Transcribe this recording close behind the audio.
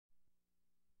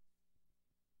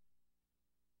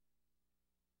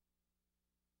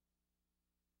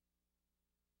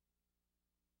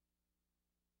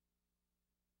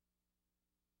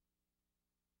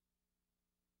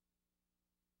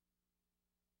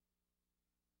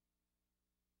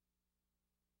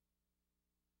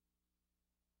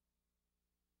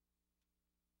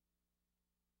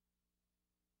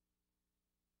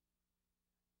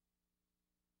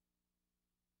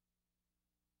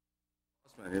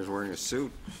He was wearing a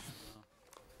suit.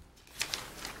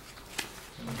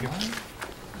 Hello.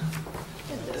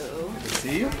 Good to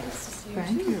see you.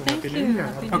 Thank you. Happy New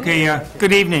Year. Okay,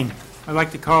 good evening. I'd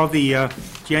like to call the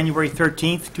January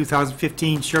 13th,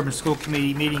 2015 Sherborn School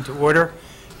Committee meeting to order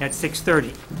at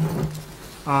 6:30.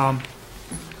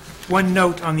 One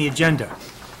note on the agenda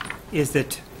is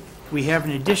that we have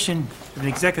an addition of an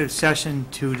executive session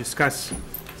to discuss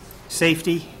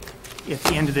safety at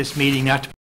the end of this meeting, not to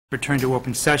return to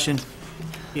open session.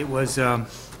 It was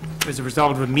as a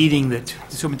result of a meeting that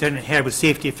the superintendent had with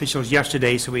safety officials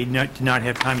yesterday, so we did not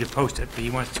have time to post it, but he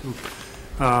wants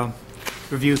to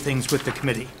review things with the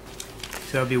committee.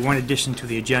 So that'll be one addition to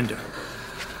the agenda.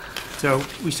 So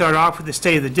we start off with the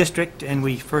state of the district, and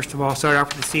we first of all start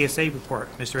off with the CSA report.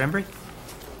 Mr. Embry?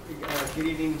 Good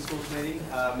evening, school committee,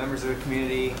 members of the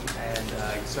community,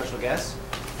 and special guests.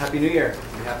 Happy New Year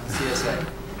on behalf of the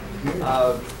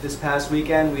CSA. This past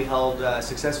weekend, we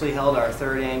successfully held our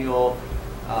third annual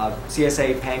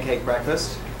CSA pancake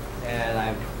breakfast, and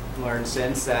I've learned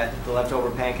since that the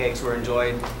leftover pancakes were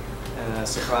enjoyed and a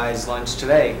surprise lunch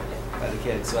today by the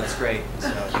kids, so that's great. So,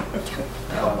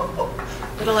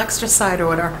 Little extra side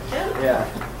order. yeah.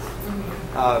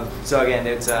 So again,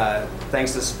 it's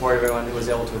thanks to the support of everyone who was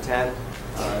able to attend.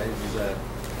 It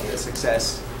was a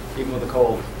success, even with the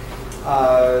cold.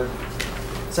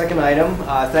 Second item,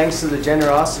 thanks to the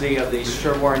generosity of the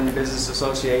Sherborn Business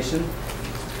Association,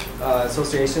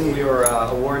 we were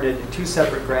awarded 2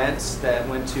 separate grants that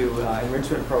went to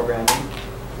enrichment programming.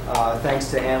 Thanks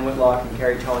to Ann Whitlock and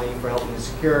Carrie Toney for helping to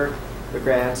secure the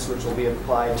grants, which will be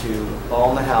applied to Ball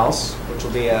in the House, which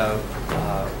will be a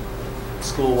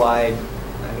school-wide,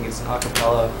 I think it's an a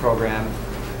cappella program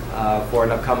for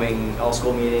an upcoming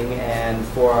all-school meeting, and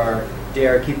for our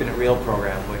Dare Keeping It Real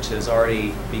program, which has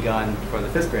already begun for the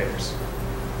 5th graders.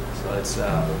 So it's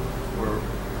we're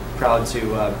proud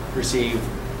to receive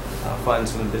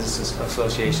funds from the Business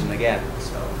Association again.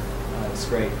 So it's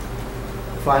great.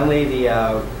 Finally,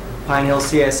 the Pine Hill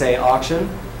CSA auction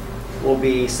will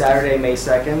be Saturday, May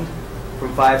 2nd,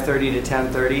 from 5:30 to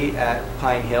 10:30 at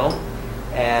Pine Hill.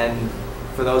 And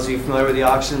for those of you familiar with the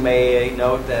auction, may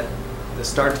note that the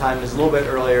start time is a little bit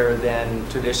earlier than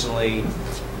traditionally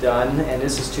done, and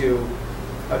this is to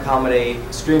accommodate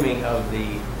streaming of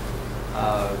the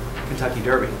Kentucky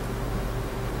Derby.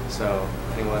 So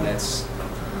anyone that's,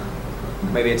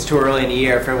 maybe it's too early in the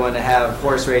year for everyone to have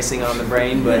horse racing on the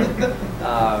brain, but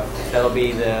that'll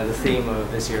be the theme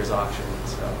of this year's auction.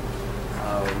 So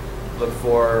look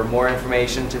for more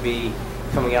information to be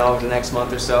coming out over the next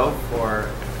month or so for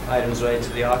items related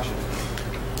to the auction.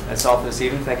 That's all for this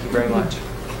evening. Thank you very much.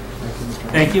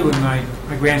 Thank you, and my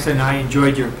grandson and I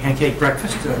enjoyed your pancake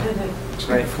breakfast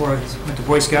Great. before I went to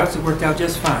Boy Scouts. It worked out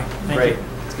just fine. Thank Great. you.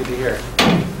 It's good to hear.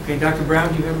 Okay, Dr.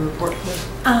 Brown, do you have a report,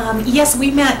 please? Yes,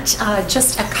 we met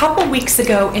just a couple weeks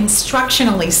ago,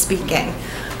 instructionally speaking,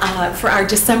 for our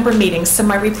December meeting. So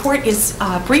my report is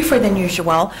briefer than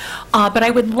usual, but I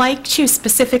would like to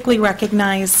specifically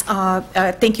recognize,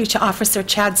 thank you to Officer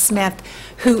Chad Smith,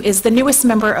 who is the newest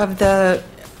member of the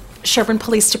Sherborn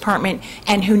Police Department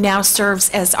and who now serves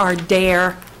as our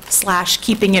DARE /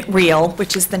 Keeping It Real,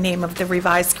 which is the name of the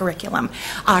revised curriculum.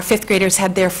 Our 5th graders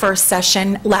had their first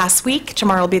session last week.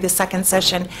 Tomorrow will be the second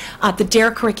session. The DARE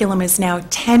curriculum is now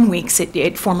 10 weeks.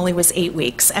 It formerly was 8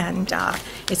 weeks, and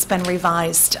it's been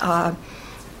revised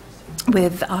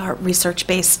with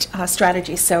research-based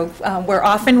strategy. So we're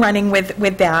off and running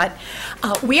with that.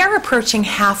 We are approaching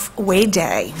halfway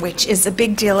day, which is a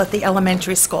big deal at the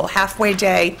elementary school. Halfway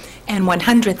day and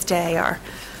 100th day are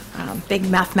big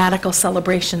mathematical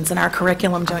celebrations in our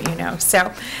curriculum, don't you know?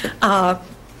 So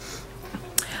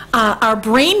our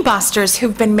brain busters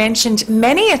who've been mentioned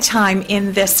many a time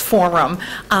in this forum,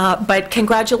 but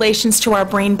congratulations to our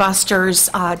brain busters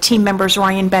team members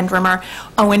Ryan Bendrimer,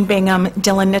 Owen Bingham,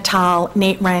 Dylan Natal,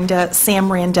 Nate Randa,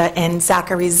 Sam Randa, and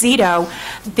Zachary Zito.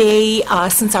 They,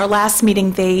 since our last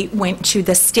meeting, they went to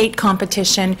the state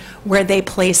competition where they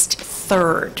placed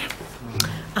 3rd.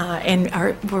 And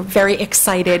we're very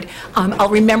excited. I'll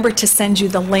remember to send you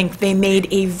the link. They made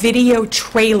a video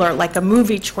trailer, like a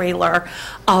movie trailer,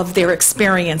 of their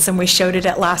experience, and we showed it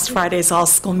at last Friday's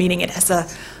all-school meeting. It has a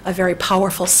very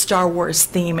powerful Star Wars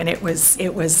theme, and it was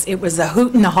a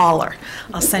hoot and a holler.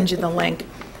 I'll send you the link.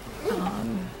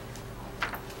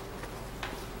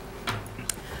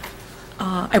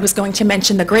 I was going to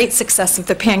mention the great success of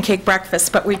the pancake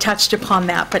breakfast, but we touched upon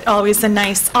that. But always a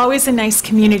nice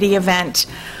community event.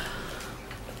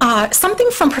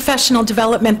 Something from professional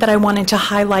development that I wanted to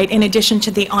highlight, in addition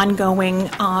to the ongoing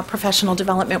professional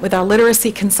development with our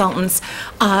literacy consultants.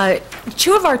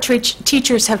 Two of our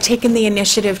teachers have taken the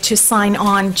initiative to sign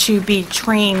on to be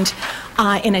trained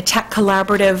in a tech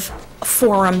collaborative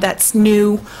forum that's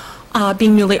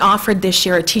being newly offered this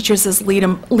year, a Teachers as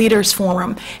Leaders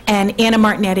Forum. And Anna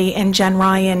Martinetti and Jen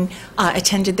Ryan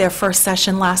attended their first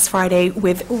session last Friday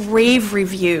with rave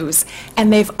reviews,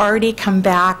 and they've already come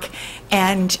back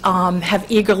and have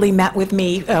eagerly met with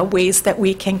me ways that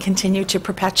we can continue to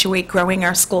perpetuate growing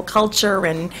our school culture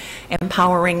and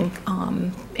empowering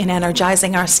and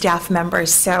energizing our staff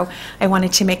members. So I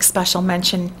wanted to make special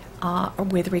mention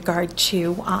with regard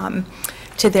to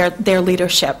their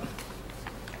leadership.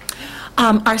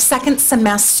 Our second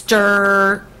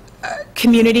semester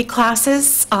community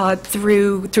classes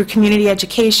through community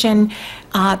education,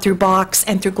 through Box,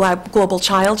 and through Global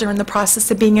Child are in the process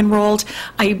of being enrolled.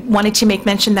 I wanted to make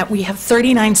mention that we have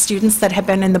 39 students that have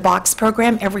been in the Box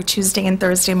program every Tuesday and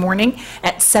Thursday morning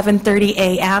at 7:30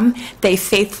 a.m. They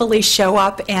faithfully show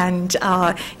up, and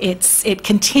it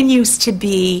continues to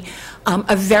be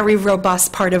a very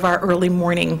robust part of our early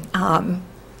morning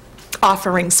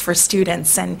offerings for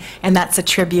students, and that's a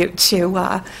tribute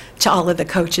to all of the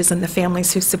coaches and the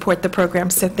families who support the program,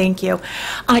 so thank you.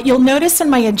 You'll notice in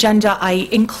my agenda I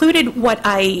included what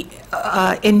I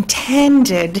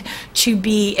intended to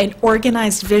be an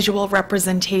organized visual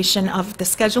representation of the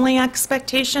scheduling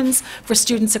expectations for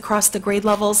students across the grade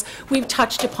levels. We've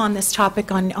touched upon this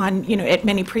topic on at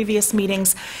many previous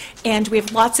meetings, and we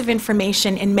have lots of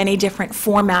information in many different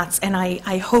formats, and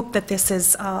I hope that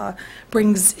this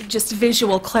brings just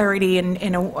visual clarity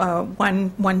in a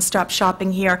one-stop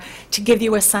shopping here to give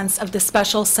you a sense of the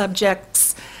special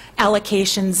subjects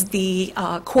allocations, the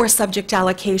core subject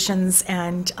allocations,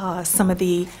 and some of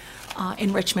the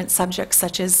enrichment subjects,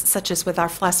 such as with our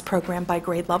FLES program by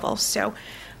grade level. So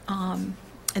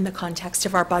in the context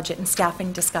of our budget and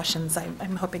staffing discussions,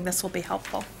 I'm hoping this will be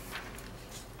helpful.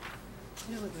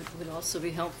 You know, it would also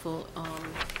be helpful,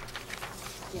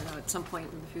 at some point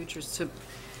in the future, is to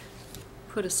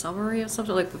put a summary of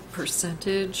something like the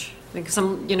percentage. Because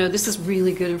this is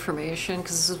really good information,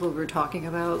 because this is what we're talking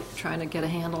about, trying to get a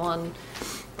handle on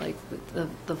like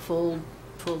the full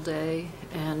day.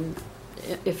 And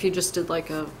if you just did like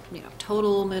a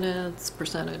total minutes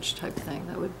percentage type thing,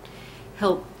 that would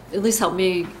at least help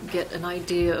me get an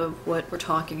idea of what we're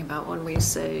talking about when we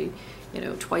say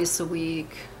twice a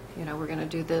week we're going to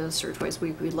do this, or twice a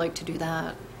week we'd like to do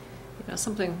that.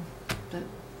 Something that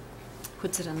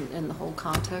puts it in the whole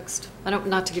context.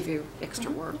 Not to give you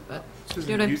extra work, but Susan,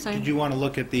 you know what I'm saying? Did you want to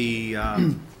look at the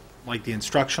like the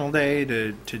instructional day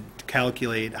to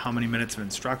calculate how many minutes of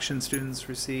instruction students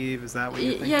receive? Is that what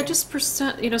you're thinking? Yeah, just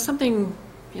percent. Something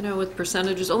with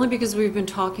percentages. Only because we've been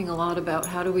talking a lot about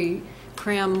how do we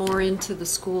cram more into the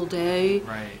school day.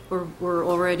 Right. We're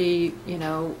already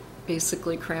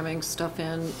basically cramming stuff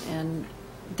in, and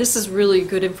this is really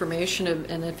good information.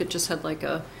 And if it just had like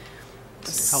a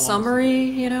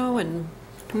summary, and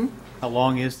How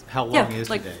long is the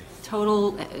like day?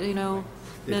 total,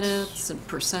 minutes and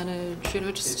percentage,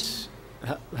 just.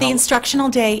 The instructional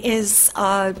day is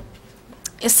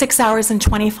 6 hours and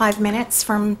 25 minutes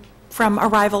from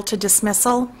arrival to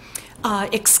dismissal,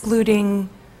 excluding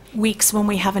weeks when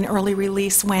we have an early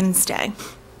release Wednesday.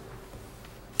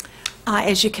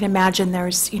 As you can imagine,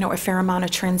 there's a fair amount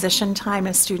of transition time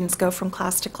as students go from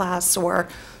class to class, or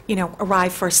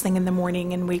arrive first thing in the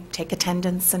morning, and we take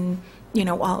attendance and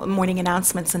all morning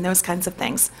announcements and those kinds of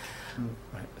things.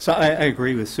 So I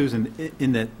agree with Susan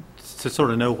in that, to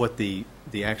sort of know what the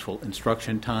actual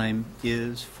instruction time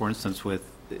is. For instance, with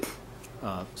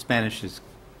Spanish is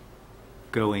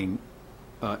going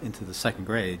into the second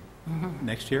grade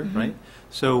next year, right?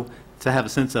 So to have a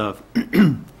sense of,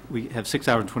 we have 6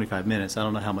 hours and 25 minutes. I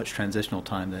don't know how much transitional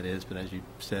time that is, but as you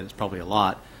said, it's probably a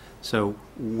lot. So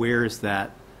where is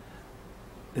that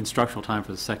instructional time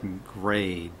for the second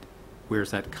grade? Where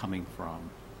is that coming from?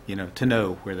 To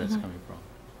know where that's coming from.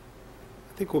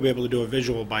 I think we'll be able to do a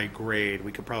visual by grade.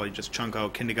 We could probably just chunk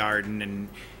out kindergarten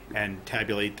and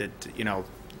tabulate that 20%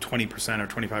 or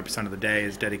 25% of the day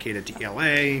is dedicated to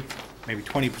ELA, maybe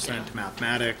 20% to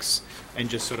mathematics, and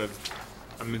just sort of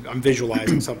I'm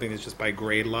visualizing something that's just by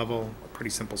grade level, a pretty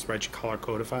simple spreadsheet, color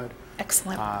codified.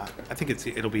 Excellent. I think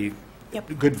it'll be Yep.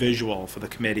 a good visual for the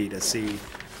committee to see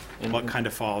what kind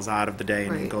of falls out of the day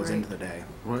and Right, goes right. into the day.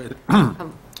 Right.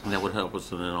 And that would help us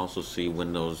to then also see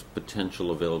when those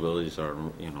potential availabilities are,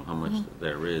 how much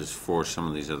there is for some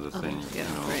of these other things, yeah,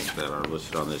 right. that are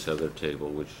listed on this other table,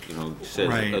 which, says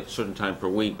Right. a certain time per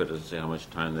week, but it doesn't say how much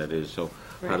time that is. So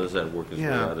how Right. does that work as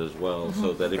Yeah. well as well?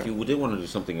 So that if you did want to do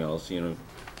something else,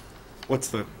 What's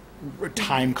the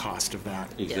time cost of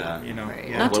that? exactly. You know, Right.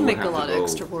 yeah. Not to What would make a have to lot of go-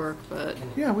 extra work, but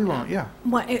Yeah, we won't, yeah.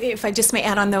 If I just may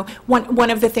add on, though,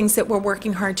 one of the things that we're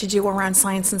working hard to do around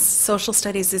science and social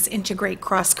studies is integrate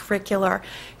cross-curricular.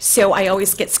 So I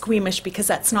always get squeamish because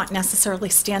that's not necessarily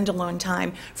standalone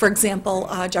time. For example,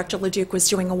 Dr. Leduc was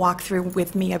doing a walkthrough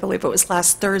with me, I believe it was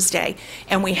last Thursday,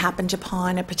 and we happened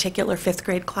upon a particular fifth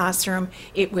grade classroom.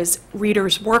 It was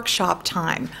readers' workshop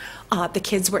time. The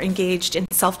kids were engaged in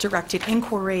self-directed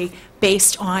inquiry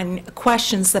based on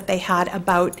questions that they had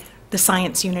about the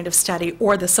science unit of study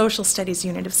or the social studies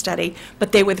unit of study,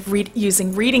 but they were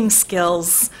using reading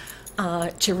skills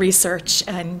to research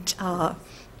and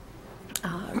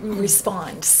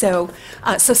respond. So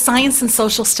science and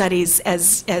social studies,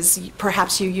 as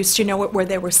perhaps you used to know it, where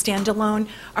they were standalone,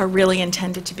 are really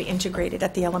intended to be integrated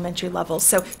at the elementary level.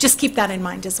 So just keep that in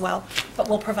mind as well, but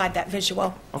we'll provide that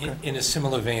visual. In a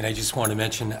similar vein, I just want to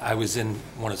mention, I was in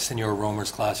one of Senor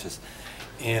Romer's classes,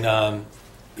 and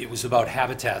it was about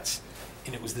habitats,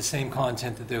 and it was the same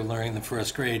content that they were learning in the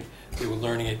first grade. They were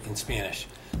learning it in Spanish.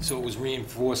 So it was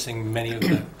reinforcing many of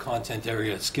the content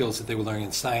area skills that they were learning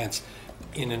in science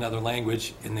in another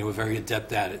language, and they were very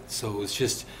adept at it. So it was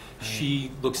just,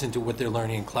 she looks into what they're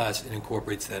learning in class and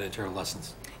incorporates that into her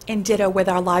lessons. And ditto with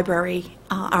our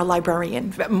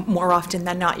librarian. More often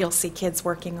than not, you'll see kids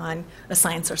working on a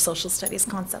science or social studies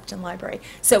concept in library.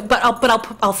 So, but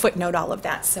I'll footnote all of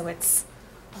that so it's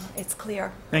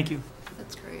clear. Thank you.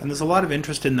 that's great. And there's a lot of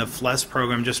interest in the FLES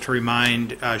program. Just to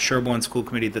remind Sherborn School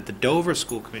Committee that the Dover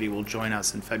School Committee will join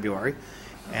us in February,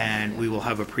 and we will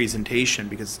have a presentation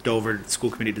because Dover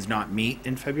School Committee does not meet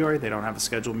in February. They don't have a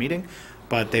scheduled meeting,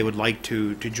 but they would like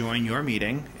to join your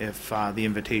meeting if the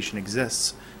invitation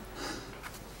exists.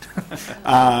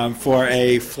 For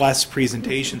a FLES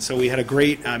presentation. So we had a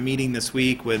great meeting this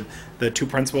week with the two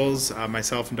principals,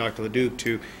 myself and Dr. Leduc,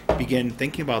 to begin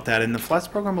thinking about that. And the FLES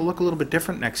program will look a little bit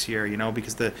different next year,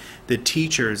 because the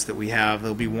teachers that we have,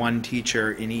 there'll be one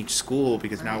teacher in each school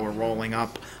because now we're rolling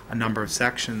up a number of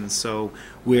sections. So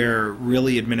we're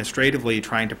really administratively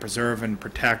trying to preserve and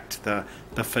protect the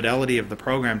fidelity of the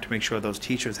program to make sure those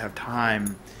teachers have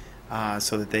time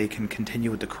so that they can continue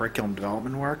with the curriculum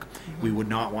development work. We would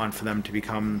not want for them to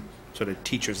become sort of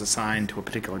teachers assigned to a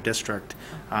particular district.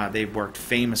 They've worked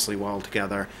famously well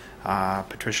together,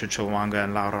 Patricia Chilwanga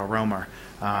and Laura Romer.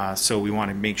 So we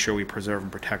want to make sure we preserve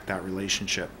and protect that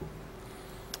relationship.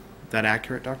 Is that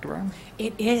accurate, Dr. Brown?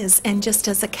 It is, and just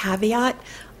as a caveat,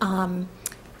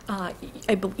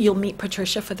 you'll meet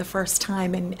Patricia for the first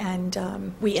time,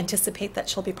 and we anticipate that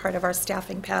she'll be part of our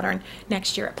staffing pattern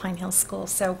next year at Pine Hill School.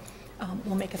 So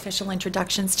we'll make official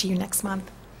introductions to you next month.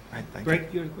 All right, thank Greg,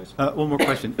 you had a question? One more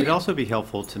question. It'd also be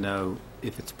helpful to know,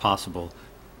 if it's possible,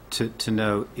 to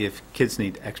know if kids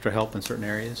need extra help in certain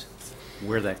areas,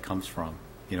 where that comes from.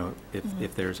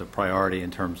 If there's a priority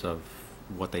in terms of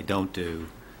what they don't do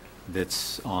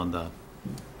that's on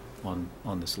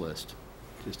this list,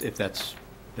 just if that's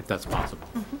possible.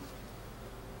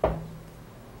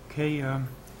 Okay,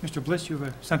 Mr. Bliss, you have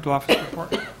a central office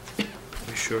report?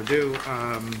 We sure do.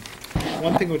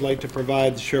 One thing we'd like to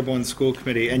provide the Sherborn School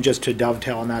Committee, and just to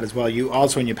dovetail on that as well, you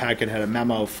also in your packet had a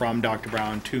memo from Dr.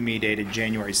 Brown to me dated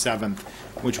January 7th,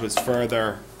 which was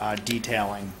further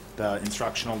detailing the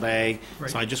instructional day. Right.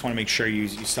 So I just want to make sure you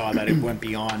saw that it went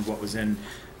beyond what was in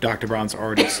Dr. Brown's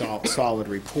already solid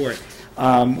report.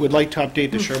 We'd like to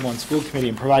update the Sherborn School Committee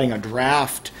in providing a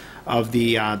draft of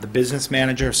the business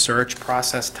manager search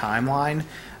process timeline.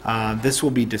 This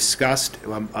will be discussed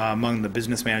among the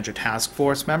business manager task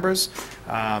force members,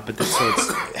 but so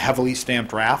it's heavily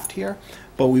stamped draft here.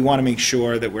 But we want to make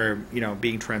sure that we're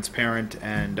being transparent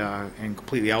and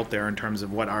completely out there in terms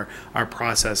of what our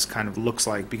process kind of looks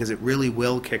like, because it really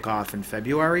will kick off in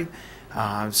February.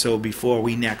 So before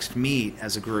we next meet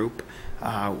as a group,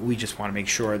 we just want to make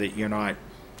sure that you're not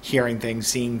hearing things,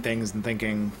 seeing things, and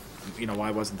thinking, why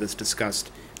wasn't this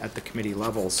discussed at the committee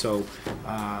level? So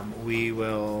we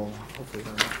will hopefully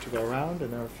don't have to go around,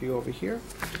 and there are a few over here.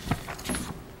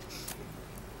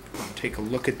 Take a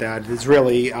look at that. It's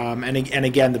really, and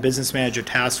again, the business manager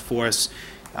task force,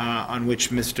 on which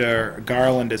Mr.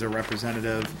 Garland is a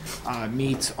representative,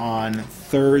 meets on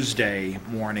Thursday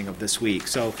morning of this week.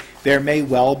 So there may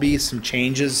well be some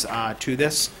changes to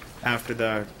this after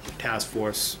the task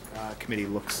force committee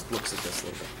looks at this a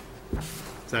little bit.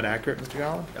 Is that accurate, Mr.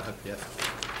 Garland? Yes.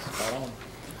 Spot on.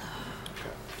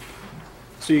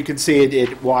 So you can see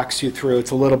it walks you through.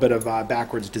 It's a little bit of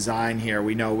backwards design here.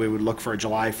 We know we would look for a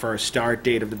July 1st start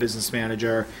date of the business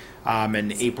manager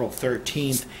and April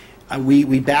 13th.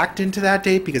 We backed into that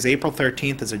date because April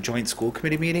 13th is a joint school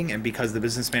committee meeting, and because the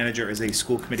business manager is a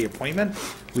school committee appointment,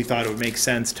 we thought it would make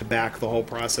sense to back the whole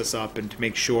process up and to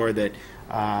make sure that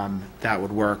that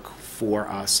would work for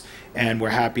us. And we're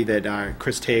happy that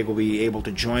Chris Tague will be able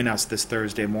to join us this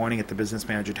Thursday morning at the Business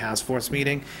Manager Task Force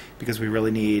meeting, because we really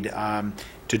need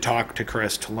to talk to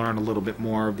Chris to learn a little bit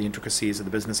more of the intricacies of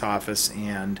the business office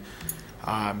and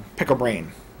pick her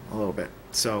brain a little bit.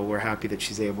 So we're happy that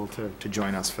she's able to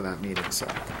join us for that meeting. So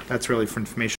that's really for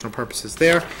informational purposes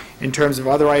there. In terms of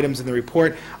other items in the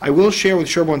report, I will share with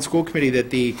Sherborn School Committee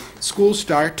that the school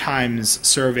start times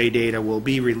survey data will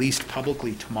be released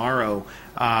publicly tomorrow.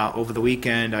 Over the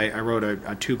weekend, I wrote a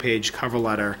 2-page cover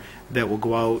letter that will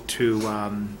go out to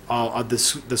all of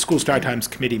the School Start Times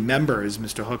Committee members.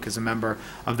 Mr. Hook is a member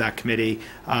of that committee,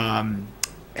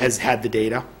 has had the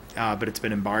data. But it's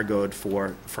been embargoed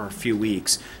for a few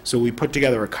weeks. So we put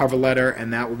together a cover letter,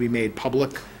 and that will be made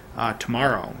public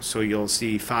tomorrow. So you'll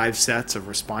see 5 sets of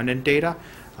respondent data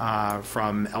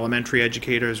from elementary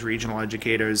educators, regional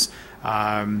educators,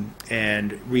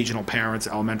 and regional parents,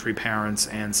 elementary parents,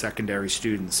 and secondary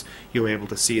students. You'll be able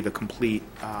to see the complete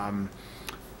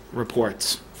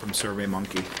reports from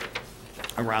SurveyMonkey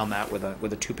around that with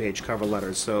a 2-page cover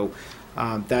letter. So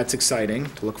that's exciting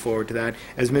to look forward to that.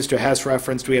 As Mr. Hess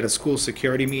referenced, we had a school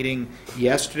security meeting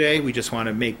yesterday. We just want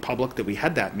to make public that we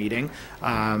had that meeting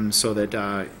so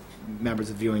that members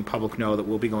of the viewing public know that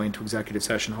we'll be going to executive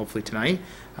session hopefully tonight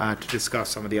to discuss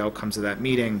some of the outcomes of that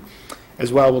meeting.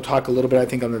 As well, we'll talk a little bit, I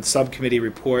think, on the subcommittee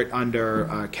report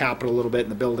under capital a little bit in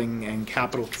the Building and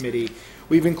Capital Committee.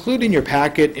 We've included in your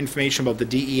packet information about the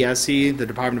DESE, the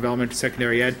Department of Elementary and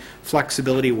Secondary Ed,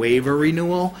 flexibility waiver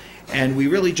renewal. And we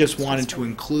really just wanted to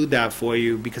include that for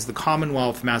you because the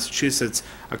Commonwealth of Massachusetts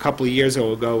a couple of years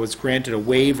ago was granted a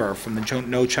waiver from the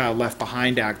No Child Left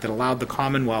Behind Act that allowed the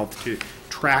Commonwealth to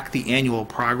track the annual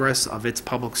progress of its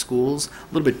public schools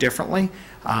a little bit differently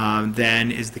than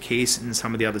is the case in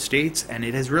some of the other states. And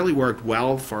it has really worked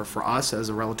well for us as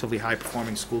a relatively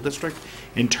high-performing school district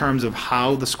in terms of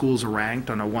how the schools are ranked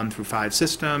on a 1 through 5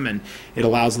 system, and it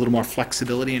allows a little more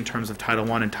flexibility in terms of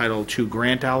Title I and Title II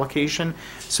grant allocation.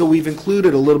 So we've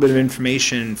included a little bit of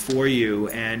information for you,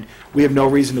 and we have no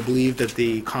reason to believe that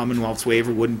the Commonwealth's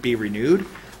waiver wouldn't be renewed.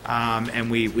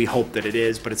 And we hope that it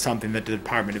is, but it's something that the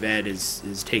Department of Ed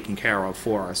is taking care of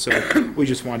for us. So we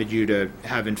just wanted you to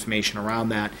have information around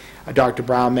that. Dr.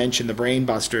 Brown mentioned the Brain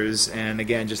Busters, and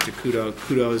again, just a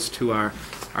kudos to our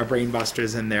Brain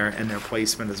Busters and their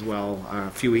placement as well a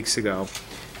few weeks ago.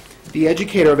 The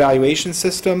educator evaluation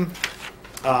system.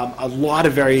 A lot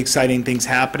of very exciting things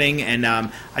happening, and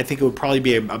I think it would probably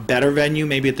be a better venue,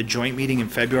 maybe at the joint meeting in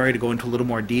February, to go into a little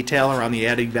more detail around the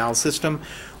EdEval system.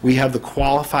 We have the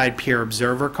qualified peer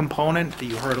observer component that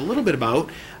you heard a little bit about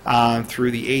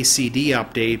through the ACD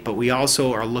update, but we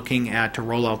also are looking at to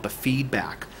roll out the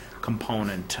feedback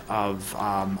component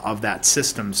of that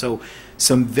system. So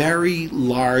some very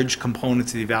large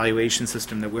components of the evaluation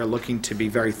system that we're looking to be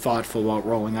very thoughtful about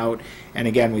rolling out. And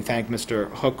again, we thank Mr.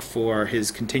 Hook for his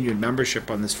continued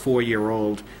membership on this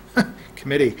 4-year-old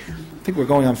committee. I think we're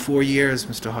going on 4 years,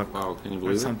 Mr. Hook. Wow, can you or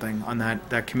believe something on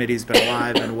that. That committee's been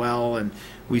alive and well, and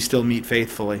we still meet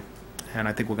faithfully. And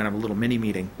I think we're going to have a little mini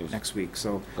meeting next week.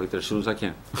 So I'll get there as soon as I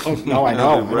can. oh no, I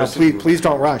know. Please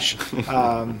don't rush.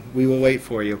 We will wait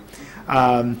for you.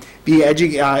 The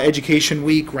Education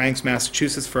Week ranks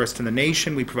Massachusetts first in the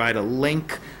nation. We provide a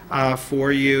link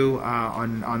for you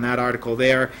on that article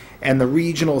there. And the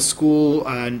regional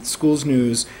schools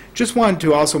news, just wanted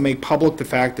to also make public the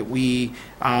fact that we,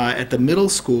 at the middle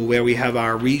school, where we have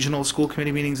our regional school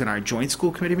committee meetings and our joint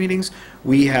school committee meetings,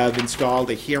 we have installed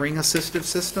a hearing assistive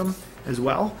system as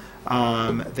well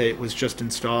that was just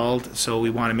installed. So we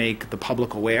want to make the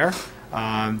public aware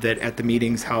that at the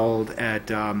meetings held at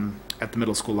the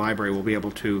middle school library, we'll be able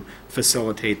to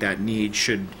facilitate that need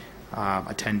should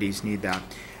attendees need that.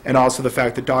 And also the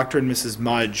fact that Dr. and Mrs.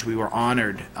 Mudge, we were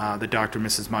honored that Dr. and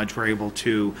Mrs. Mudge were able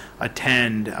to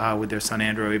attend, with their son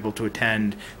Andrew, able to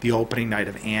attend the opening night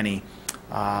of Annie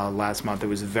last month. It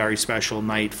was a very special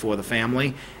night for the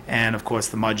family, and of course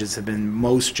the Mudges have been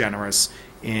most generous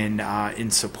in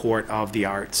support of the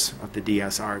arts, of the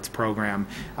DS Arts program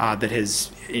that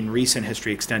has in recent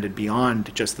history extended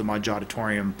beyond just the Mudge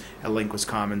Auditorium at Linquist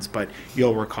Commons, but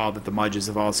you'll recall that the Mudges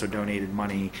have also donated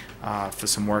money for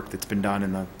some work that's been done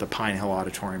in the Pine Hill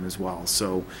Auditorium as well.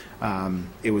 So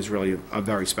it was really a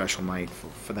very special night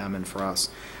for them and for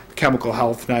us. The Chemical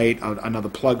Health Night, another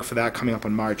plug for that, coming up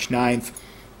on March 9th.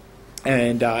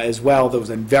 And as well, there was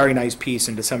a very nice piece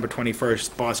in December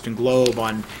 21st, Boston Globe,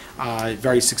 on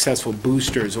very successful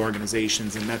boosters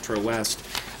organizations in Metro West.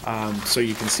 So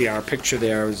you can see our picture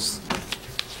there. It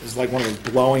was like one of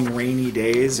those blowing rainy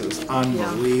days. It was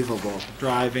unbelievable.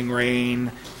 Driving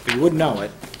rain. But you wouldn't know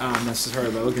it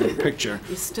necessarily by looking at the picture.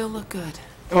 You still look good.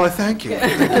 Oh, thank you.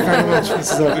 Thank you very much,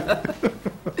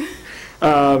 Mrs.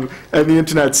 And the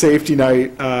Internet Safety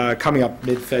Night coming up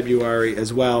mid-February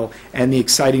as well. And the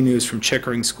exciting news from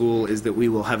Chickering School is that we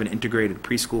will have an integrated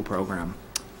preschool program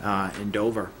in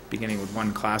Dover, beginning with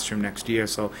one classroom next year.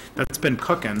 So that's been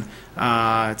cooking.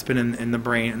 It's been in the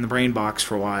brain box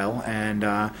for a while,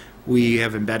 and we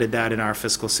have embedded that in our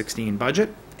fiscal 16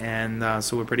 budget. And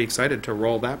so we're pretty excited to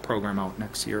roll that program out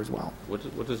next year as well.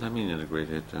 What does that mean,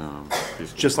 integrated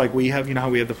preschool? Just like we have, you know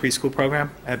how we have the preschool program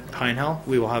at Pine Hill,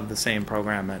 we will have the same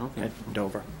program at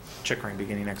Dover, Chickering,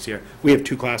 beginning next year. We have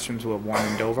 2 classrooms, we'll have 1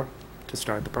 in Dover to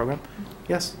start the program.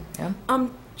 Yes,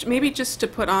 Ann? Maybe just to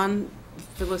put on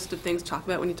the list of things to talk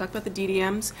about when you talk about the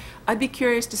DDMs, I'd be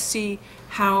curious to see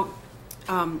how,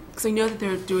 because I know that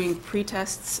they're doing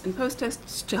pre-tests and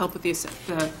post-tests to help with the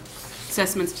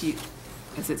assessments to,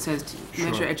 as it says, to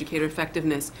measure educator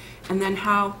effectiveness, and then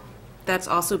how that's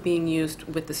also being used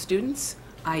with the students,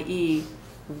 i.e.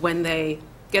 when they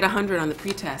get 100 on the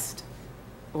pretest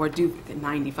or do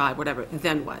 95, whatever,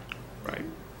 then what? Right.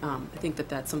 I think that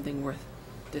that's something worth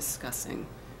discussing.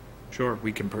 Sure,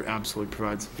 we can absolutely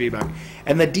provide some feedback.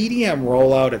 And the DDM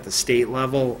rollout at the state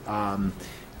level,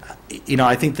 you know,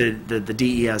 I think the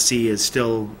DESE is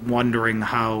still wondering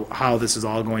how this is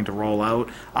all going to roll out.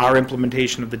 Our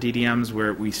implementation of the DDMs,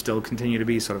 where we still continue to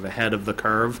be sort of ahead of the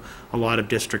curve. A lot of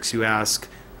districts you ask,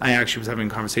 I actually was having a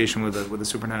conversation with the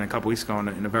superintendent a couple weeks ago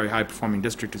in a very high-performing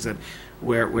district who said,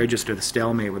 we're just at a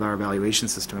stalemate with our evaluation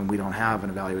system, and we don't have an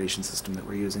evaluation system that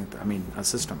we're using, a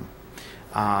system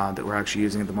that we're actually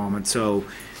using at the moment. So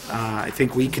I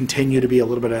think we continue to be a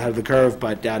little bit ahead of the curve,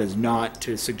 but that is not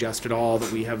to suggest at all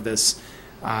that we have this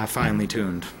finely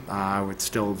tuned. It's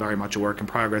still very much a work in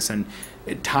progress, and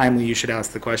timely you should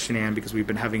ask the question, Ann, because we've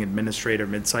been having administrator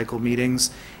mid-cycle meetings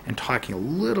and talking a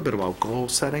little bit about goal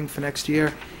setting for next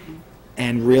year.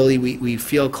 And really, we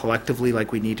feel collectively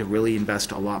like we need to really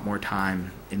invest a lot more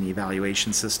time in the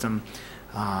evaluation system.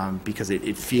 Because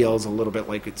it feels a little bit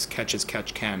like it's catch as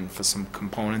catch can for some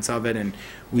components of it, and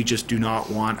we just do not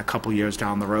want a couple years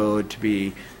down the road to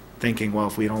be thinking, well,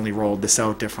 if we had only rolled this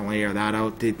out differently or that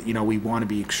out, you know, we want to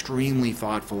be extremely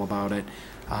thoughtful about it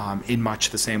in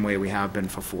much the same way we have been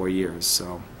for 4 years.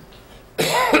 So.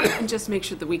 And just make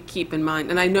sure that we keep in mind,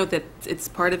 and I know that it's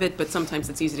part of it, but sometimes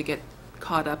it's easy to get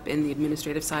caught up in the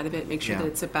administrative side of it. Make sure that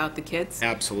it's about the kids.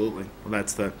 Absolutely. Well,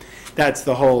 that's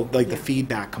the whole, like, the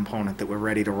feedback component that we're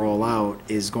ready to roll out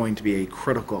is going to be a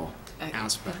critical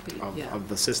aspect of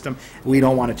the system. We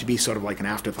don't want it to be sort of like an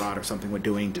afterthought or something we're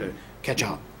doing to catch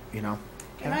up, you know.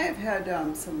 And I have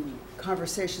had some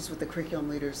conversations with the curriculum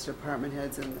leaders, department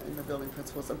heads, and the building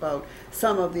principals about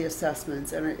some of the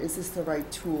assessments, and is this the right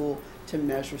tool to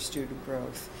measure student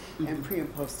growth? And pre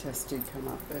and post tests did come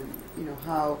up, and you know,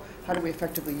 how do we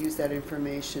effectively use that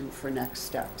information for next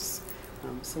steps?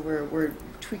 So we're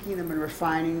tweaking them and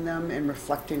refining them and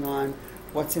reflecting on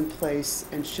what's in place,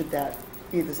 and should that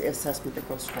be the assessment that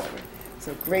goes forward.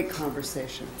 So great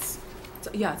conversations.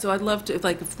 So I'd love to,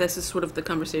 if this is sort of the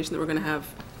conversation that we're going to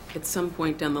have at some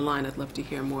point down the line, I'd love to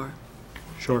hear more.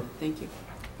 Sure. Thank you.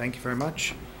 Thank you very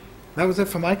much. That was it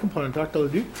for my component. Dr.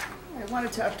 Leduc? I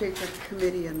wanted to update the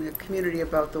committee and the community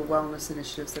about the wellness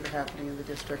initiatives that are happening in the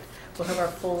district. We'll have our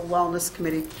full wellness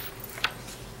committee.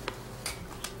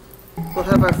 We'll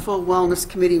have our full wellness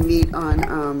committee meet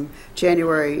on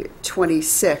January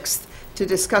 26th to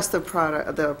discuss the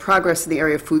progress in the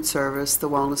area of food service, the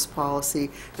wellness policy,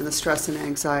 and the stress and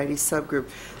anxiety subgroup.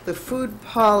 The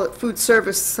food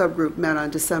service subgroup met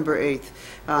on December 8th.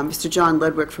 Mr. John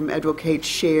Ledwick from Advocate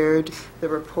shared the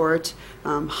report,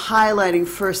 highlighting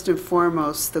first and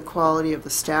foremost the quality of the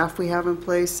staff we have in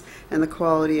place and the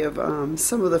quality of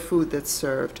some of the food that's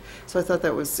served. So I thought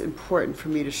that was important for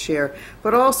me to share.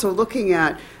 But also looking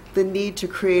at the need to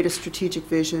create a strategic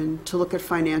vision, to look at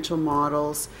financial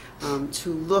models, to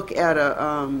look at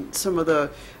some of the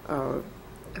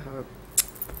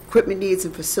equipment needs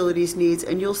and facilities needs,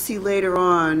 and you'll see later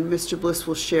on, Mr. Bliss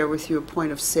will share with you a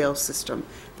point of sale system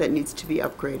that needs to be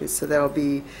upgraded, so that'll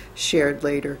be shared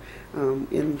later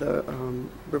in the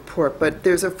report. But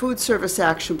there's a food service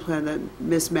action plan that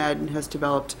Ms. Madden has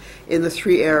developed in the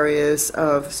 3 areas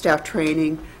of staff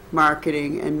training,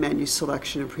 marketing, and menu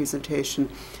selection and presentation.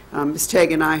 Ms.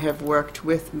 Tagg and I have worked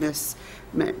with Ms.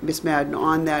 Madden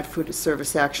on that food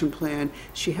service action plan.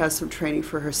 She has some training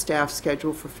for her staff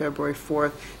scheduled for February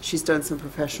 4th. She's done some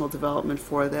professional development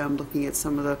for them, looking at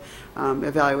some of the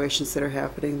evaluations that are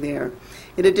happening there.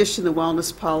 In addition, the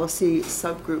wellness policy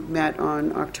subgroup met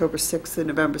on October 6th and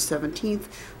November 17th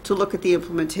to look at the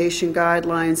implementation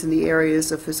guidelines in the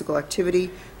areas of physical activity,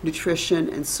 nutrition,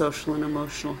 and social and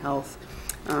emotional health.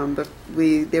 But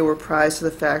they were apprised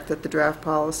of the fact that the draft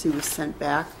policy was sent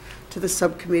back to the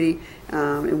subcommittee,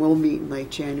 and we'll meet in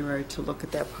late January to look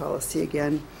at that policy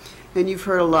again. And you've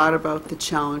heard a lot about the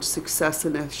Challenge Success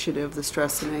Initiative. The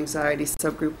stress and anxiety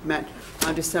subgroup met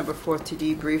on December 4th to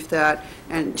debrief that.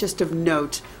 And just of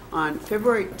note, on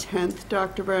February 10th,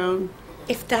 Dr. Brown?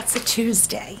 If that's a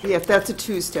Tuesday. Yeah, if that's a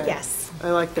Tuesday. Yes.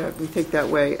 I like that. We think that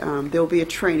way. There will be a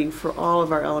training for all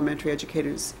of our elementary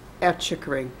educators at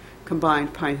Chickering,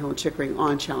 combined Pine Hill and Chickering,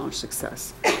 on Challenge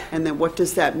Success. And then what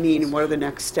does that mean, and what are the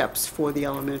next steps for the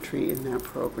elementary in that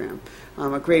program?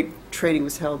 A great training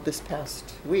was held this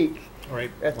past week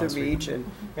at the region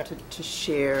to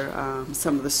share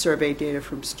some of the survey data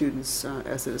from students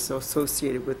as it is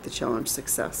associated with the Challenge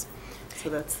Success. So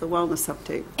that's the wellness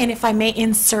update. And if I may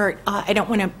insert, I don't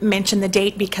want to mention the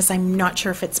date because I'm not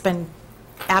sure if it's been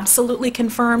absolutely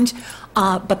confirmed,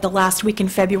 but the last week in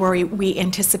February we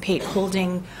anticipate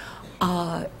holding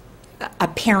a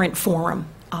parent forum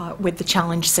with the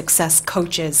Challenge Success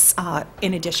coaches,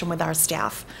 in addition with our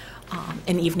staff,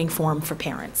 an evening forum for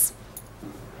parents.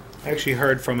 I actually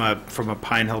heard from a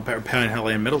Pine Hill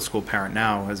and middle school parent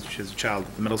now, as she has a child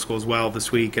at the middle school as well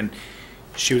this week, and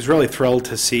she was really thrilled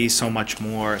to see so much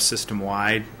more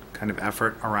system-wide kind of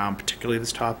effort around particularly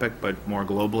this topic, but more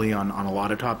globally on a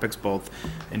lot of topics, both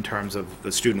in terms of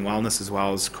the student wellness as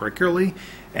well as curricularly.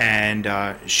 And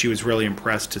she was really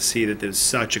impressed to see that there's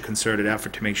such a concerted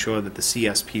effort to make sure that the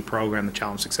CSP program, the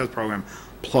Challenge Success program,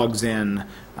 plugs in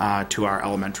to our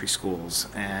elementary schools.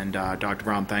 And Dr.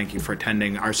 Brown, thank you for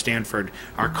attending. Our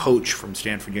coach from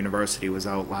Stanford University was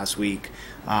out last week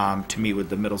to meet with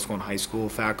the middle school and high school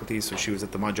faculty, so she was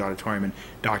at the Mudge Auditorium, and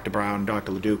Dr. Brown and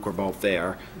Dr. LeDuc were both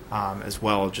there as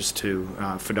well, just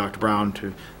for Dr. Brown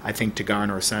to, I think, to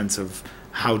garner a sense of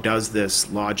how does this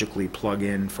logically plug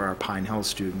in for our Pine Hill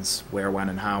students, where, when,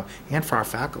 and how, and for our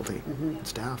faculty and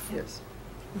staff. Yes.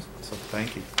 So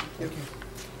thank you.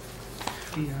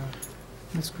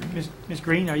 Ms.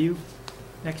 Green, are you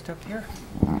next up here?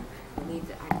 I believe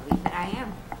that I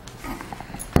am.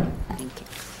 Thank you.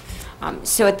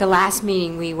 So at the last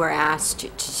meeting, we were asked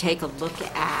to take a look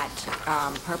at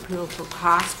per pupil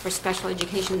cost for special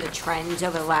education, the trends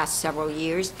over the last several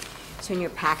years. So in your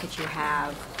package, you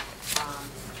have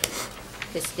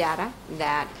this data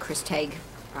that Chris Tagg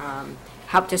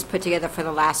helped us put together for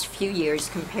the last few years,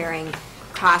 comparing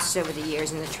costs over the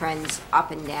years and the trends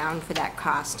up and down for that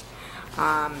cost.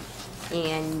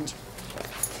 And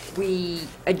we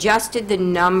adjusted the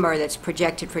number that's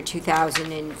projected for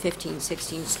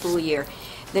 2015-16 school year.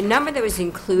 The number that was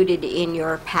included in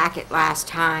your packet last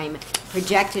time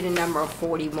projected a number of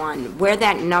 41. Where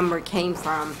that number came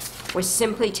from was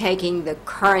simply taking the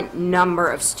current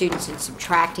number of students and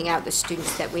subtracting out the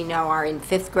students that we know are in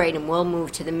 5th grade and will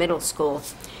move to the middle school,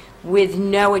 with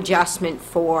no adjustment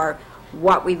for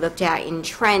what we looked at in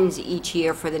trends each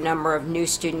year for the number of new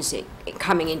students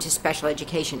coming into special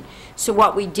education. So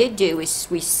what we did do is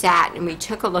we sat and we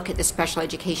took a look at the special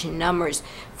education numbers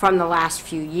from the last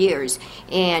few years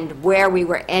and where we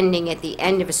were ending at the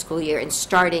end of a school year and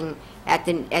starting at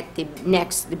the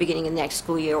beginning of the next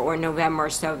school year, or November or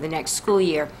so of the next school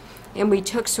year. And we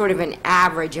took sort of an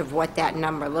average of what that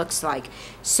number looks like.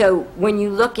 So when you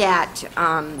look at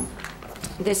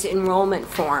this enrollment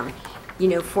form, you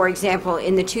know, for example,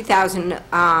 in the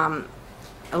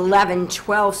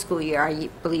 2011-12 school year, I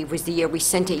believe was the year we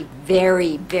sent a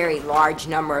very, very large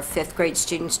number of 5th grade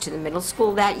students to the middle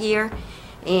school that year.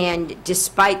 And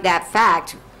despite that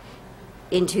fact,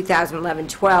 in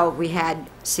 2011-12, we had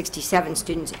 67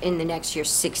 students. In the next year,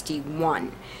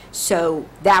 61. So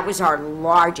that was our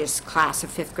largest class of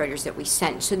 5th graders that we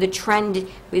sent. So the trend,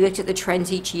 we looked at the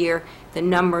trends each year, the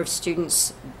number of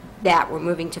students that were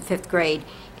moving to 5th grade,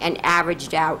 and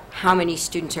averaged out how many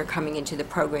students are coming into the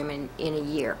program in a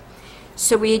year.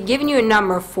 So we had given you a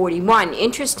number of 41.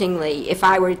 Interestingly, if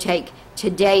I were to take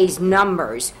today's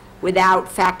numbers, without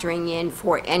factoring in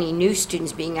for any new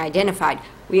students being identified,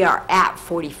 we are at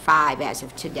 45 as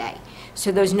of today.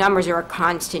 So those numbers are a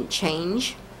constant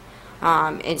change,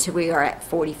 and so we are at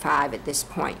 45 at this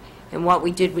point. And what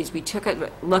we did was we took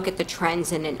a look at the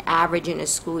trends in an average in a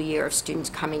school year of students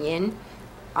coming in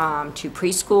to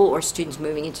preschool or students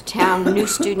moving into town, new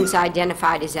students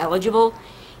identified as eligible,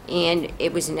 and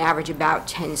it was an average about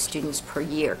 10 students per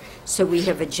year. So we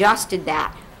have adjusted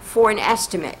that for an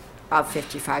estimate of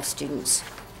 55 students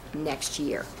next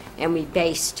year. And we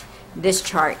based this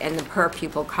chart and the per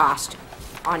pupil cost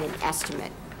on an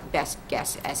estimate, best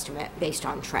guess estimate, based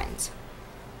on trends.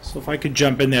 So if I could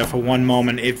jump in there for one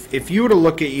moment, if you were to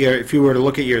look at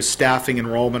your staffing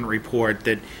enrollment report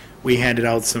that we handed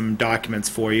out some documents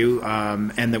for you,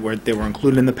 and they were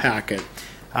included in the packet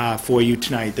for you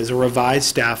tonight. There's a revised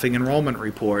staffing enrollment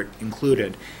report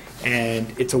included,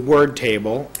 and it's a word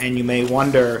table. And you may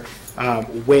wonder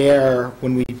where,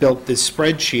 when we built this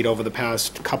spreadsheet over the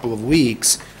past couple of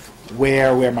weeks,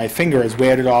 where my finger is,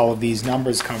 where did all of these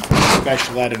numbers come from?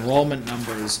 Special ed enrollment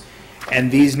numbers.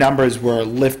 And these numbers were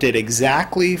lifted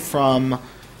exactly from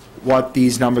what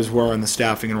these numbers were in the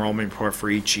staffing enrollment report for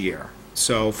each year.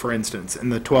 So, for instance, in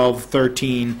the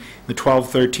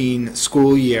 12-13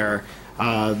 school year,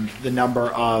 the number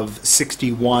of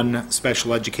 61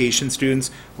 special education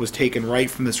students was taken right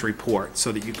from this report,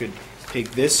 so that you could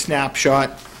take this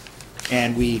snapshot,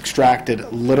 and we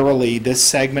extracted literally this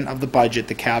segment of the budget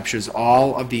that captures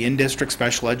all of the in-district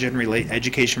special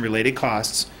education-related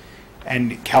costs,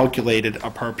 and calculated a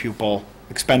per pupil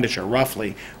expenditure,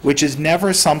 roughly, which is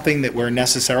never something that we're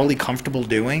necessarily comfortable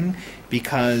doing,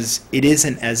 because it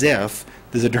isn't as if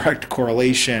there's a direct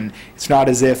correlation. It's not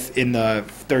as if in the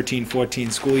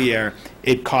 13-14 school year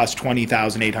it cost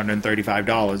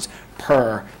 $20,835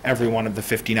 per every one of the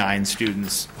 59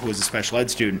 students who was a special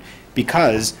ed student,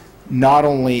 because not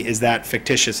only is that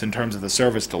fictitious in terms of the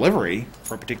service delivery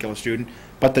for a particular student,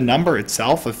 but the number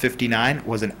itself of 59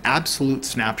 was an absolute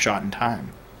snapshot in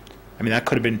time. I mean, that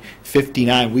could have been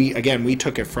 59. We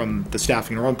took it from the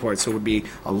staffing enrollment report, so it would be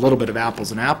a little bit of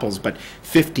apples and apples, but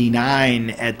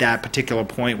 59 at that particular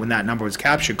point when that number was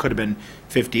captured could have been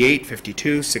 58,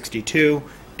 52, 62,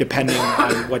 depending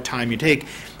on what time you take.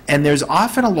 And there's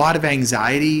often a lot of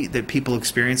anxiety that people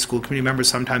experience, school committee members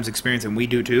sometimes experience, and we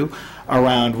do too,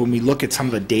 around when we look at some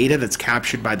of the data that's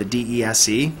captured by the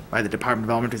DESE, by the Department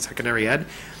of Elementary and Secondary Ed.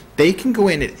 They can go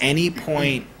in at any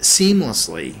point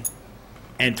seamlessly,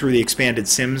 and through the expanded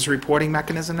SIMS reporting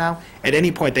mechanism now, at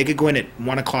any point they could go in at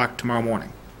 1 o'clock tomorrow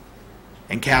morning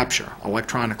and capture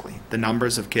electronically the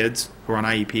numbers of kids who are on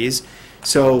IEPs.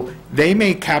 So they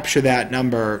may capture that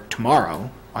number tomorrow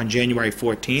on January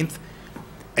 14th,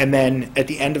 and then at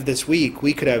the end of this week,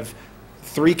 we could have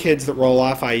 3 kids that roll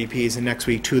off IEPs, and next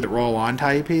week 2 that roll on to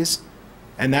IEPs,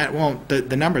 and that won't,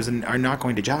 the numbers are not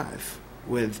going to jive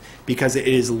with, because it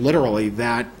is literally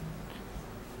that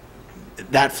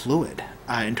fluid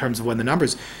in terms of when the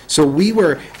numbers. So we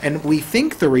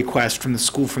think the request from the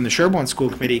Sherborn School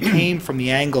Committee came from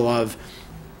the angle of,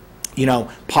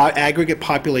 aggregate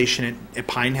population at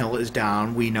Pine Hill is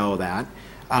down. We know that.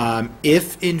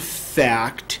 If in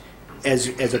fact,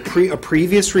 as a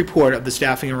previous report of the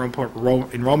staffing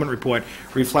enrollment report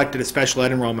reflected a special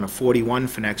ed enrollment of 41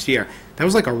 for next year, that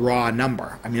was like a raw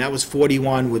number. I mean, that was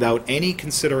 41 without any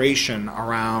consideration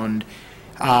around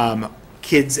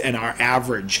kids and our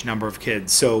average number of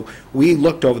kids. So we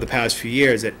looked over the past few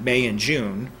years at May and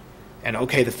June, and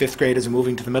okay, the 5th graders are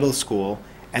moving to the middle school,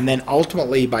 and then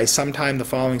ultimately by sometime the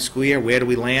following school year, where do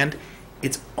we land?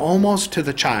 It's almost to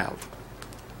the child.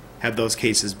 Have those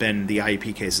cases been, the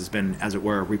IEP cases been, as it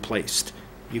were, replaced?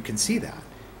 You can see that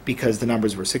because the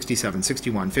numbers were 67,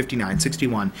 61, 59,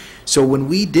 61. So when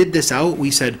we did this out, we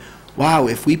said, wow,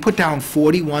 if we put down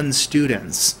 41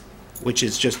 students, which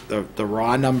is just the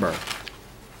raw number,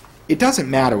 it doesn't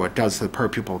matter what does the per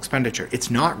pupil expenditure.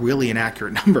 It's not really an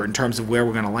accurate number in terms of where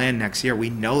we're going to land next year. We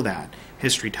know that.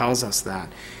 History tells us that.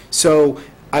 So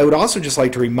I would also just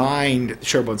like to remind the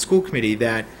Sherborn School Committee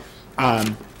that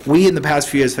we in the past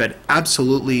few years have had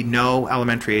absolutely no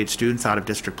elementary age students out of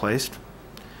district placed.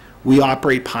 We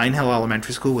operate Pine Hill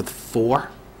Elementary School with 4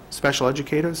 special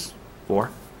educators, 4.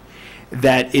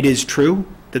 That it is true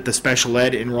that the special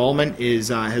ed enrollment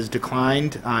has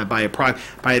declined by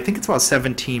I think it's about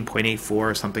 17.84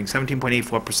 or something,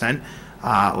 17.84%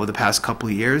 over the past couple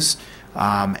of years.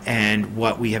 And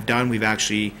what we have done, we've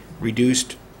actually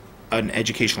reduced an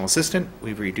educational assistant,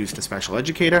 we've reduced a special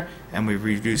educator, and we've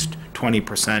reduced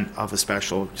 20% of a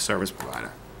special service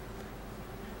provider.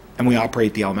 And we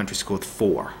operate the elementary school with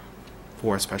 4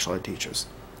 special ed teachers,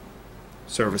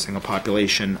 servicing a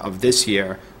population of this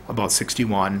year about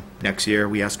 61. Next year,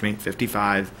 we estimate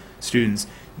 55 students.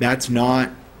 That's not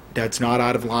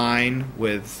out of line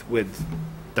with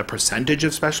the percentage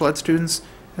of special ed students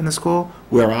in the school.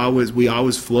 We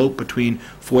always float between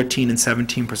 14 and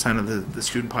 17% of the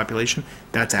student population.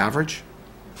 That's average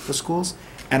for schools.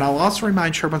 And I'll also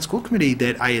remind Sherborn School Committee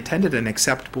that I attended an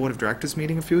Accept Board of Directors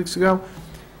meeting a few weeks ago,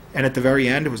 and at the very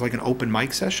end, it was like an open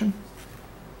mic session.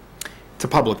 It's a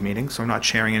public meeting, so I'm not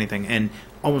sharing anything. And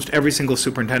almost every single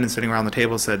superintendent sitting around the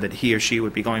table said that he or she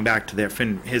would be going back to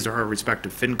his or her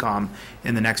respective FinCom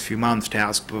in the next few months to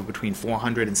ask for between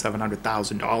 $400,000 and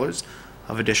 $700,000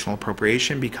 of additional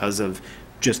appropriation because of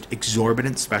just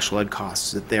exorbitant special ed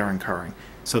costs that they're incurring.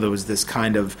 So there was this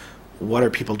kind of, what are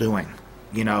people doing,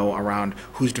 around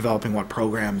who's developing what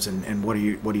programs and what are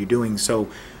you doing. So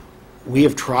we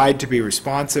have tried to be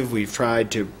responsive. We've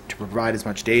tried to provide as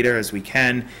much data as we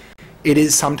can. It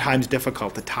is sometimes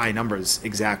difficult to tie numbers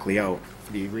exactly out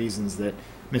for the reasons that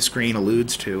Ms. Green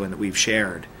alludes to and that we've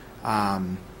shared.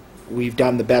 We've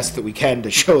done the best that we can to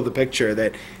show the picture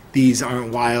that these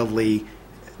aren't wildly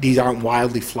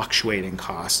fluctuating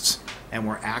costs, and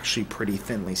we're actually pretty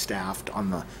thinly staffed on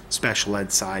the special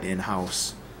ed side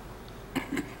in-house,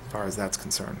 as far as that's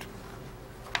concerned.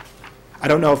 I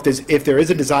don't know if there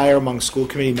is a desire among school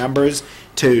committee members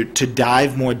to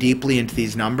dive more deeply into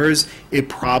these numbers. It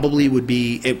probably would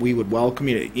be, we would welcome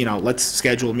you, let's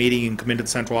schedule a meeting and come into the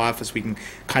central office. We can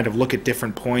kind of look at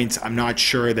different points. I'm not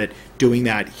sure that doing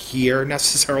that here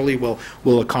necessarily will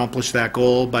accomplish that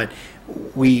goal, but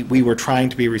we were trying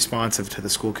to be responsive to the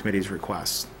school committee's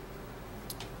requests.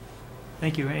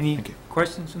 Thank you. Any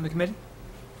questions from the committee?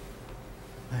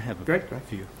 I have a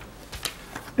few.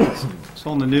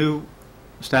 So on the new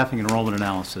staffing enrollment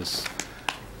analysis,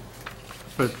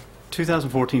 for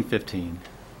 2014-15,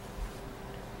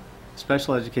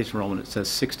 special education enrollment, it says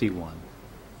 61,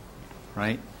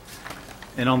 right?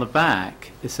 And on the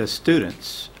back, it says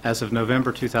students, as of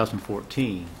November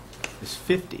 2014, is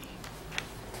 50.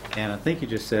 And I think you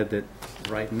just said that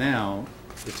right now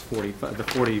it's 45. The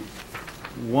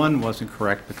 41 wasn't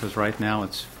correct because right now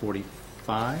it's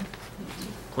 45?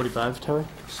 45, Terry?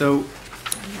 So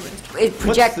It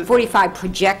 45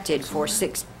 projected for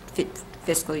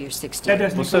fiscal year 16. That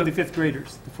doesn't include the fifth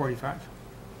graders, the 45.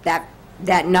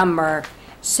 That number.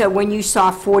 So when you saw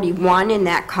 41 in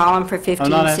that column for 15,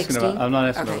 16? I'm not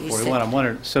asking about 41. I'm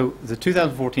wondering, so the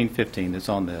 2014-15 that's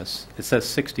on this, it says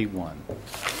 61,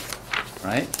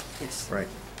 right? Yes. Right.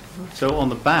 So on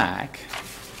the back,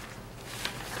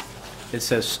 it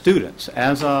says students,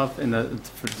 as of,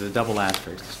 for the double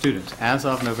asterisk, students, as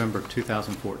of November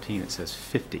 2014, it says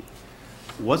 50.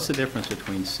 What's the difference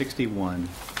between 61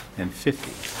 and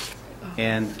 50?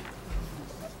 And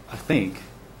I think,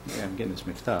 I'm getting this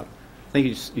mixed up, I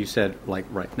think you said, like,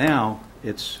 right now,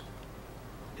 it's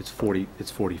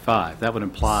 45. That would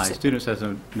imply students as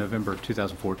of November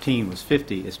 2014 was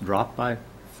 50. It's dropped by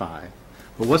 5.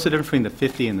 But what's the difference between the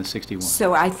 50 and the 61?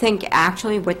 So I think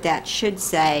actually what that should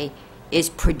say is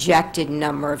projected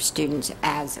number of students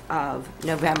as of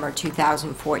November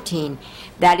 2014.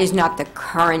 That is not the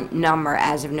current number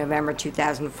as of November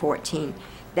 2014.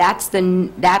 That's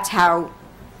how.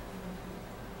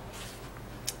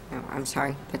 Oh, I'm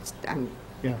sorry.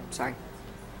 Yeah. Sorry.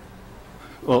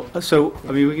 Well, so,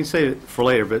 I mean, we can say it for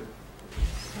later, but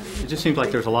it just seems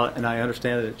like there's a lot, and I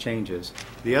understand that it changes.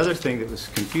 The other thing that was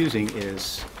confusing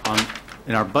is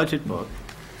in our budget book,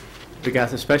 we got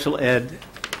the special ed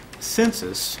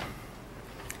census,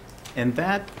 and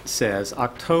that says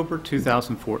October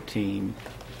 2014,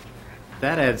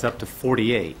 that adds up to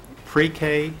 48.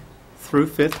 Pre-K through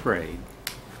 5th grade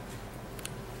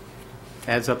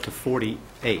adds up to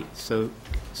 48. So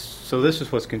this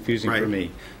is what's confusing for me.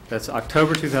 That's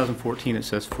October 2014, it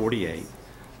says 48.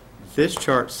 This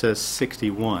chart says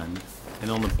 61, and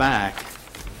on the back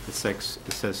it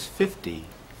says 50.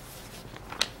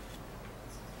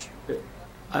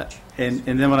 And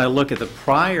then when I look at the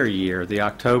prior year, the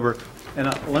October, and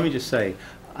let me just say,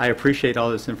 I appreciate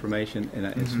all this information, and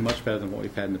it's much better than what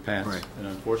we've had in the past. Right. And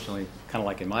unfortunately, kind of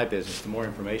like in my business, the more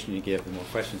information you give, the more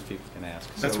questions people can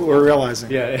ask. That's what we're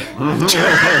realizing. Yeah.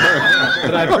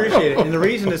 But I appreciate it. And the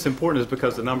reason it's important is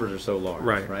because the numbers are so large.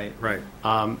 Right.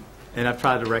 And I've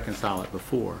tried to reconcile it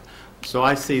before. So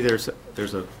I see there's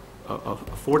a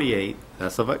 48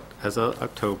 as of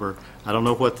October. I don't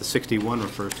know what the 61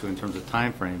 refers to in terms of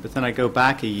time frame, but then I go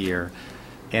back a year,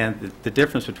 and the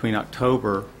difference between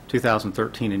October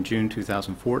 2013 and June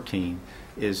 2014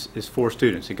 is 4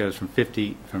 students. It goes from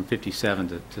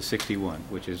 57 to 61,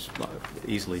 which is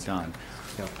easily done.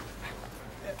 Yep.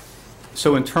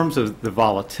 So in terms of the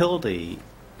volatility,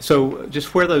 so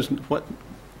just where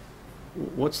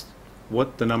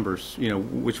what the numbers,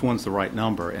 which one's the right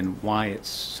number, and why it's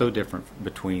so different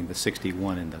between the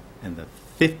 61 and the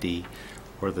 50,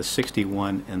 or the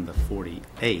 61 and the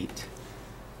 48.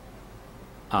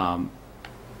 And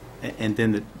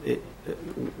then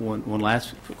one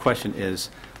last question is,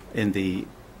 in the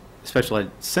special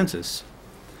ed census,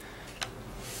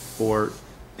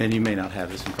 and you may not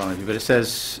have this in front of you, but it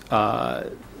says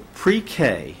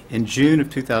pre-K in June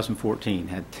of 2014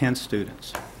 had 10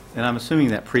 students. And I'm assuming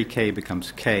that pre-K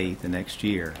becomes K the next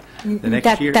year. The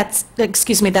next year,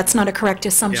 Excuse me, that's not a correct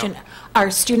assumption. Yeah. Our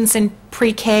students in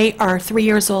pre-K are 3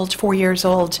 years old, 4 years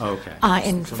old, Okay.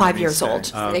 and 5 years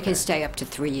old. They can stay up to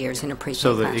 3 years in a pre-K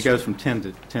so classroom. it goes from 10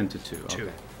 to 2. Two.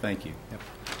 Okay, thank you.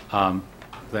 Yep.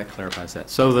 That clarifies that.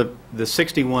 So the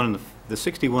 61 and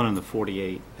the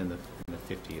 48 and the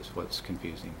 50 is what's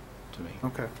confusing to me.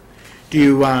 Okay. Do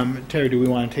you, Terry, do we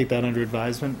want to take that under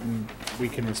advisement and we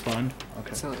can respond?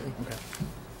 Okay. Absolutely. Okay.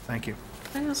 Thank you.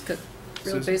 Can I ask a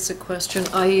real Susan? basic question?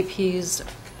 IEPs,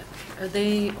 are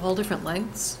they all different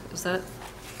lengths? Is that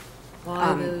why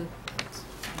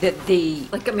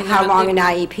How long an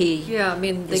IEP Yeah, I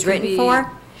mean, they is can written be- for?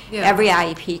 Yeah. Every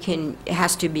IEP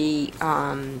has to be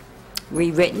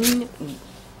rewritten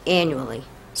annually,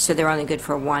 so they're only good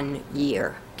for 1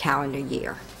 year, calendar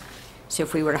year. So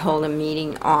if we were to hold a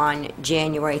meeting on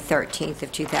January 13th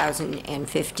of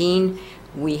 2015,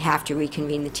 we have to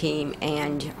reconvene the team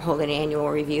and hold an annual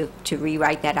review to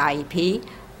rewrite that IEP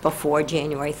before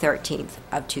January 13th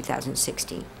of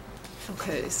 2016.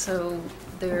 Okay, so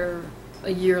they're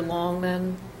a year long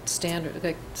then, standard?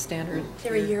 They're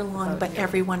a year long, but Okay.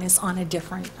 everyone is on a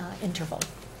different interval.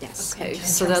 Yes. Okay, in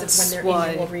so terms of that's when their why.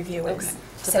 annual review is. Okay.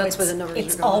 So that's why the numbers are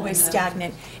It's going always down.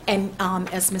 stagnant. And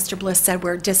as Mr. Bliss said,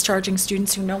 we're discharging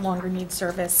students who no longer need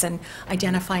service and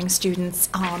identifying students.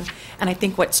 And I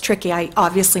think what's tricky,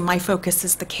 obviously my focus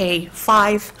is the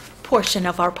K-5 portion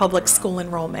of our public school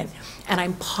enrollment. And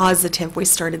I'm positive we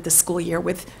started the school year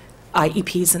with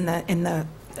IEPs in the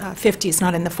 50s,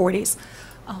 not in the 40s,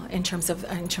 in terms of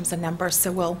numbers.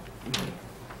 So we'll.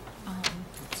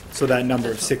 So that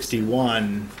number of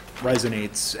 61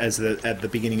 resonates at the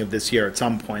beginning of this year at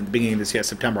some point, the beginning of this year,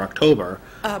 September, October.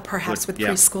 Perhaps with yeah.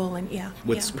 preschool and, yeah.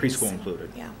 With yeah. preschool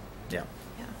included. Yeah. Yeah.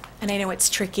 Yeah. And I know it's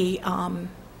tricky,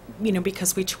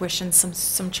 because we tuition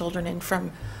some children in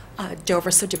from Dover,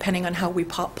 so depending on how we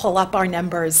pull up our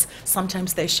numbers,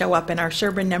 sometimes they show up in our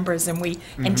Sherborn numbers, and we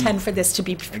intend for this to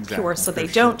be pure, Exactly. so they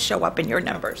don't show up in your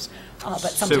numbers. But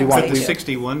So sometimes would they the do.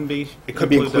 61 be? It could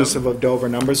be inclusive of Dover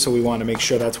numbers, so we want to make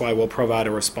sure, that's why we'll provide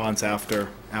a response after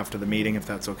the meeting, if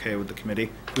that's okay with the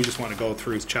committee. We just want to go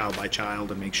through child by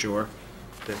child and make sure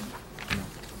that,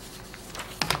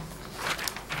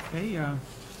 Okay,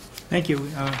 thank you. Thank you,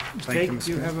 Jake,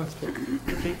 do you Mr. have a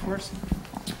update for us?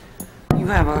 You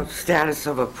have a status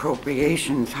of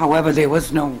appropriations. However, there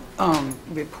was no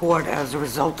report as a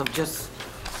result of just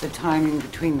the timing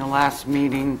between the last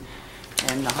meeting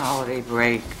and the holiday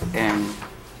break, and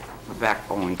we're back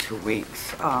only 2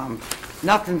 weeks.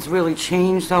 Nothing's really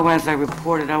changed, though, as I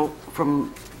reported out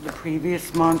from the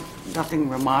previous month. Nothing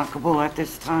remarkable at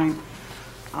this time.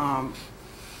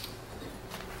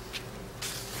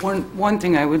 One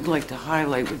thing I would like to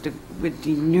highlight with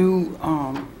the new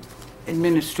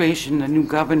administration, the new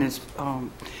governor's,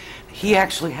 he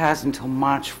actually has until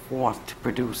March 4th to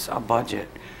produce a budget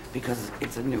because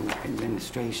it's a new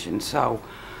administration. So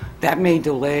that may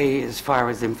delay as far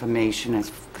as information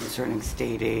as concerning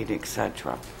state aid, et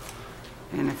cetera.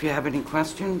 And if you have any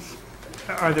questions?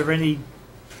 Are there any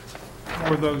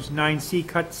more of those 9C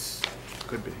cuts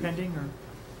could be. pending, or?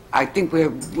 I think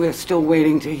we're still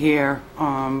waiting to hear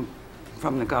from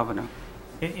the governor.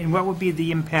 And what would be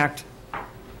the impact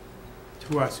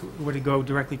to us? Would it go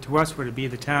directly to us? Would it be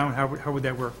the town? How would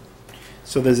that work?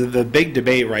 So the big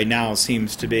debate right now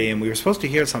seems to be, and we were supposed to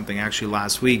hear something actually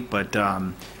last week, but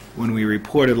when we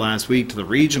reported last week to the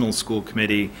regional school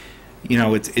committee,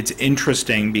 it's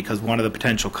interesting because one of the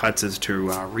potential cuts is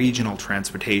to regional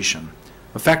transportation.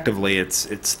 Effectively,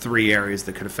 it's 3 areas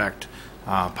that could affect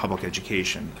public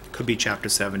education. Could be Chapter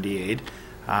 70 aid,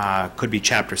 could be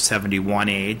Chapter 71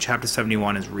 aid. Chapter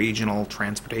 71 is regional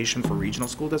transportation for regional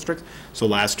school districts. So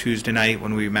last Tuesday night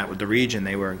when we met with the region,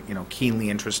 they were keenly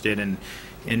interested in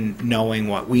knowing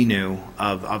what we knew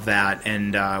of that,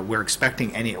 and we're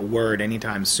expecting a word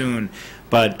anytime soon.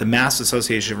 But the Mass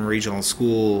Association of Regional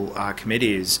School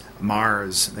Committees,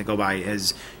 MARS, they go by,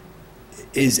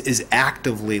 is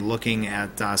actively looking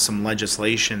at some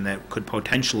legislation that could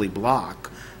potentially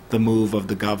block the move of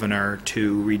the governor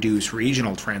to reduce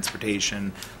regional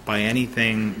transportation by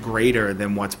anything greater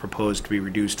than what's proposed to be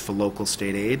reduced for local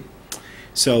state aid.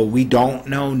 So we don't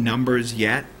know numbers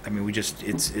yet. I mean,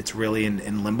 it's really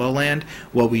in limbo land.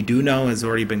 What we do know has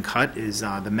already been cut is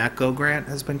the MECO grant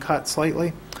has been cut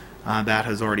slightly. That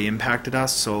has already impacted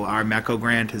us. So our MECO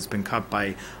grant has been cut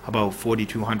by about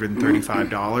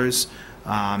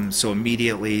 $4,235. So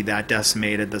immediately that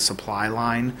decimated the supply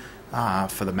line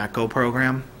for the MECO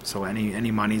program. So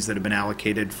any monies that have been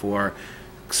allocated for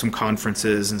some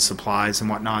conferences and supplies and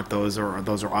whatnot, those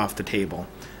are off the table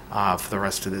for the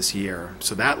rest of this year.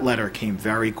 So that letter came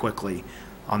very quickly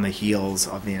on the heels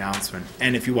of the announcement.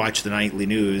 And if you watch the nightly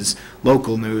news,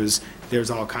 local news, there's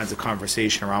all kinds of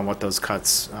conversation around what those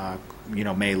cuts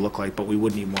may look like, but we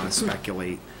wouldn't even want to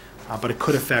speculate. But it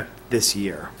could affect this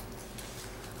year.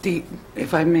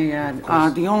 If I may add,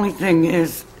 the only thing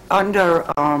is, under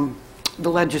the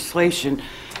legislation,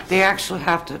 they actually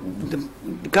have to, the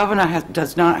governor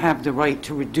does not have the right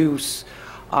to reduce,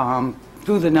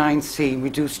 through the 9C,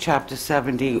 reduce Chapter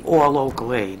 70 or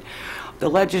local aid. The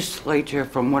legislature,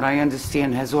 from what I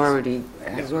understand, has already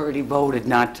voted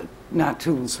not to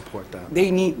Support that.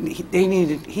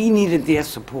 he needed their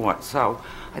support, so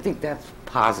I think that's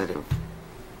positive.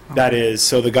 That is,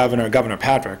 so the Governor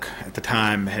Patrick, at the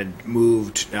time, had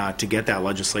moved to get that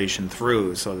legislation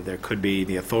through so that there could be,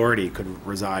 the authority could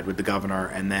reside with the governor,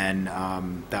 and then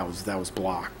that was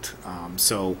blocked.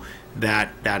 So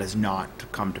that has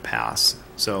not come to pass.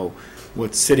 So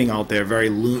what's sitting out there,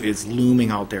 is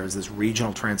looming out there, is this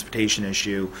regional transportation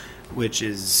issue, which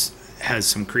has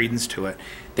some credence to it.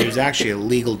 There's actually a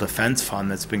legal defense fund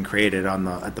that's been created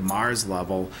at the Mars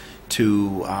level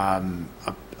to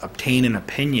obtain an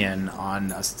opinion on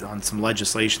some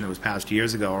legislation that was passed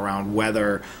years ago around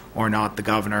whether or not the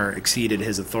governor exceeded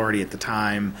his authority at the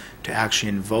time to actually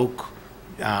invoke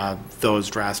those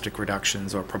drastic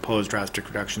reductions or proposed drastic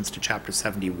reductions to Chapter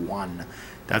 71.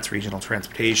 That's regional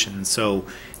transportation. So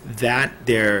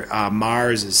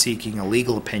Mars is seeking a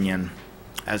legal opinion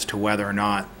as to whether or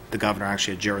not the governor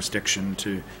actually had jurisdiction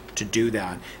to do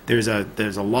that. There's a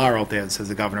law out there that says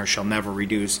the governor shall never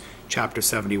reduce Chapter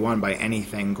 71 by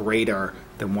anything greater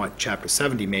than what Chapter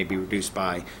 70 may be reduced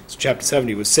by. So Chapter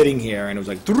 70 was sitting here, and it was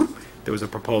like, there was a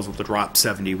proposal to drop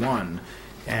 71,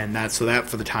 and that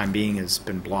for the time being has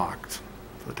been blocked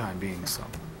for the time being. So,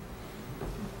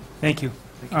 Thank you.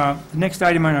 The next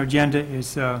item on our agenda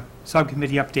is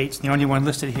subcommittee updates. The only one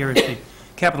listed here is the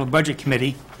Capital Budget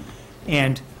Committee,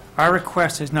 and our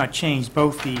request has not changed.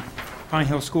 Both the Pine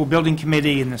Hill School Building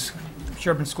Committee and the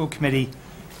Sherborn School Committee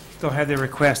still have their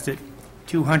request at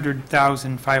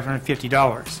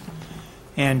 $200,550.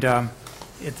 And at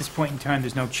this point in time,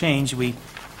 there's no change. We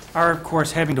are, of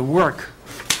course, having to work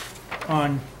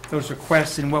on those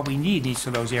requests and what we need in each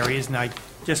of those areas. And I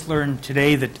just learned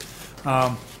today that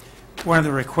one of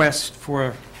the requests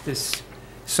for this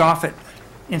soffit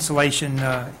insulation,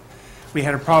 we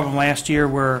had a problem last year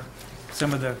where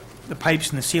some of the pipes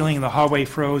in the ceiling of the hallway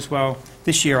froze. Well,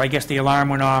 this year, I guess the alarm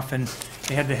went off, and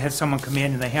they had to have someone come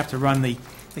in, and they have to run the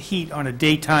heat on a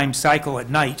daytime cycle at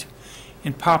night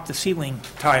and pop the ceiling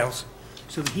tiles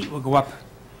so the heat will go up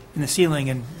in the ceiling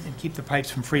and keep the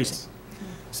pipes from freezing.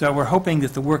 So we're hoping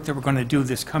that the work that we're going to do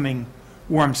this coming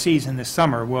warm season this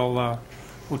summer will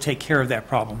take care of that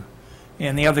problem.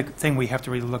 And the other thing we have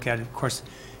to really look at, of course,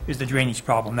 is the drainage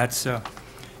problem. That's,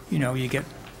 you get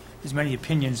as many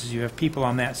opinions as you have people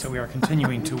on that, so we are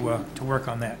continuing to work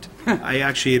on that. I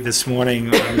actually, this morning,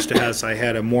 Mr. Hess, I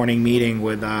had a morning meeting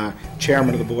with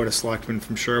Chairman of the Board of Selectmen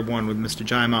from Sherborn with Mr.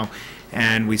 Jaimo,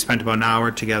 and we spent about an hour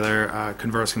together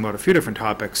conversing about a few different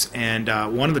topics. And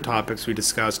one of the topics we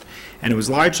discussed, and it was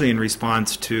largely in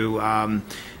response to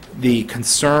the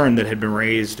concern that had been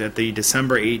raised at the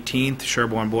December 18th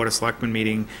Sherborn Board of Selectmen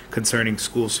meeting concerning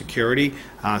school security.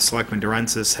 Selectman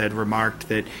Durensis had remarked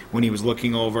that when he was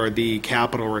looking over the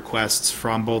capital requests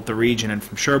from both the region and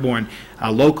from Sherborn,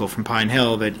 local from Pine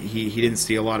Hill, that he didn't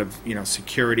see a lot of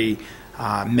security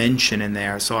mention in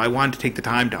there. So I wanted to take the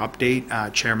time to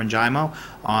update Chairman Jaimo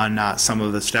on some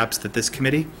of the steps that this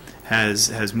committee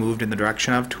has moved in the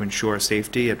direction of to ensure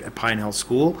safety at Pine Hill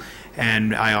School.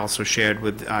 And I also shared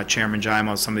with Chairman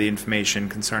Jaimo some of the information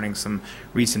concerning some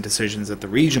recent decisions at the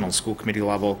regional school committee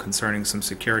level concerning some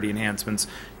security enhancements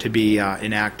to be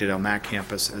enacted on that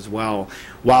campus as well.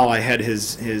 While I had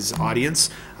his audience,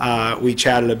 we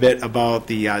chatted a bit about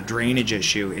the drainage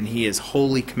issue, and he is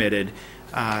wholly committed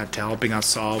to helping us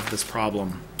solve this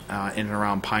problem in and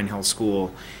around Pine Hill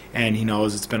School. And he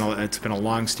knows it's been a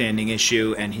long-standing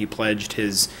issue, and he pledged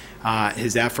his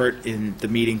effort in the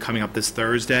meeting coming up this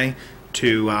Thursday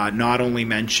to not only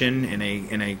mention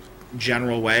in a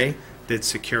general way that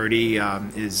security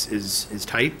is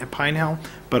tight at Pine Hill,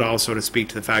 but also to speak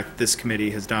to the fact that this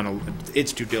committee has done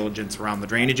its due diligence around the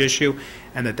drainage issue,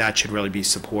 and that should really be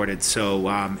supported. So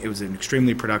it was an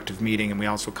extremely productive meeting, and we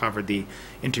also covered the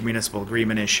intermunicipal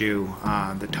agreement issue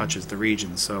that touches the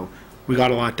region. So we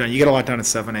got a lot done. You get a lot done at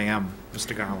 7 a.m.,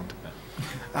 Mr. Garland.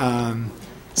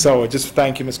 So just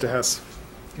thank you, Mr. Hess.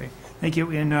 Okay, thank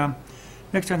you. And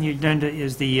next on the agenda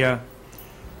is the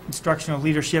instructional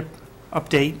leadership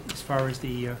update as far as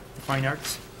the fine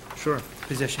arts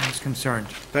position is concerned.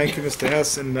 Thank you, Mr.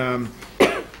 Hess. And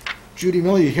Judy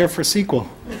Miller, you're here for a sequel.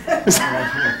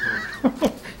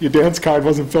 Your dance card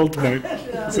wasn't filled tonight.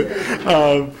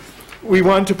 We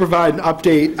wanted to provide an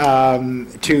update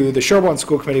to the Sherborn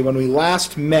School Committee. When we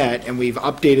last met, and we've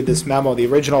updated this memo, the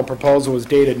original proposal was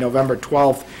dated November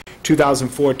 12th,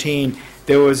 2014.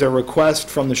 There was a request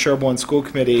from the Sherborn School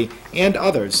Committee and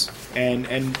others, and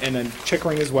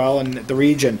Chickering as well, and the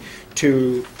region,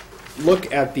 to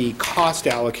look at the cost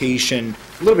allocation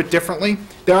a little bit differently.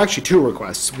 There are actually two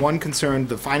requests. One concerned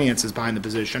the finances behind the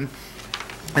position,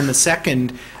 and the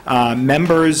second,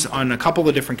 members on a couple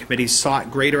of different committees sought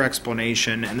greater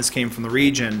explanation, and this came from the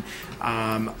region,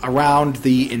 around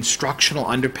the instructional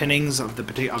underpinnings of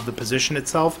the position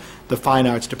itself, the Fine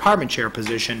Arts Department Chair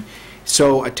position.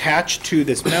 So attached to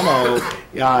this memo,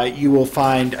 you will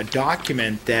find a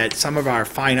document that some of our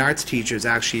fine arts teachers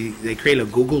they create a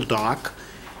Google Doc,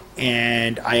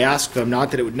 and I asked them,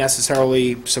 not that it would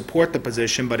necessarily support the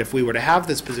position, but if we were to have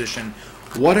this position,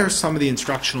 what are some of the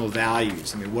instructional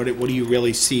values? I mean, what do you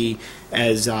really see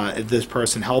as this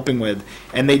person helping with?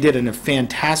 And they did a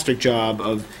fantastic job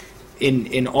of,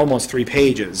 in almost 3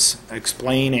 pages,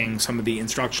 explaining some of the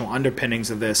instructional underpinnings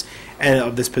of this and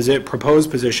of this proposed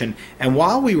position. And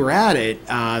while we were at it,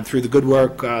 through the good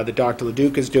work that Dr.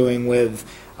 LeDuc is doing with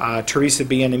Teresa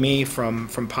Bienemy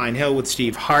from Pine Hill, with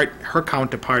Steve Hart, her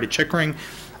counterpart at Chickering,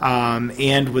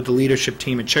 and with the leadership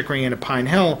team at Chickering and at Pine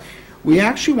Hill, we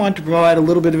actually want to provide a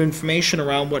little bit of information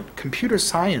around what computer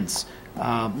science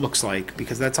looks like,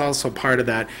 because that's also part of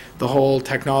that, the whole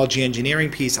technology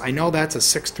engineering piece. I know that's a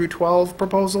 6 through 12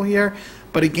 proposal here,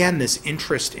 but again, this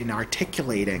interest in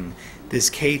articulating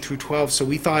this K through 12, so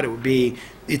we thought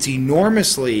it's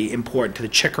enormously important to the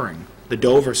Chickering, the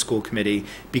Dover School Committee,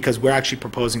 because we're actually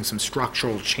proposing some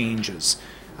structural changes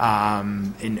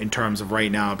in terms of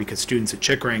right now, because students at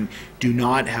Chickering do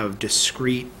not have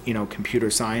discrete, computer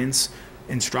science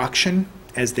instruction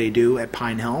as they do at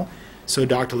Pine Hill. So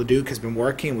Dr. LeDuc has been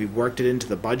working, and we've worked it into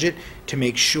the budget to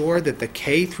make sure that the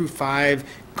K through 5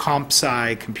 comp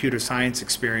sci computer science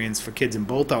experience for kids in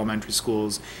both elementary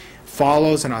schools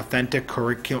follows an authentic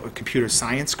computer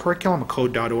science curriculum, a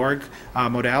code.org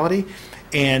modality,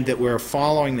 and that we're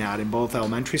following that in both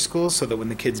elementary schools so that when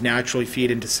the kids naturally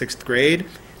feed into 6th grade,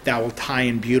 that will tie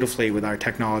in beautifully with our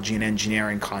technology and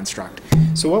engineering construct.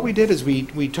 So what we did is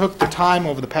we took the time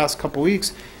over the past couple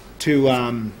weeks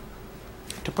to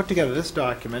put together this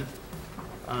document,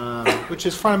 which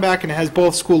is front and back, and it has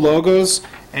both school logos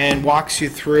and walks you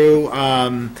through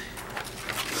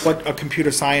what a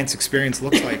computer science experience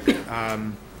looks like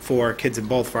for kids in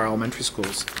both of our elementary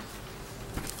schools.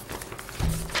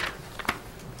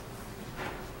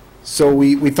 So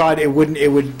we thought it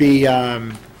wouldn't be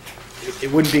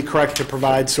correct to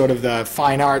provide sort of the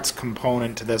fine arts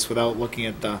component to this without looking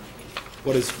at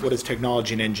what does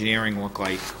technology and engineering look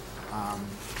like.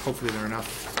 Hopefully there are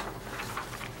enough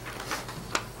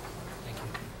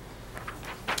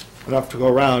to go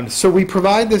around. So we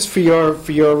provide this for your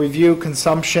review,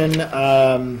 consumption,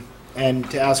 and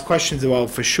to ask questions about,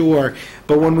 for sure.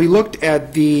 But when we looked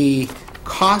at the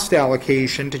cost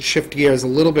allocation, to shift gears a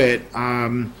little bit,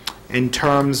 in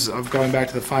terms of going back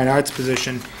to the fine arts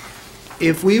position,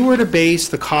 if we were to base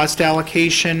the cost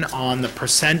allocation on the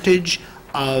percentage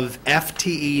of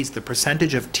FTEs, the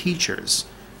percentage of teachers,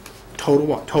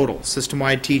 total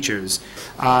system-wide teachers,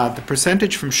 the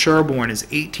percentage from Sherborn is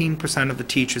 18% of the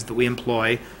teachers that we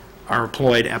employ are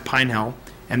employed at Pine Hill,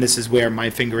 and this is where my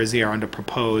finger is here under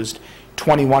proposed.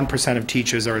 21% of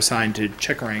teachers are assigned to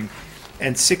Chickering,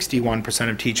 and 61%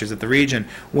 of teachers at the region.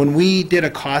 When we did a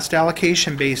cost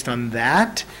allocation based on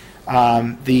that,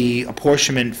 the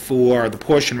portion for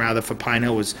Pine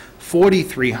Hill was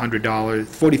 $4,300,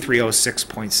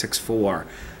 $4,306.64,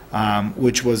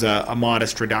 which was a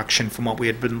modest reduction from what we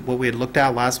had looked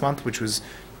at last month, which was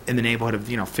in the neighborhood of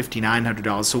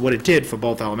 $5,900. So what it did for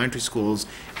both elementary schools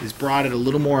is brought it a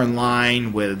little more in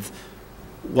line with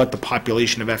what the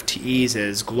population of FTEs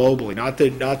is globally, not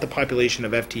the population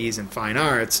of FTEs in fine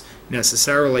arts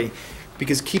necessarily,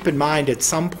 Because keep in mind, at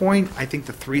some point, I think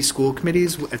the 3 school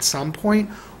committees, at some point,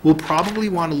 will probably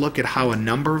want to look at how a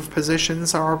number of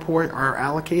positions are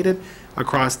allocated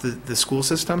across the school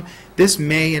system. This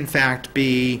may, in fact,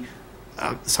 be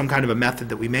some kind of a method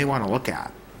that we may want to look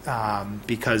at,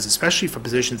 because especially for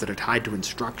positions that are tied to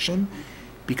instruction,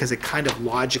 because it kind of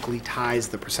logically ties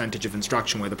the percentage of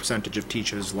instruction where the percentage of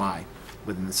teachers lie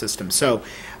within the system. So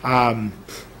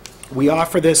we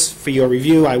offer this for your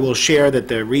review. I will share that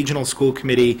the regional school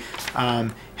committee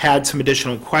had some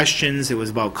additional questions. It was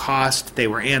about cost. They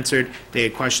were answered. They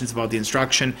had questions about the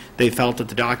instruction. They felt that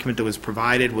the document that was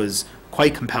provided was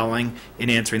quite compelling in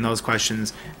answering those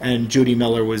questions. And Judy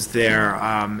Miller was there,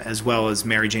 as well as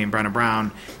Mary Jane Brenner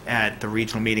Brown at the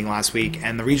regional meeting last week.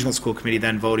 And the regional school committee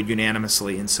then voted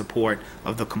unanimously in support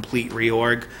of the complete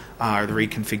reorg, or the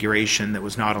reconfiguration that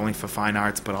was not only for fine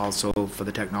arts but also for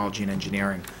the technology and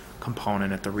engineering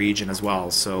component at the region as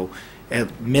well. So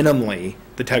minimally,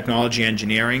 the technology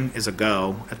engineering is a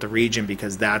go at the region,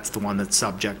 because that's the one that's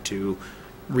subject to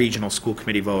regional school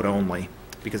committee vote only,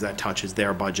 because that touches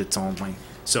their budgets only.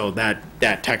 So that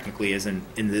technically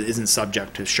isn't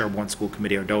subject to Sherborn School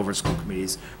Committee or Dover School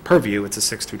Committee's purview. It's a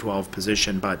 6 through 12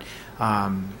 position, but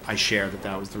I share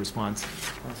that was the response.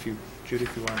 Judy,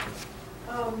 if you want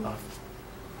to.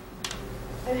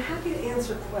 I'm happy to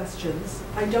answer questions.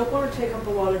 I don't want to take up a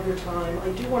lot of your time. I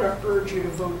do want to urge you to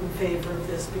vote in favor of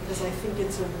this, because I think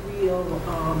it's a real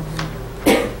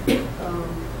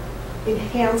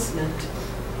enhancement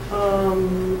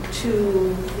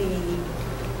to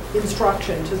the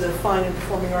instruction, to the fine and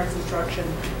performing arts instruction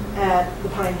at the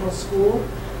Pine Hill School.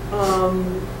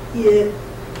 It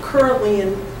currently,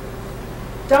 and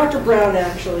Dr. Brown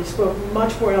actually spoke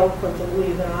much more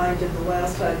eloquently than I did the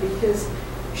last time, because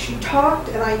she talked,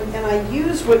 and I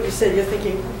used what you said. You're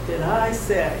thinking, what did I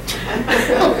say?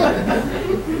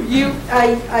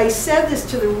 I said this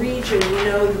to the region.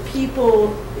 The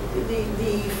people,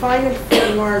 the fine and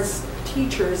performing arts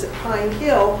teachers at Pine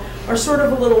Hill are sort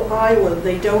of a little island.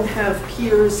 They don't have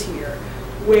peers here.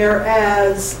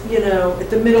 Whereas, at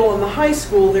the middle and the high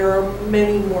school, there are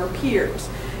many more peers.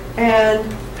 And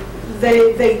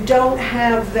they don't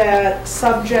have that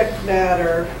subject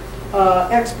matter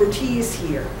expertise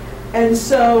here. And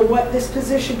so what this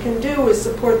position can do is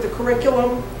support the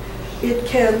curriculum, it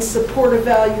can support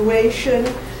evaluation,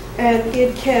 and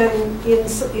it can,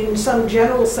 in some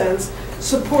general sense,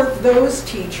 support those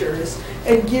teachers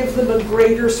and give them a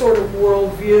greater sort of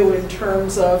worldview in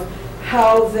terms of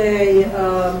how they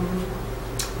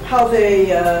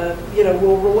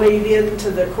will relate into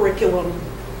the curriculum,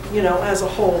 as a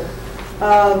whole.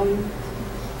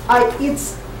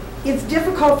 It's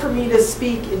difficult for me to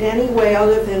speak in any way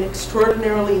other than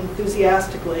extraordinarily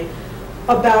enthusiastically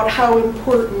about how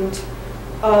important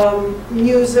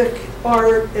music,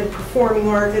 art, and performing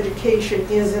art education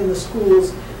is in the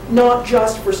schools, not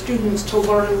just for students to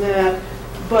learn that,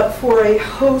 but for a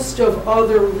host of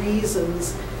other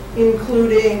reasons,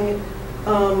 including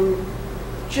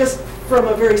just from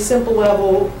a very simple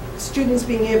level, students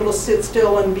being able to sit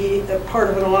still and be a part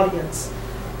of an audience.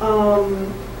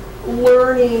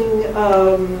 Learning,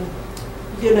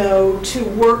 to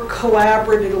work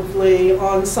collaboratively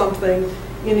on something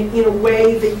in a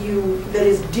way that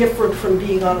is different from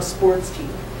being on a sports team.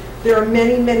 There are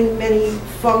many, many, many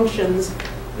functions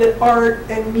that art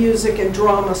and music and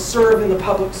drama serve in the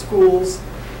public schools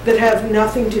that have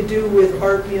nothing to do with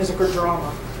art, music, or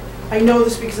drama. I know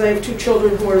this because I have 2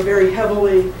 children who are very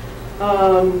heavily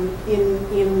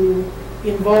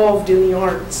involved in the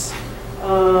arts.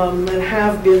 And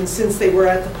have been since they were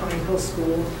at the Pine Hill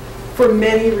School for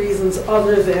many reasons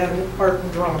other than art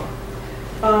and drama.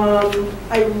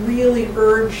 I really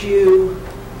urge you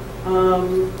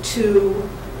to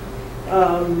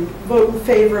vote in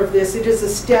favor of this. It is a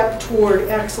step toward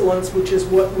excellence, which is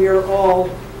what we're all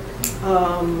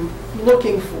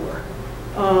looking for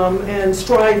and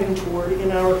striving toward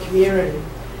in our community.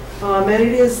 And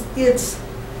it's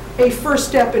a first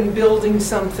step in building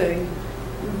something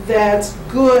that's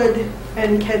good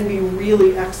and can be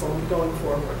really excellent going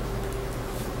forward.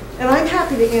 And I'm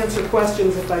happy to answer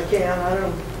questions if I can. I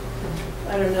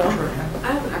don't know.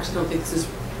 I actually don't think this is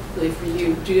really for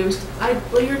you, Judy.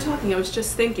 While you were talking, I was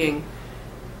just thinking,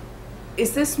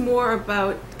 is this more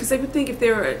about, because I would think if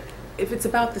it's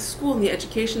about the school and the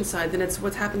education side, then it's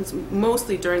what happens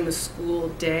mostly during the school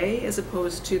day as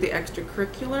opposed to the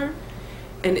extracurricular.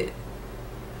 And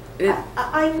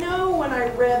I know when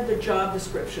I read the job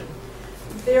description,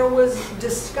 there was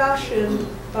discussion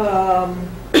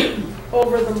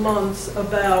over the months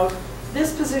about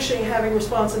this position having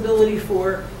responsibility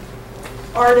for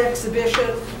art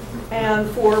exhibition, and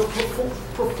for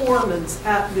performance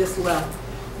at this level,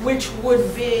 which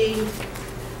might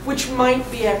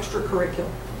be extracurricular,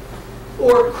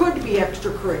 or could be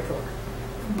extracurricular.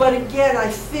 But again, I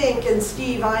think, and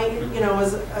Steve,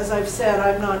 as I've said,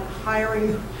 I'm not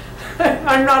hiring,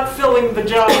 I'm not filling the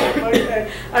job,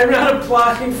 okay? I'm not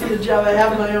applying for the job, I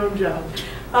have my own job.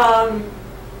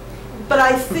 But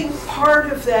I think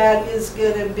part of that is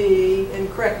going to be, and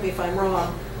correct me if I'm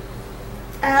wrong,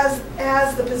 as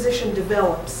the position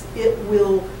develops, it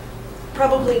will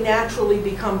probably naturally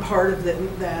become part of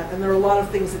that, and there are a lot of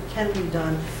things that can be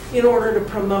done in order to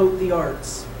promote the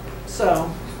arts.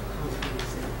 So.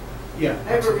 Yeah. I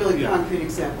have a really concrete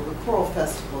example. The Choral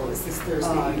Festival is this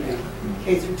Thursday evening,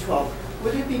 K through 12.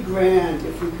 Wouldn't it be grand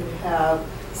if we could have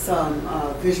some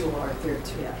visual art there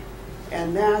too? Yeah.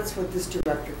 And that's what this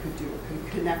director could do. It could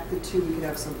connect the two. We could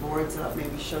have some boards up,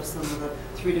 maybe show some of the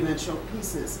three-dimensional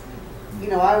pieces. You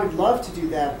know, I would love to do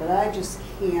that, but I just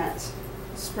can't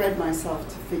spread myself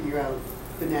to figure out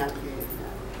the navigating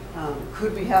that.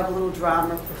 Could we have a little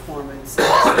drama performance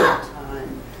at the same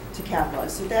time to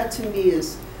capitalize? So that to me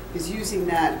is using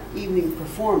that evening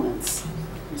performance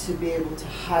to be able to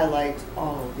highlight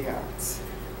all of the arts.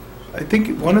 I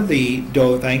think one of the,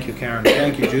 thank you, Karen.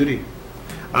 Thank you, Judy.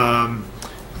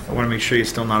 I want to make sure you're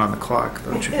still not on the clock,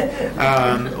 don't you?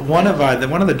 One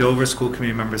of the Dover School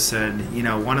Committee members said, you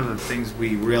know, one of the things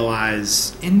we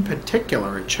realize in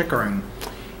particular at Chickering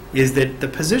is that the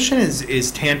position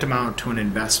is tantamount to an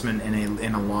investment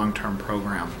in a long-term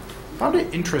program. I found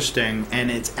it interesting,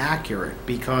 and it's accurate,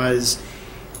 because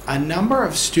a number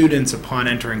of students upon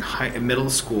entering middle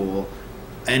school,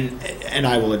 and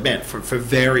I will admit, for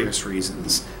various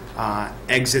reasons,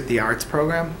 exit the arts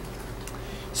program.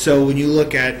 So when you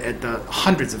look at the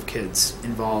hundreds of kids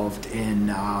involved in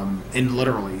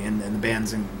literally in the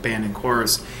band and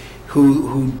chorus,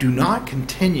 who do not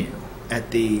continue at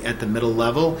the middle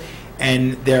level,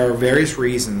 and there are various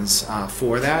reasons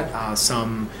for that.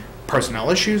 Some personnel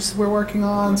issues we're working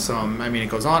on. Some, I mean, it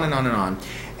goes on and on and on.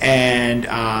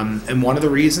 And one of the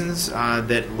reasons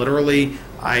that literally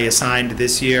I assigned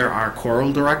this year our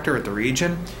choral director at the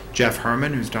region, Jeff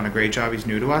Herman, who's done a great job. He's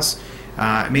new to us.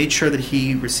 Made sure that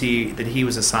he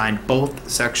was assigned both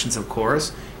sections of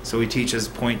chorus. So he teaches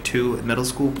 .2 at middle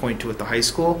school, .2 at the high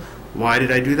school. Why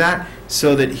did I do that?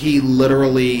 So that he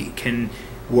literally can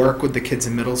work with the kids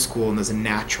in middle school, and there's a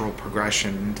natural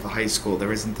progression into the high school.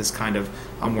 There isn't this kind of,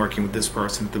 I'm working with this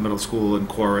person at the middle school in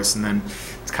chorus, and then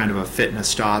it's kind of a fit and a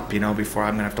stop, you know, before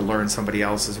I'm going to have to learn somebody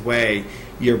else's way.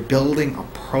 You're building a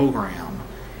program.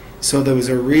 So there was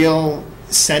a real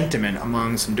sentiment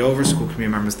among some Dover School Committee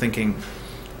members thinking,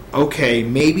 okay,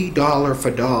 maybe dollar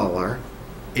for dollar,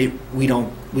 we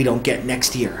don't get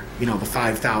next year, you know, the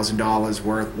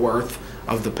 $5,000 worth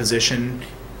of the position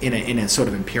in a sort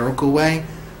of empirical way,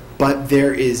 but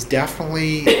there is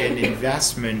definitely an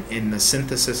investment in the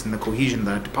synthesis and the cohesion of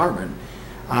that department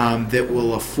that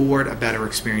will afford a better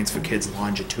experience for kids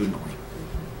longitudinally.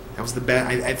 That was the best.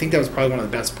 I think that was probably one of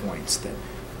the best points that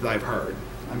I've heard.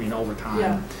 I mean, over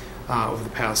time, over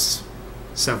the past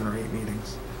 7 or 8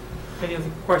 meetings. Any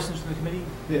other questions from the committee?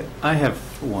 Yeah, I have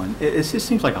one. It just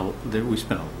seems like we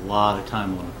spent a lot of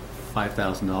time on a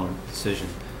 $5,000 decision,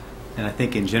 and I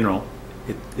think in general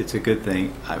it's a good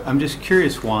thing. I'm just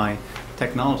curious why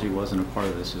technology wasn't a part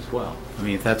of this as well. I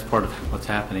mean, if that's part of what's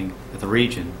happening at the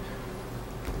region,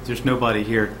 there's nobody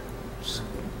here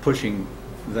pushing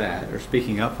that or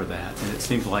speaking up for that, and it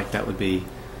seems like that would be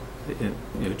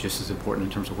just as important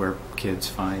in terms of where kids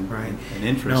find an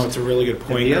interest. No, it's a really good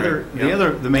point.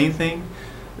 The main thing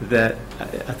that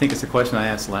I think it's a question I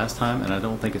asked last time, and I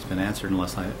don't think it's been answered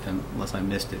unless I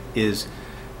missed it, is,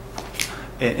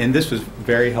 and this was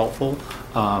very helpful,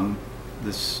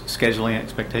 this scheduling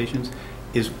expectations,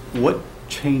 is what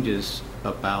changes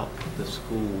about the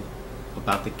school,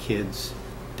 about the kids'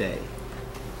 day,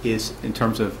 is in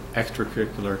terms of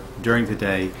extracurricular during the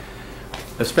day,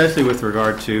 especially with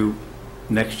regard to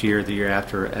next year, the year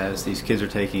after, as these kids are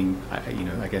taking,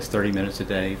 I guess 30 minutes a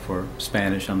day for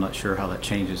Spanish. I'm not sure how that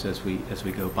changes as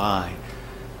we go by.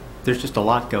 There's just a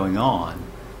lot going on,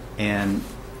 and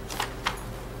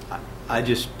I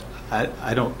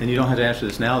don't, and you don't have to answer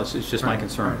this now. It's just my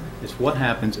concern. It's what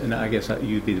happens, and I guess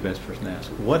you'd be the best person to ask.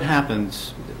 What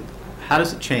happens? How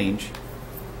does it change?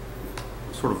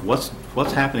 Sort of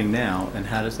what's happening now, and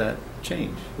how does that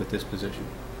change with this position?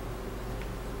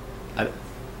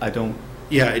 I don't.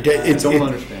 Yeah, I don't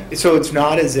understand. So it's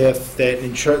not as if that,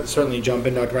 and certainly jump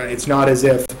in, Dr. Brown, it's not as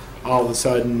if all of a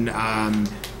sudden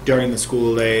during the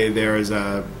school day there is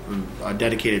a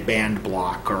dedicated band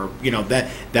block, or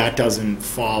that doesn't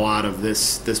fall out of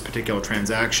this particular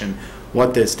transaction.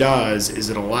 what this does is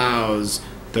it allows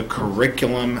the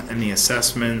curriculum and the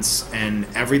assessments and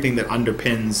everything that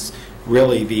underpins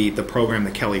really the program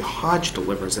that Kelly Hodge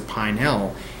delivers at Pine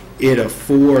Hill. It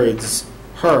affords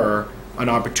her an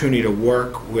opportunity to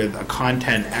work with a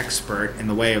content expert in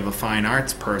the way of a fine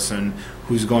arts person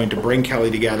who's going to bring Kelly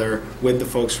together with the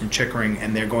folks from Chickering,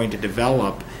 and they're going to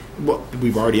develop what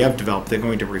we've already have developed. They're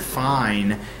going to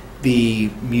refine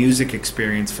the music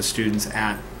experience for students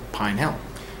at Pine Hill.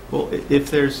 Well,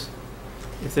 if there's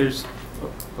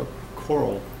a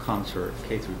choral concert,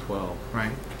 K through 12,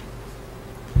 Right.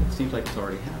 it seems like it's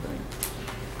already happening.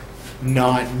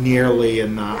 Not nearly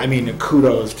enough. I mean,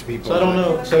 kudos to people. So I don't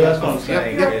know, so that's what I'm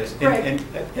saying is, Right.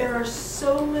 There are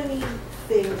so many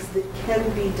things that can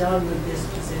be done with this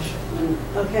position,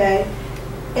 okay?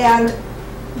 And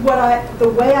the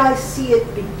way I see it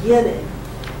beginning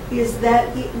is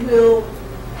that it will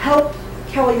help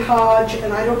Kelly Hodge,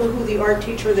 and I don't know who the art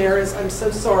teacher there is, I'm so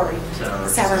sorry.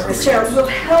 Sarah will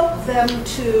help them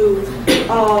to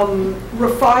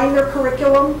refine their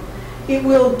curriculum. It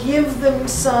will give them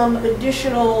some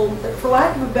additional, for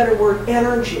lack of a better word,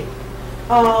 energy.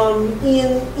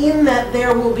 In that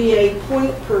there will be a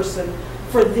point person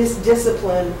for this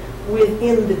discipline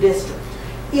within the district.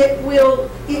 It will.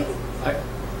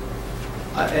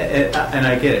 And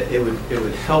I get it. It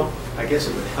would help. I guess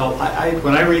it would help.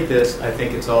 When I read this, I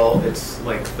think it's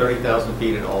like 30,000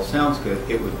 feet. It all sounds good.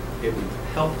 It would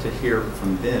help to hear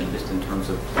from them just in terms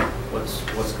of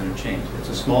what's going to change. It's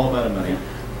a small amount of money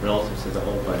relative to the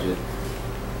whole budget,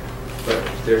 but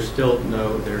there's still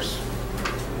no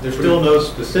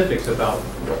specifics about.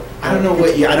 I don't know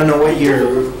what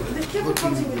you're. The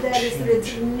difficulty with that is that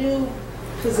it's a new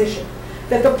position.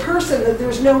 That that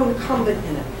there's no incumbent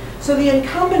in it. So the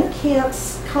incumbent can't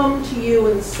come to you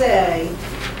and say,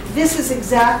 this is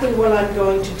exactly what I'm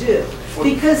going to do. Well,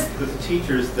 because the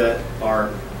teachers that are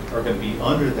going to be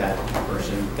under that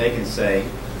person, they can say,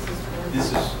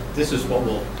 this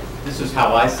is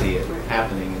how I see it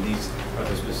happening, and these are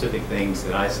the specific things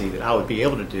that I see that I would be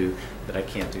able to do that I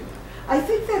can't do now. I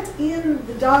think that's in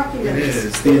the document. It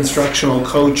is. The instructional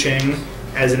coaching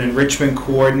as an enrichment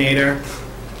coordinator,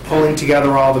 pulling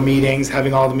together all the meetings,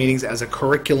 having all the meetings as a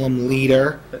curriculum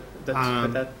leader. But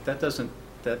that doesn't,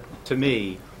 to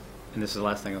me, and this is the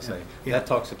last thing I'll say,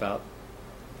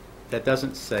 that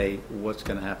doesn't say what's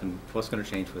going to happen, what's going to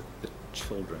change with the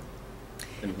children,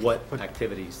 and what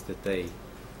activities that they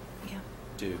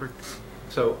do.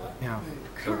 So,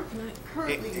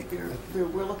 Currently,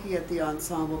 we're looking at the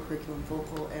ensemble curriculum,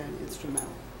 vocal and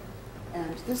instrumental.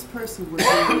 And this person would be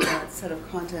that set of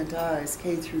content eyes,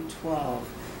 K through 12,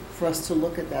 for us to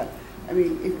look at that. I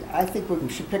mean, I think we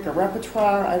should pick a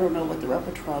repertoire. I don't know what the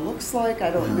repertoire looks like.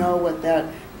 I don't know what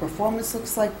that performance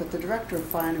looks like, but the director of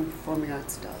fine and performing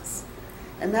arts does.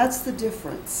 And that's the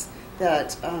difference.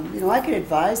 That, I can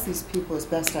advise these people as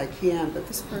best I can, but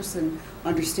this person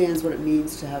understands what it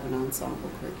means to have an ensemble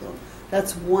curriculum.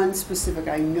 That's one specific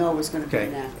I know is going to be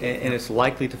enacted. And it's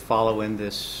likely to follow in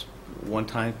this one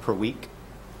time per week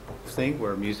thing,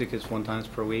 where music is 1 time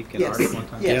per week and art is 1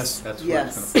 time? Yes. That's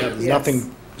yes. There's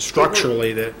nothing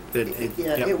structurally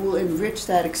it will enrich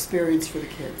that experience for the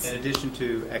kids. In addition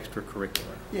to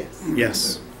extracurricular.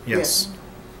 Yes.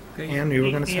 Okay. Anne, you were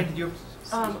going to say?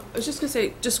 I was just going to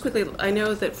say, just quickly, I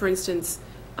know that, for instance,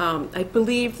 I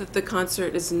believe that the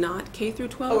concert is not K through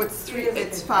 12. Oh,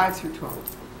 it's 5 through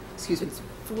 12. Excuse me.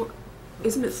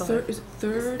 Isn't it third? Is it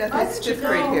third? That's 5th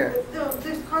grade here. No,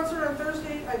 there's concert on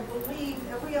Thursday, I believe,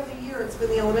 every other year. It's been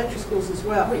the elementary schools as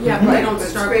well. Yeah, but they don't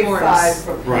start chorus. 5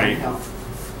 from right.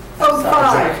 Oh,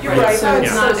 5. You're right. So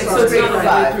it's not. So it's not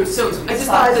five. through. So I just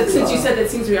thought that since you said that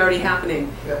seems to be already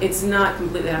happening, it's not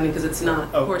completely happening because it's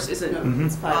not. Of course, isn't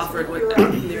offered with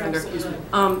that in their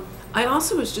finger. I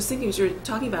also was just thinking as you were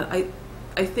talking about.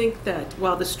 I think that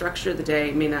while the structure of the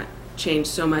day may not change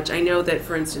so much, I know that,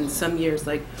 for instance, some years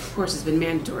like course has been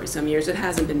mandatory. Some years it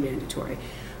hasn't been mandatory.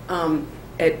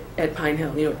 At Pine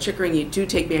Hill, Chickering, you do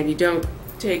take band, you don't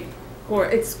take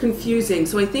chorus. It's confusing.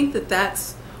 So I think that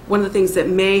that's one of the things that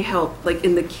may help, like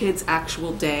in the kids'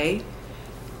 actual day,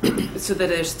 so that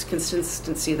there's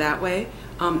consistency that way.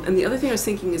 And the other thing I was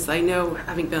thinking is, I know,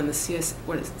 having been on the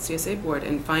CSA board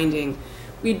and finding,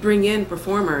 we'd bring in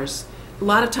performers. A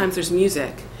lot of times there's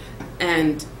music,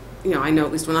 and I know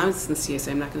at least when I was in the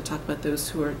CSA, I'm not going to talk about those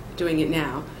who are doing it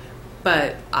now,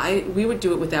 but we would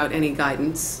do it without any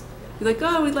guidance. Be like,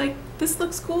 oh, this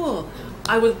looks cool.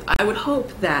 I would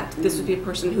hope that this would be a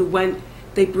person who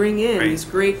they bring in these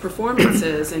great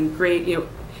performances and great,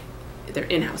 they're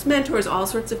in-house mentors, all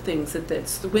sorts of things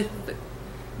that's with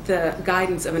the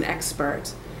guidance of an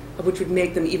expert, which would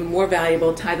make them even more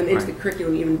valuable, tie them into Right. the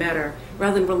curriculum even better,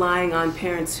 rather than relying on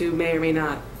parents who may or may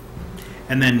not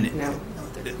And then know.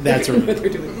 that's what they're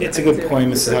doing. it's a good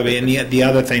point, Mrs. Hovey. And the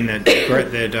other thing that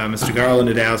Mr. Garland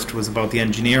had asked was about the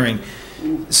engineering.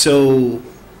 So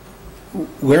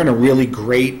we're in a really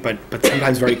great, but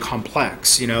sometimes very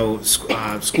complex,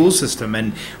 school system,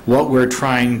 and what we're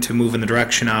trying to move in the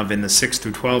direction of in the 6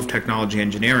 through 12 technology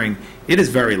engineering, it is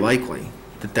very likely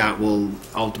that will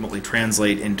ultimately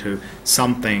translate into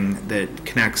something that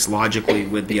connects logically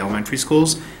with the elementary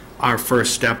schools. Our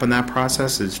first step in that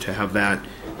process is to have that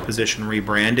position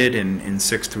rebranded in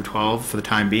 6 through 12 for the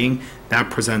time being. That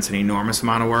presents an enormous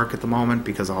amount of work at the moment,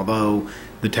 because although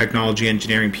the technology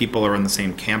engineering people are on the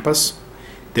same campus,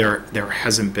 there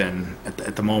hasn't been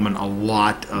at the moment a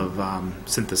lot of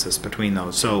synthesis between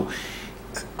those. So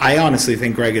I honestly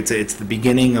think, Greg, it's the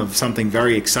beginning of something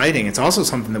very exciting. It's also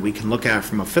something that we can look at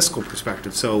from a fiscal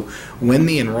perspective. So when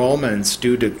the enrollments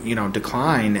do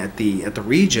decline at the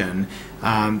region,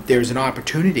 there's an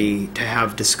opportunity to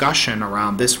have discussion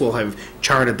around this. Will have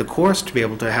charted the course to be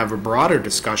able to have a broader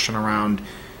discussion around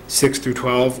 6 through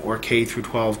 12 or K through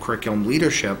 12 curriculum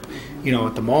leadership.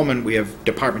 At the moment we have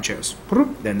department chairs,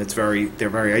 and they're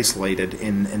very isolated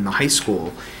in the high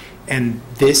school. And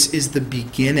this is the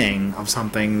beginning of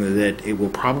something that it will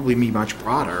probably be much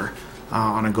broader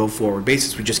on a go-forward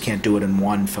basis. We just can't do it in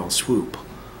one fell swoop.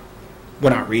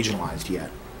 We're not regionalized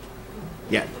yet.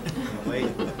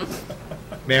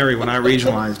 Mary, we're not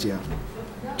regionalized yet.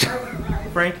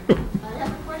 Frank?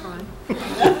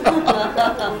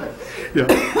 Yeah.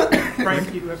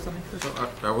 Frank, you have something? So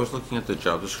I was looking at the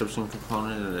job description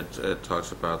component, and it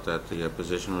talks about that the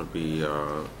position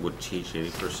would teach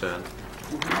 80%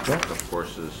 of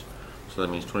courses. So that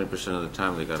means 20% of the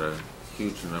time they got a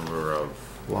huge number of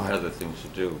other things to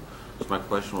do. So my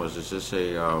question was, is this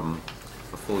a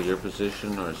full year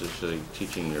position, or is this a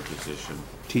teaching year position?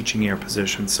 Teaching year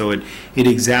position. So it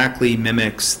exactly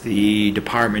mimics the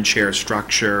department chair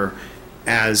structure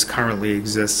as currently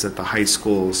exists at the high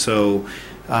school. So,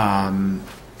 and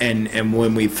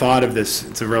when we thought of this,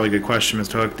 it's a really good question,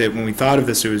 Mr. Hook, that when we thought of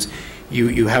this, it was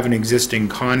you have an existing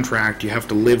contract, you have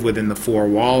to live within the four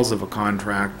walls of a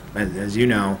contract, as you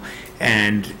know,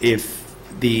 and if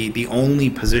the only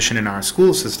position in our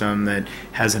school system that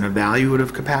has an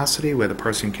evaluative capacity, where the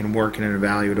person can work in an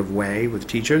evaluative way with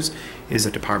teachers, is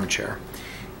a department chair.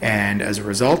 And as a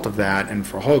result of that, and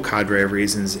for a whole cadre of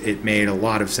reasons, it made a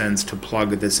lot of sense to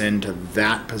plug this into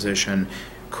that position.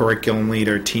 Curriculum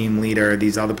leader, team leader,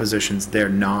 these other positions, they're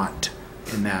not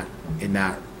in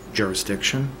that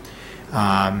jurisdiction.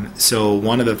 So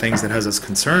one of the things that has us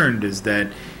concerned is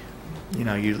that,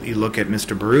 you look at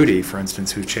Mr. Baruti, for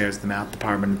instance, who chairs the math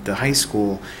department at the high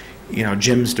school.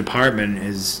 Jim's department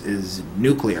is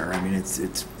nuclear. I mean,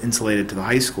 it's insulated to the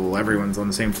high school. Everyone's on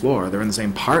the same floor. They're in the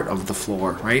same part of the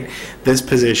floor, right? This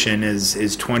position is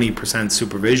 20%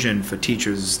 supervision for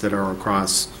teachers that are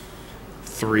across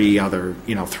three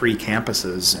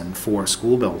campuses and 4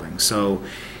 school buildings. So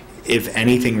if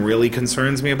anything really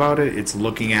concerns me about it, it's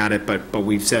looking at it, but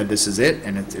we've said this is it,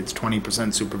 and it's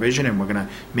 20% supervision, and we're going to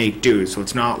make do. So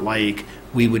it's not like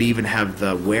we would even have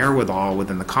the wherewithal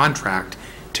within the contract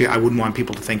I wouldn't want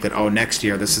people to think that, next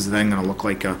year this is then going to look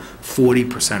like a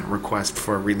 40% request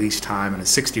for release time and a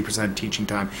 60% teaching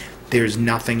time. There's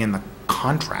nothing in the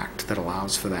contract that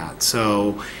allows for that.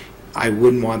 So I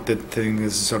wouldn't want this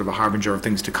is sort of a harbinger of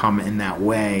things to come in that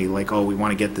way, like, we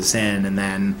want to get this in, and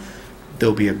then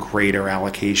there'll be a greater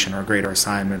allocation or a greater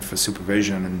assignment for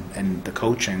supervision and the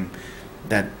coaching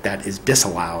that is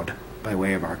disallowed by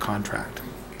way of our contract.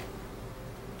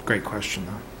 Great question,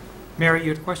 though. Mary, you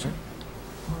had a question?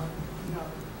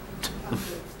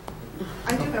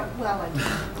 I do know, well, I do.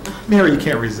 Mary, you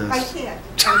can't resist. I can't.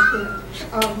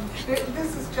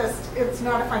 This is just, it's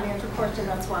not a financial question,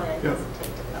 that's why I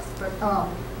hesitate to ask. But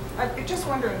I'm just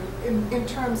wondering, in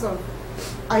terms of,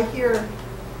 I hear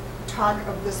talk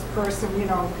of this person,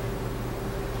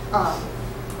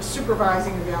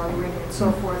 supervising, evaluating, and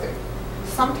so forth.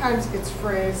 Sometimes it's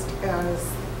phrased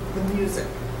as the music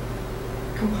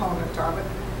component of it.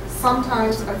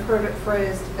 Sometimes I've heard it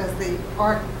phrased as the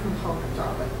art component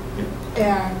of it.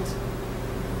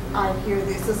 And I hear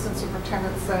the assistant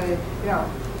superintendent say,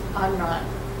 I'm not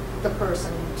the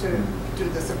person to do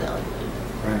this evaluation.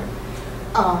 Right.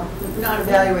 Not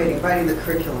evaluating, writing the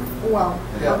curriculum. Well,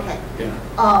 okay.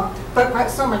 Yeah.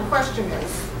 So my question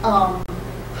is,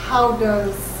 how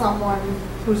does someone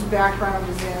whose background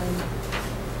is in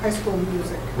high school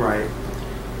music Right.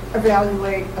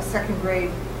 evaluate a second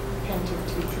grade painting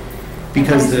teacher?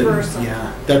 Because vice versa?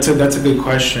 yeah, that's a good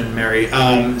question, Mary.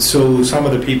 So some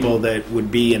of the people that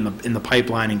would be in the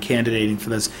pipeline and candidating for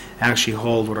this actually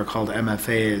hold what are called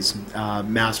MFAs,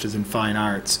 Masters in Fine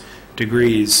Arts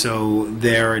degrees. So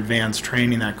their advanced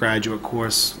training, that graduate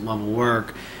course level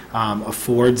work,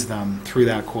 affords them through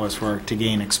that coursework to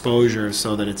gain exposure,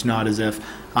 so that it's not as if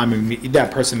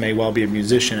that person may well be a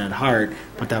musician at heart,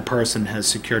 but that person has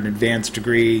secured an advanced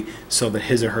degree so that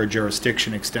his or her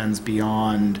jurisdiction extends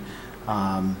beyond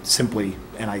simply,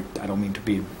 and I don't mean to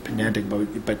be pedantic,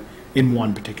 but in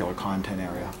one particular content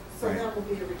area. So right? that will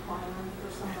be a requirement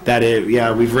for someone? That is,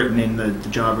 yeah, we've written in the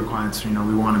job requirements, we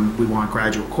want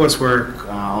graduate coursework,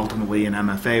 ultimately an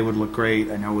MFA would look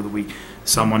great. I know that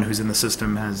someone who's in the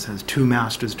system has 2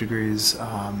 master's degrees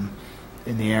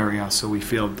in the area, so we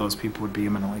feel that those people would be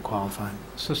eminently qualified.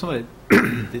 So somebody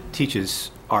that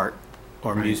teaches art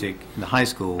or music in the high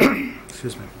school,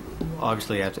 excuse me,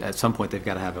 obviously at some point they've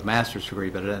got to have a master's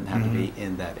degree, but it doesn't have to be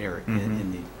in that area.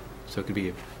 So it could be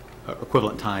a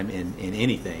equivalent time in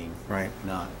anything. Right.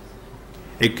 Not.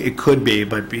 It could be,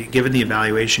 but given the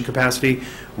evaluation capacity,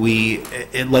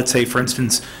 let's say, for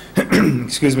instance,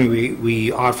 excuse me,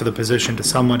 we offer the position to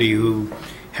somebody who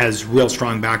has real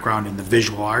strong background in the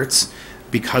visual arts.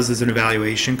 Because there's an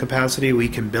evaluation capacity, we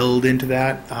can build into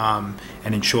that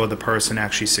and ensure the person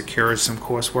actually secures some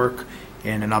coursework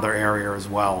in another area as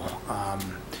well.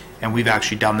 And we've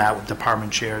actually done that with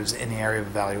department chairs in the area of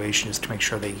evaluation, is to make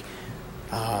sure that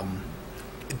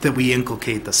we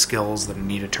inculcate the skills that are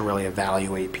needed to really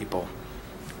evaluate people,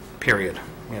 period.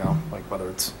 Like whether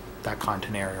it's that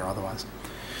content area or otherwise.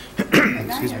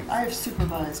 Excuse me. I have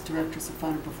supervised directors of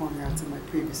fine and performing arts in my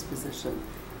previous position,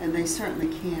 and they certainly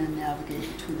can navigate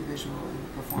between the visual and the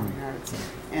performing arts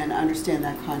and understand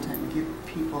that content and give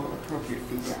people appropriate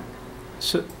feedback.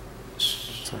 So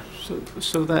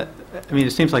that, I mean,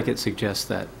 it seems like it suggests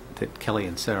that Kelly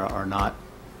and Sarah are not,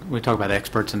 when we talk about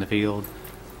experts in the field,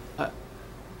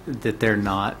 that they're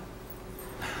not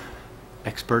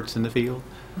experts in the field.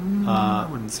 I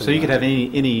wouldn't say so you that. could have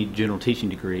any general teaching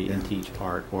degree and teach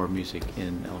art or music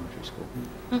in elementary school.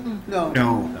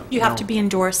 No. You have to be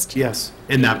endorsed. Yes,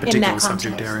 in that particular that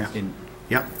subject context. area.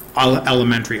 Yep.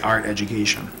 Elementary art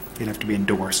education. You'd have to be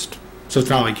endorsed. So it's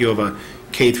not like you have a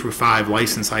K through 5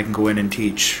 license. I can go in and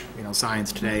teach,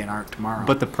 science today and art tomorrow.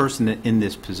 But the person in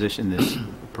this position, this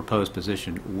proposed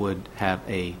position, would have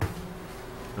a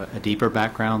deeper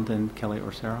background than Kelly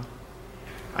or Sarah?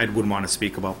 I wouldn't want to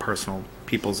speak about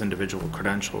people's individual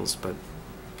credentials, but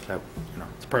that,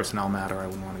 it's a personnel matter. I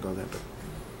wouldn't want to go there. But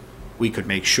we could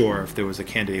make sure, if there was a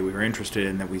candidate we were interested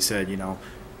in, that we said,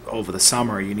 over the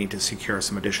summer you need to secure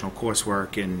some additional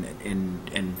coursework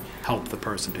and help the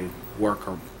person to work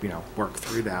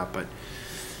through that. But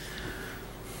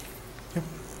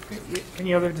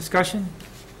Any other discussion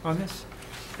on this?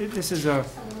 This is a,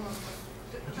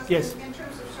 yes. In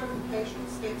terms of certification,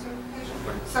 state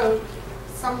certification, so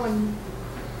someone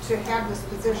to have this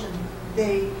position,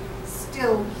 they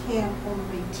still can't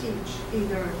only teach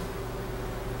either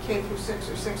K through 6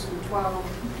 or 6 through 12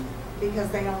 because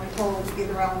they only hold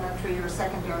either elementary or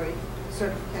secondary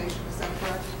certification. Is that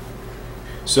correct?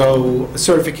 So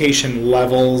certification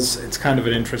levels, it's kind of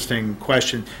an interesting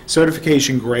question.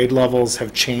 Certification grade levels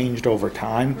have changed over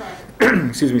time. Right.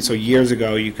 Excuse me. So years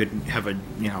ago, you could have a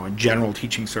general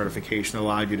teaching certification that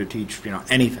allowed you to teach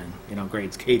anything,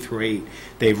 grades K through 8.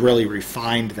 They've really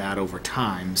refined that over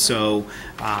time. So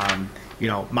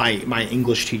my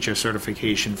English teacher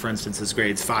certification, for instance, is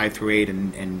grades 5 through 8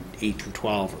 and 8 through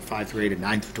 12, or 5 through 8 and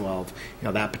 9 through 12,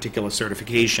 that particular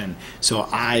certification. So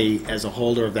I, as a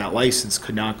holder of that license,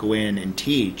 could not go in and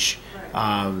teach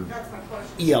ELA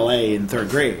in 3rd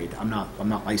grade. I'm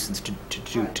not licensed to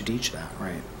teach that,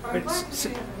 right? But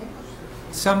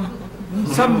some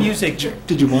music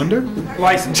Did you wonder?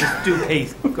 licenses do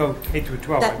go K through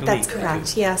 12, I believe. That's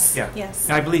correct, yes, Yeah. yes.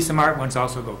 And I believe some art ones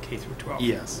also go K through 12.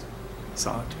 Yes.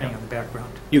 So Depending on the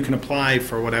background. you can apply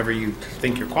for whatever you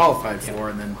think you're qualified for,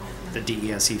 and then the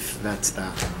DESE vets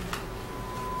that.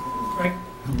 Right?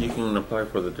 You can apply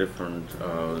for the different,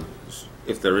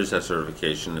 if there is that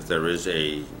certification, if there is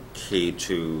a K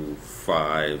to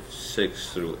 5,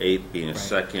 6 through 8 being a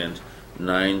second,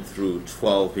 9 through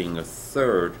 12 being a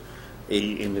third,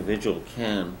 an individual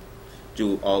can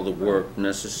do all the work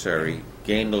necessary,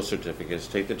 gain those certificates,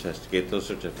 take the test, get those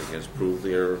certificates, prove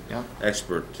their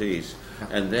expertise,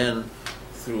 and then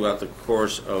throughout the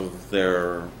course of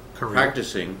their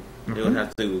practicing, they would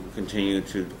have to continue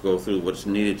to go through what's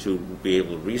needed to be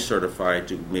able to recertify,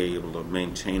 to be able to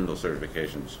maintain those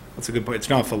certifications. That's a good point. It's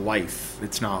not for life.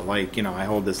 It's not like, I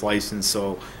hold this license,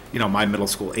 so, my middle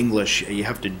school English, you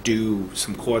have to do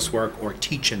some coursework or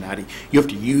teach in that. You have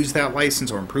to use that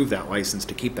license or improve that license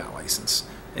to keep that license,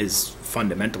 is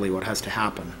fundamentally what has to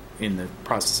happen in the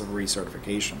process of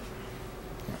recertification.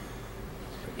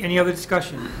 Any other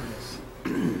discussion on this?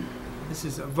 This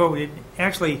is a vote.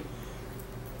 Actually,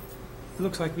 it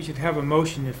looks like we should have a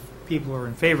motion if people are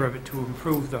in favor of it to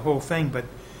improve the whole thing, but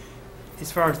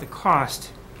as far as the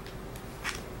cost,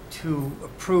 to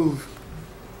approve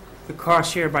the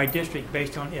cost share by district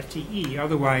based on FTE.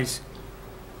 Otherwise,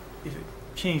 if it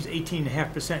changed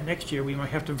 18.5% next year, we might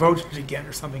have to vote it again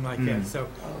or something like that. So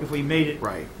if we made it,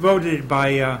 voted it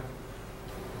by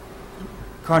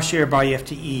cost share by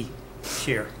FTE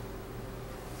share.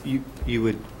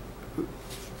 You'd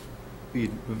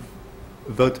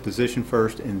vote the position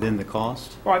first and then the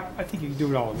cost? Well, I think you can do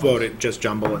it all at once. Vote it, just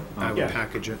jumble it. I would Yeah.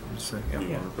 package it. So, yeah. You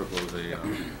want to propose a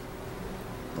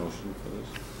motion for this?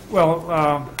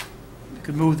 Well, we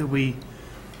could move that we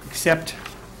accept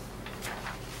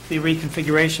the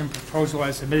reconfiguration proposal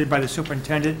as submitted by the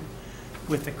superintendent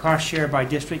with the cost share by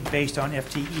district based on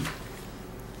FTE.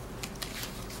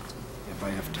 Yeah,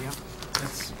 by FTE.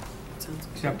 That's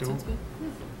acceptable.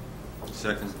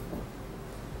 Second.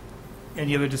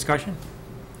 Any other discussion?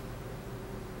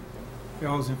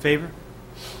 All those in favor?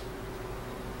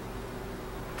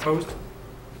 Opposed?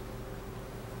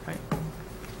 Okay.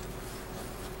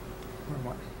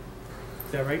 4-1.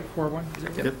 Is that right? 4-1? Is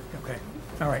that Yep. Okay.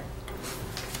 All right.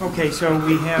 Okay, so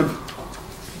we have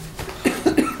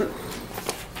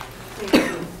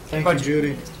Thank budget. you,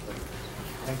 Judy.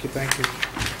 Thank you.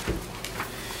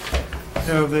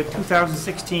 So the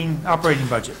 2016 operating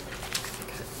budget.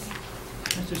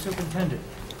 Mr. Superintendent.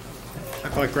 I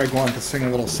feel like Greg wanted to sing a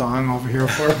little song over here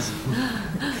for us.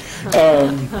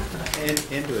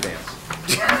 And do a dance.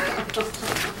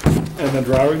 And then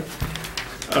drawing.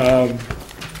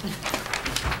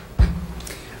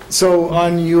 So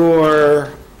on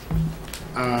your,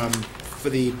 for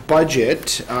the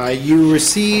budget, you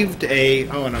received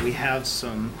oh no, we have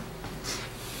some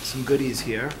goodies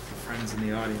here for friends in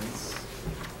the audience.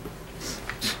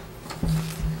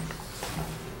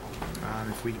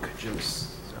 If we could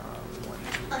just,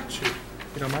 1, 2, you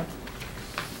don't mind?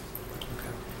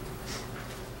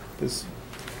 Okay.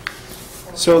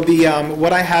 So the,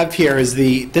 what I have here is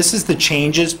this is the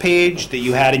changes page that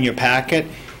you had in your packet.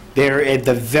 There at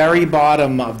the very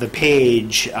bottom of the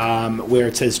page, where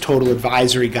it says total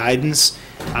advisory guidance,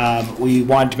 we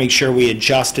wanted to make sure we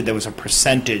adjusted, there was a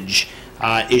percentage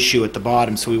issue at the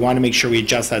bottom, so we want to make sure we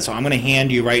adjust that. So I'm going to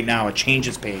hand you right now a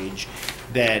changes page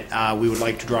that we would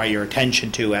like to draw your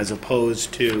attention to, as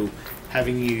opposed to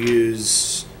having you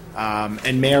use,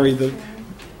 and Mary,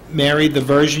 the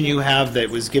version you have that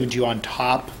was given to you on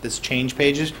top, this change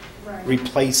pages,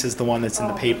 replaces the one that's in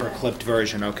the paper clipped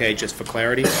version, okay, just for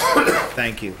clarity?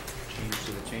 Thank you. Change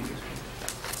to the changes?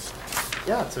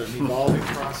 Yeah, it's an evolving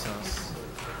process.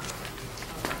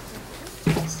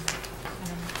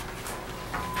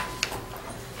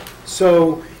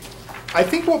 So I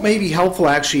think what may be helpful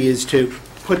actually is to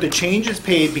put the changes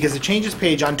page, because the changes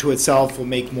page unto itself will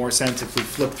make more sense if we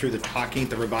flip through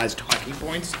the revised talking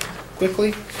points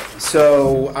quickly.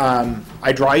 So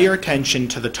I draw your attention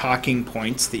to the talking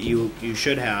points that you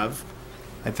should have.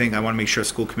 I think I want to make sure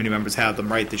school committee members have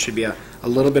them right. There should be a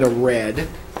little bit of red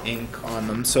ink on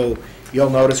them. So you'll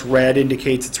notice red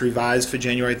indicates it's revised for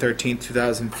January 13th,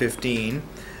 2015.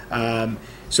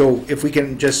 So if we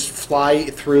can just fly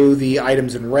through the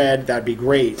items in red, that'd be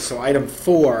great. So item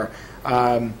 4,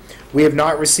 we have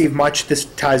not received much. This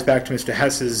ties back to Mr.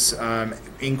 Hess's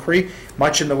inquiry,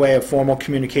 much in the way of formal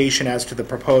communication as to the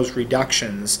proposed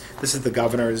reductions. This is the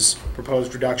governor's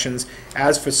proposed reductions.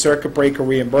 As for circuit breaker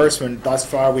reimbursement, thus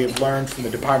far we have learned from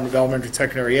the Department of Elementary and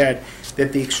Secondary Ed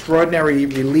that the extraordinary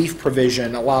relief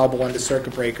provision allowable under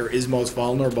circuit breaker is most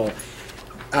vulnerable.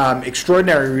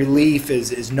 Extraordinary relief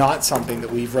is not something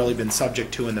that we've really been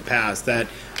subject to in the past. That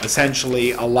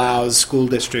essentially allows school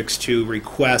districts to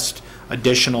request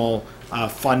additional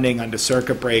funding under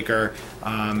circuit breaker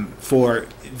for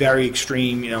very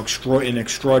extreme, in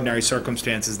extraordinary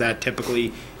circumstances. That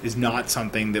typically is not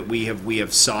something that we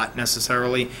have sought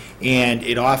necessarily, and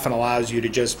it often allows you to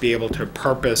just be able to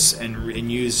purpose and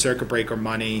use circuit breaker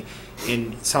money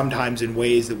sometimes in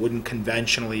ways that wouldn't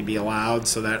conventionally be allowed.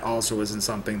 So that also isn't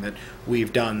something that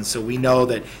we've done. So we know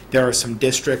that there are some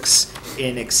districts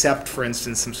except for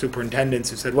instance some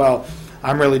superintendents who said, well,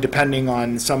 I'm really depending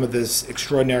on some of this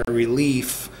extraordinary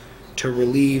relief to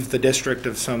relieve the district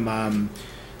of some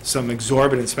some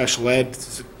exorbitant special ed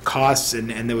costs,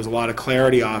 and there was a lot of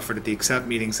clarity offered at the accept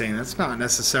meeting saying that's not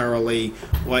necessarily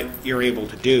what you're able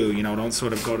to do. You know, don't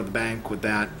sort of go to the bank with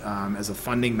that as a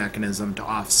funding mechanism to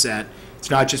offset. It's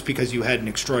not just because you had an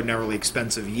extraordinarily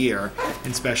expensive year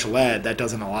in special ed that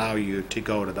doesn't allow you to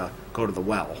go to the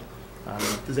well.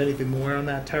 Is there anything more on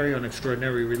that, Terry, on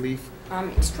extraordinary relief?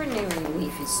 Extraordinary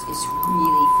relief is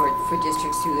really for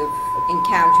districts who have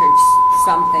encountered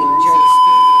something during the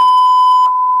school year.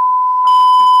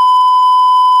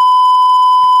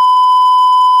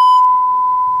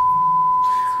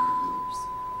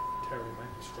 Terry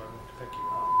might be struggling to pick you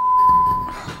up.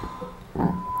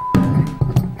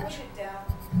 Push it down.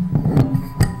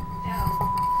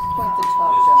 Point the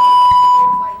top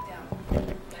down. Right down.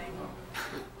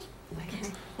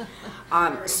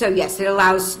 So yes, it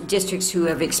allows districts who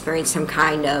have experienced some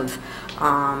kind of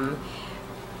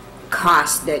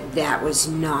cost that was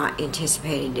not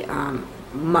anticipated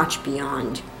much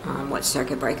beyond what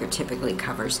circuit breaker typically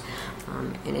covers.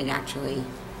 And it actually,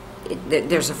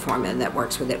 there's a formula that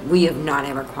works with it. We have not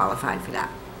ever qualified for that.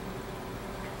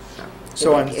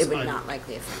 So it would not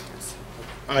likely affect us.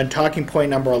 On talking point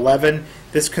number 11,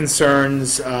 this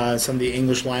concerns some of the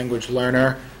English language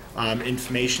learner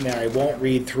information there. I won't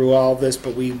read through all of this,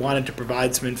 but we wanted to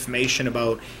provide some information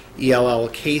about ELL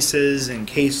cases and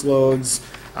caseloads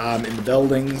in the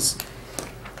buildings.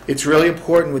 It's really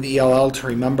important with ELL to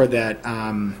remember that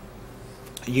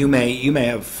you may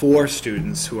have 4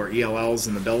 students who are ELLs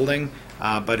in the building,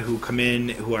 but who come in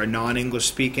who are non-English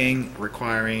speaking,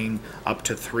 requiring up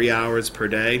to 3 hours per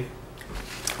day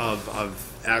of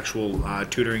actual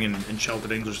tutoring and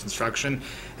sheltered English instruction,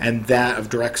 and that of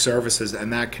direct services,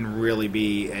 and that can really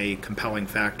be a compelling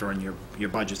factor in your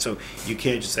budget. So you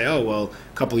can't just say, oh, well,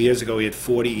 a couple of years ago we had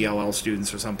 40 ELL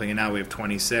students or something, and now we have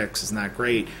 26. Isn't that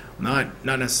great? Not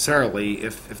necessarily.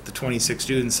 If the 26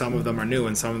 students, some of them are new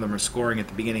and some of them are scoring at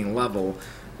the beginning level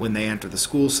when they enter the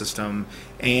school system,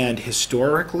 and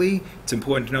historically, it's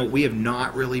important to note we have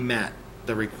not really met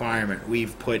the requirement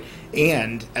we've put,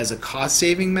 and as a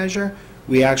cost-saving measure,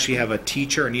 we actually have a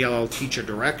teacher, an ELL teacher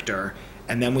director,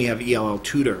 and then we have ELL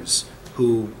tutors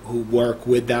who work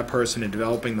with that person in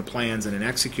developing the plans and in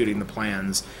executing the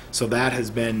plans. So that has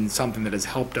been something that has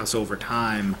helped us over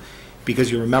time,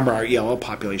 because you remember our ELL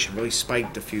population really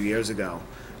spiked a few years ago.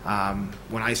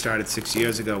 When I started 6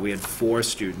 years ago, we had 4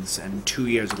 students, and 2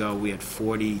 years ago we had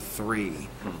 43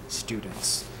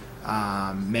 students,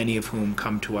 many of whom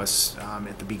come to us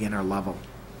at the beginner level.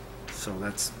 So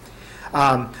that's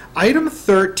item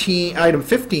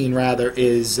 15 rather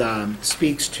is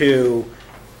speaks to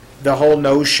the whole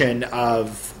notion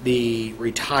of the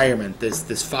retirement, this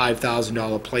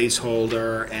 $5,000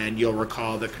 placeholder, and you'll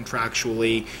recall that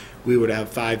contractually we would have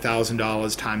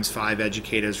 $5,000 times 5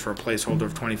 educators for a placeholder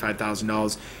of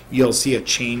 $25,000. You'll see a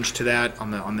change to that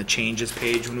on the changes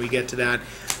page when we get to that.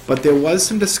 But there was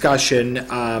some discussion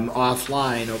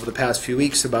offline over the past few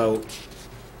weeks about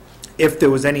if there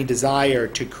was any desire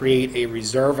to create a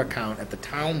reserve account at the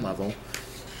town level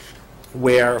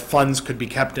where funds could be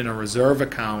kept in a reserve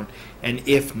account, and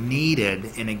if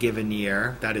needed in a given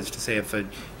year, that is to say if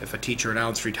a teacher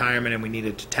announced retirement and we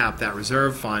needed to tap that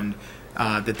reserve fund,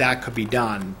 that could be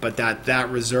done, but that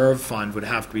reserve fund would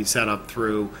have to be set up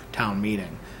through town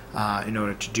meeting in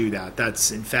order to do that.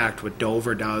 That's in fact what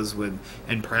Dover does with,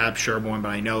 and perhaps Sherborn, but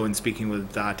I know in speaking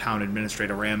with Town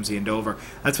Administrator Ramsey in Dover,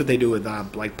 that's what they do with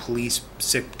like police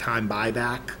sick time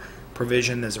buyback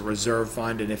provision. There's a reserve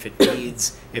fund, and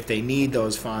if they need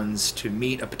those funds to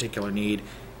meet a particular need,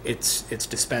 it's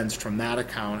dispensed from that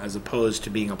account as opposed to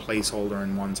being a placeholder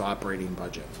in one's operating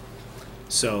budget.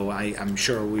 So I'm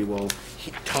sure we will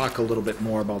talk a little bit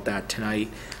more about that tonight.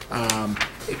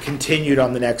 It continued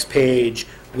on the next page.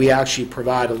 We actually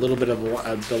provide a little bit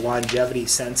of the longevity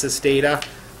census data.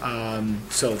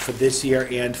 So for this year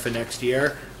and for next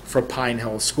year, for Pine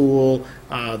Hill School,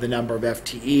 the number of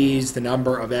FTEs, the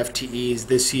number of FTEs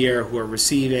this year who are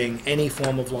receiving any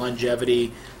form of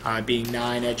longevity, being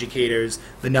 9 educators,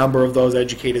 the number of those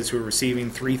educators who are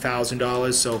receiving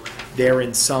 $3,000, so they're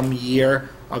in some year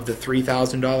of the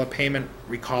 $3,000 payment.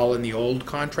 Recall in the old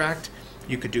contract,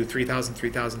 you could do $3,000,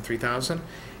 $3,000, $3,000,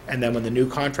 and then when the new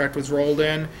contract was rolled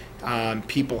in,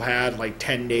 people had like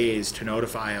 10 days to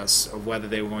notify us of whether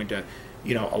they were going to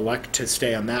elect to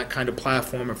stay on that kind of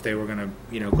platform, if they were going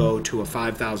to go to a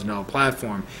 $5,000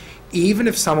 platform. Even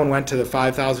if someone went to the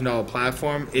 $5,000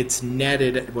 platform, it's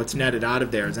netted, what's netted out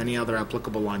of there is any other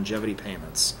applicable longevity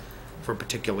payments for a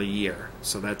particular year.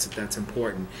 So that's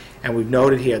important. And we've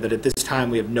noted here that at this time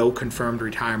we have no confirmed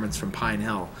retirements from Pine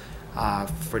Hill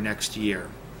for next year.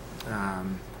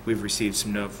 we've received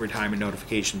some retirement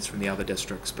notifications from the other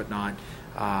districts, but not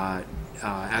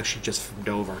actually just from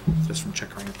Dover, just from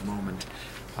Chickering at the moment.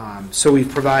 So we've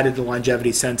provided the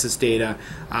longevity census data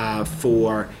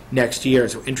for next year.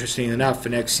 So interesting enough, for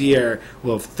next year,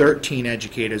 we'll have 13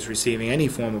 educators receiving any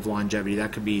form of longevity.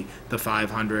 That could be the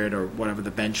 500 or whatever the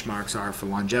benchmarks are for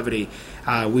longevity.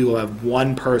 We will have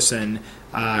one person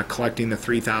collecting the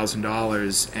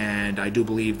 $3,000, and I do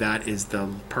believe that is the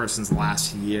person's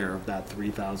last year of that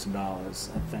 $3,000,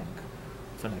 I think,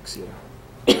 for next year.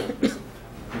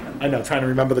 I know, trying to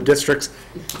remember the districts.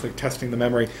 It's like testing the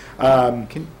memory.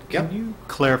 Can you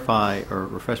clarify or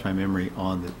refresh my memory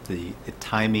on the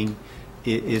timing?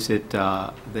 Is it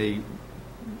they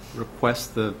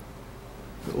request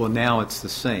well, now it's the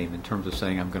same in terms of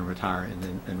saying I'm going to retire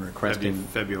and requesting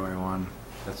February 1.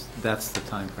 That's the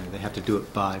time frame. They have to do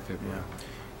it by February.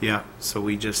 Yeah. So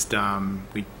we just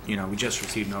we just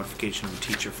received notification of a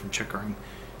teacher from Chickering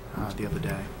the other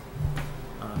day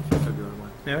for February 1.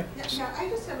 Mary? Yeah, I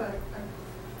just have a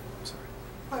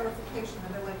clarification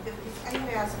that I'd like to, I had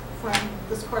asked Frank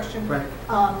this question, right.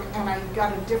 And I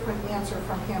got a different answer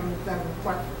from him than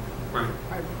what right.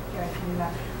 I'm getting from you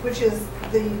now, which is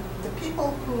the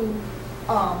people who,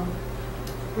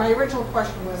 my original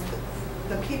question was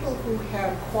the people who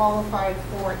had qualified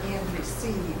for and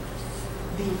received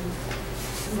the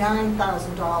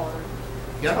 $9,000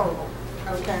 yep. total,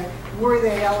 okay, were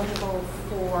they eligible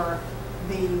for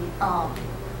the new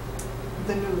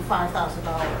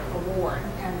 $5,000 award?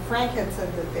 And Frank had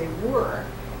said that they were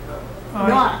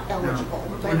not eligible.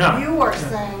 No, but not. You are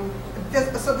saying,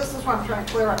 so this is what I'm trying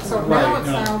to clear up. So right, now it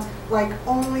sounds like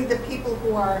only the people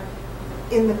who are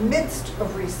in the midst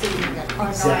of receiving it are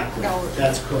exactly. not eligible.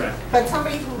 That's correct. But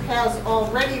somebody who has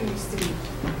already received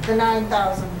the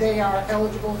 $9,000, they are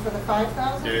eligible for the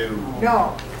 $5,000?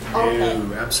 No. Okay.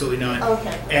 No, absolutely not.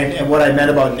 Okay. And what I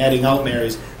meant about netting out, Mary,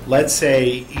 is let's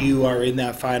say you are in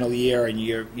that final year and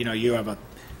you haven't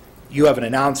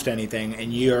announced anything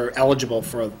and you're eligible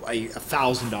for a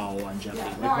 $1,000 longevity. Yeah,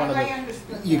 like no, one of I the,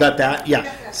 understood. you got that? Yeah.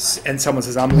 And someone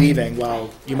says, I'm leaving.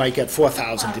 Well, you might get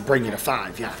 $4,000 to bring you to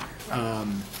 $5,000. Yeah.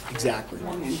 Exactly.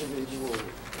 One individual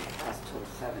has till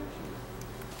 17.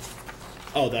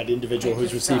 Oh, that individual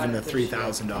who's receiving the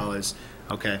 $3,000.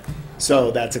 Okay.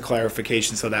 So that's a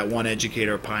clarification. So that one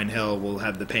educator at Pine Hill will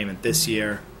have the payment this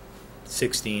year,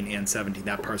 16 and 17.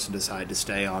 That person decided to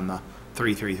stay on the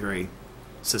 333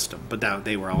 system, but that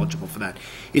they were eligible for that.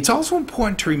 It's also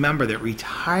important to remember that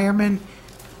retirement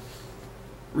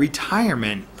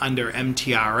under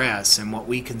MTRS and what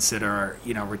we consider,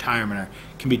 retirement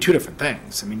can be two different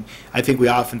things. I mean, I think we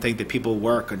often think that people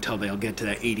work until they'll get to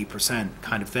that 80%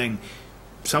 kind of thing.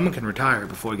 Someone can retire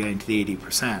before getting to the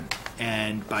 80%.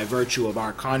 And by virtue of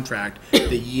our contract,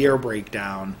 the year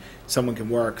breakdown, someone can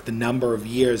work the number of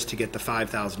years to get the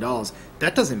 $5,000.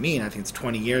 That doesn't mean, I think it's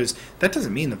 20 years, that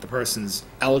doesn't mean that the person's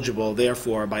eligible,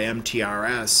 therefore, by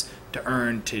MTRS to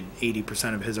earn to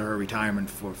 80% of his or her retirement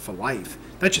for life.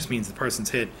 That just means the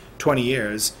person's hit 20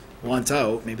 years, wants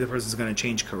out, maybe the person's going to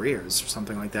change careers or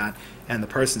something like that, and the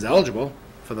person's eligible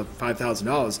for the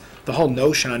 $5,000. The whole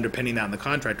notion underpinning that in the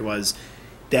contract was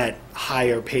that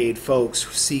higher paid folks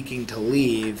seeking to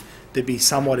leave, they'd be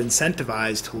somewhat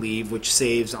incentivized to leave, which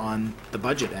saves on the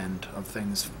budget end of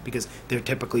things because they're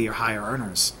typically your higher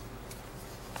earners,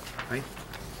 right?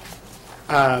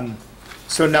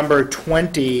 So number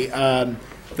 20, the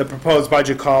proposed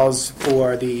budget calls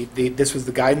for this was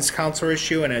the guidance counselor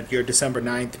issue, and at your December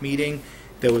 9th meeting,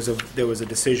 there was a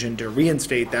decision to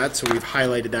reinstate that, so we've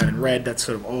highlighted that in red. That's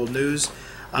sort of old news.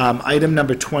 Item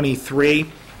number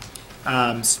 23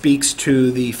 speaks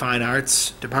to the Fine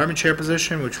Arts Department Chair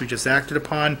position, which we just acted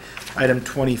upon. Item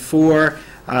 24,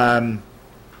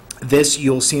 this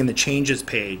you'll see in the changes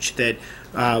page that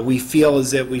we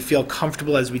feel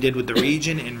comfortable, as we did with the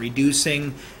region, in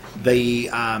reducing the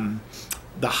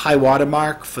high water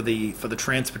mark for the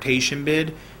transportation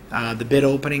bid. The bid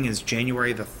opening is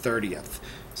January the 30th.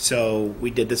 So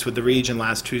we did this with the region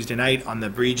last Tuesday night. On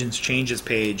the region's changes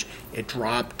page, it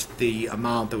dropped the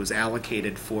amount that was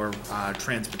allocated for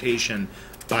transportation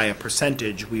by a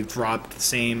percentage. We've dropped the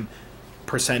same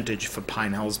percentage for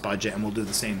Pine Hill's budget, and we'll do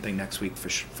the same thing next week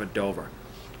for Dover.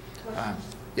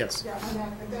 Yes? Yeah,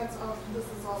 and this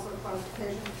is also a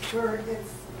clarification, where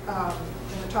it's,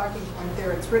 in the talking point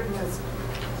there, it's written as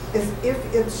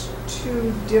if it's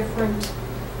two different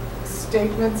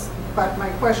statements, but my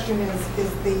question is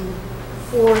the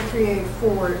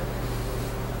 4384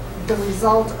 the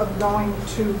result of going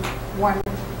to one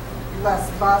less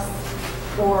bus,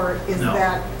 or is No.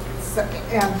 that,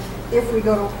 and if we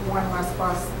go to one less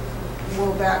bus,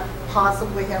 will that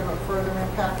possibly have a further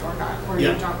impact or not? Or you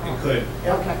don't know? it could.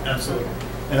 Okay. Absolutely. Okay.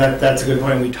 And that's a good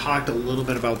point. We talked a little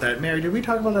bit about that. Mary, did we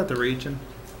talk about that at the region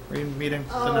meeting?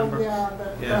 The Oh, number? yeah,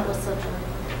 that was such a...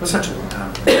 It was such a long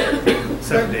time.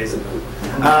 7 days ago.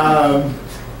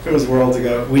 It was worlds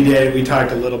ago. We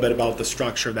talked a little bit about the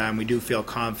structure of that, and we do feel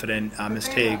confident. Ms.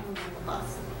 Tague.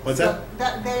 What's that?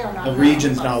 They are not. The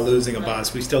region's not losing a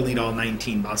bus. We still need all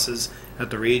 19 buses at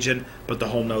the region, but the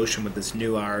whole notion with this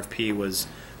new RFP was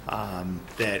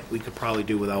that we could probably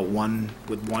do with one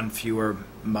fewer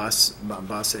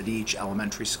bus at each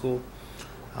elementary school,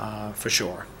 for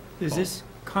sure. Does this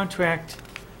contract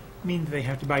mean that they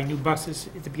have to buy new buses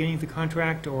at the beginning of the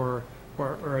contract, or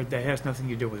that has nothing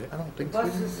to do with it? I don't think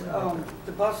Buses,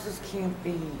 the buses can't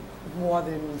be more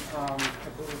than, I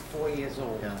believe, 4 years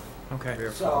old. Yeah. Okay.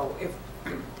 So if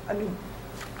a new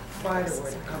provider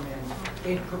were to come in,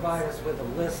 they'd provide us with a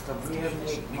list of year,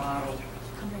 make, model.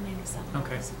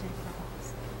 Okay.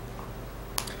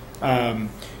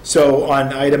 So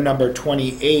on item number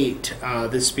 28,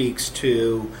 this speaks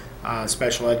to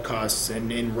special ed costs,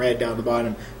 and in red down the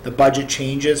bottom, the budget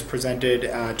changes presented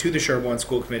to the Sherborn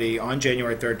School Committee on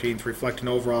January 13th reflect an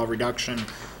overall reduction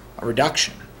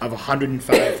of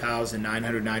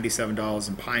 $105,997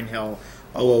 in Pine Hill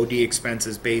OOD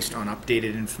expenses based on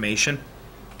updated information.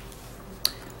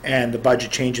 And the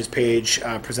budget changes page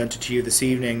presented to you this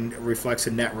evening reflects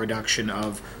a net reduction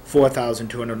of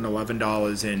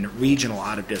 $4,211 in regional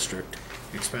out-of-district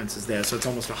expenses there. So it's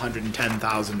almost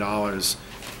 $110,000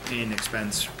 in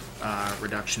expense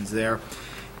reductions there.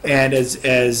 And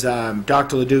as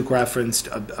Dr. LeDuc referenced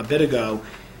a bit ago,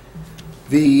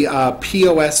 the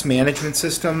POS management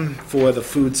system for the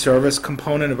food service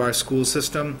component of our school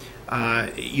system,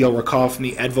 you'll recall from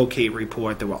the Advocate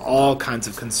report, there were all kinds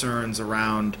of concerns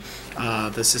around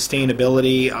the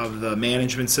sustainability of the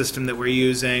management system that we're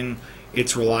using,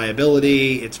 its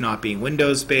reliability, it's not being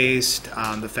Windows-based,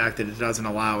 the fact that it doesn't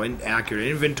allow accurate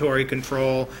inventory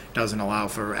control, doesn't allow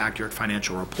for accurate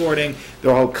financial reporting.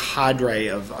 There are a whole cadre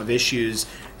of issues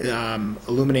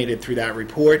illuminated through that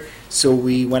report. So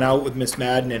we went out with Ms.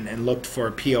 Madden and looked for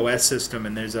a POS system,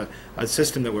 and there's a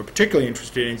system that we're particularly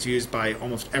interested in. It's used by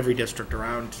almost every district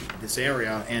around this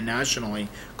area and nationally,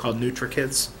 called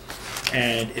NutriKids.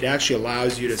 And it actually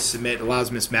allows you to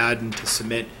allows Ms. Madden to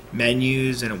submit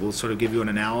menus, and it will sort of give you an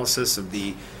analysis of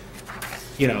the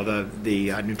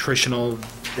nutritional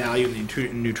value,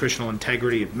 the nutritional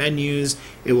integrity of menus.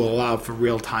 It will allow for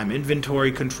real-time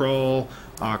inventory control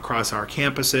across our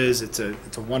campuses. It's a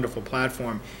wonderful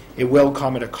platform. It will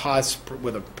come at a cost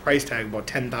with a price tag of about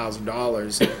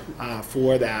 $10,000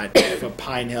 for that, for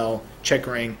Pine Hill,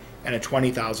 Chickering, and a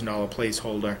 $20,000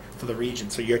 placeholder for the region.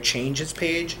 So your changes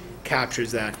page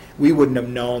captures that. We wouldn't have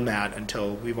known that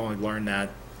until we've only learned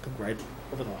that right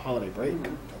over the holiday break,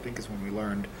 I think is when we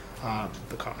learned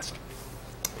the cost.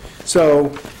 So I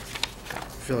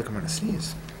feel like I'm going to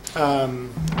sneeze, but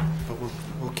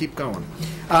we'll keep going.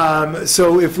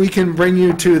 So if we can bring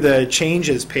you to the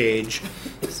changes page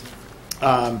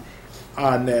on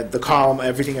the column,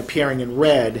 everything appearing in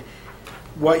red,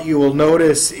 what you will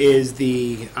notice is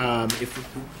if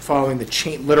following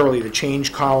literally the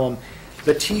change column,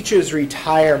 the teacher's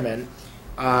retirement.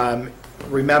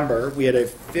 Remember, we had a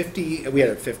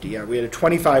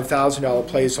 $25,000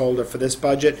 placeholder for this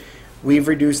budget. We've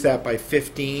reduced that by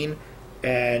 15,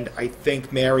 and I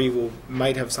think Mary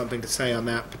might have something to say on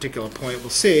that particular point. We'll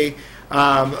see.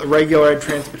 Regular ed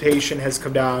transportation has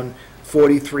come down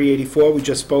 $43.84. We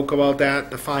just spoke about that.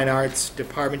 The fine arts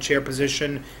department chair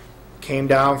position came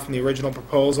down from the original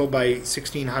proposal by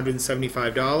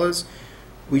 $1,675.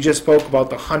 We just spoke about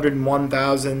the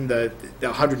 $101,000, the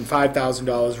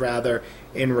 $105,000 rather,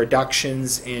 in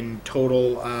reductions in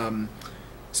total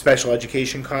special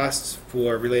education costs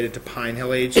related to Pine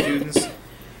Hill age students.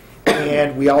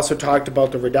 And we also talked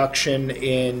about the reduction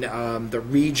in the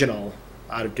regional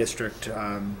out-of-district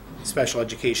special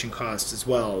education costs as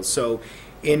well. So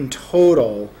in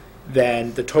total,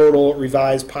 then, the total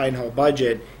revised Pine Hill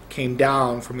budget came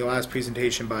down from the last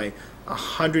presentation by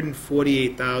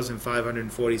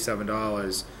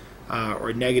 $148,547,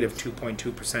 or negative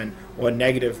 2.2%, or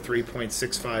negative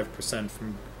 3.65%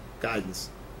 from guidance.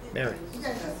 Mary?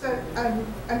 Yeah,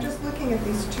 I'm just looking at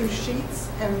these two sheets,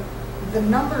 and the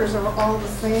numbers are all the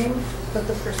same, but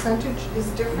the percentage is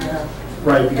different. Yeah.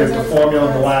 Right, because the formula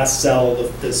in the last cell,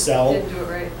 the cell, Didn't do it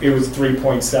right. it was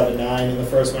 3.79 in the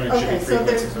first one. It should be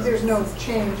 3.69. So there's no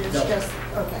change. It's just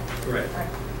okay. Right. All right.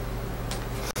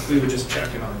 We were just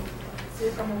checking on. See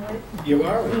if I'm right. You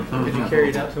are. Did you carry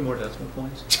it out to more decimal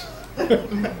points?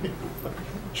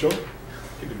 Sure.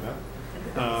 You can do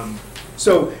that.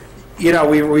 So, you know,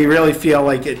 we really feel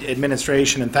like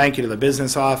administration, and thank you to the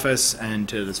business office and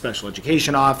to the special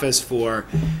education office for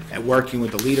working with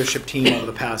the leadership team over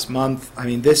the past month. I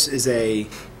mean, this is a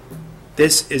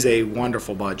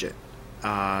wonderful budget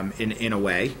in a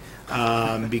way,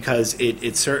 because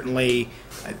it certainly,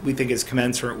 we think is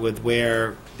commensurate with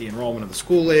where the enrollment of the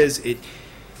school is. It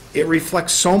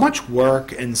reflects so much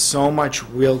work and so much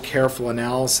real careful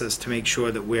analysis to make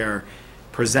sure that we're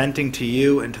presenting to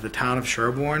you and to the town of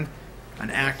Sherborn an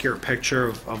accurate picture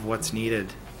of what's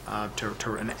needed,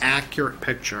 an accurate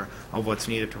picture of what's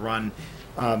needed to run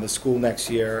the school next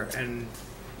year. And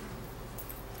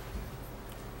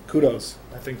kudos,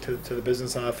 I think, to the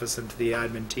business office and to the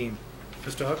admin team.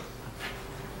 Mr. Hook?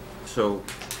 So,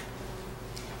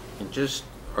 in just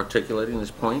articulating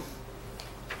this point,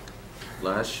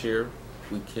 last year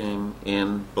we came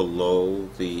in below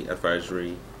the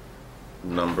advisory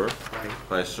number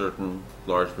by a certain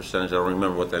large percentage. I don't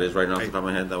remember what that is right now off the top of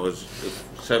my head. That was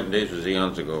 7 days was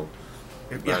eons ago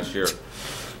last year.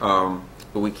 But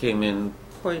we came in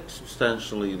quite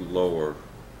substantially lower.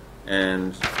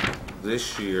 And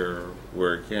this year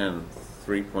we're again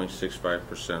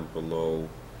 3.65% below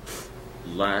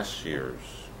last year's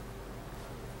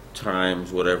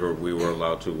times whatever we were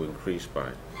allowed to increase by.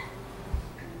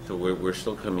 So we're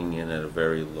still coming in at a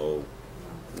very low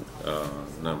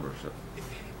number. So.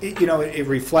 You know, it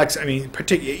reflects, I mean,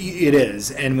 it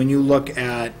is. And when you looking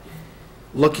at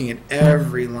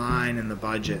every line in the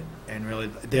budget, and really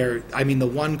I mean, the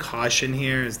one caution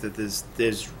here is that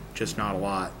there's just not a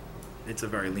lot. It's a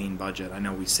very lean budget. I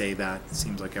know we say that, it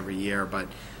seems like every year, but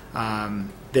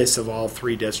this, of all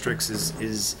three districts,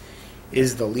 is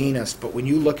the leanest. But when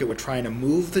you look at, we're trying to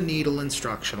move the needle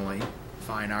instructionally,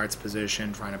 fine arts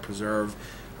position, trying to preserve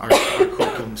our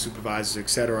curriculum supervisors, et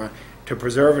cetera, to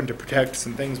preserve and to protect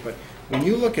some things. But when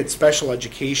you look at special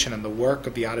education and the work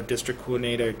of the out-of-district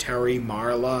coordinator, Terry,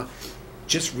 Marla,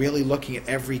 just really looking at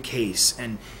every case,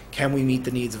 and can we meet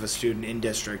the needs of a student in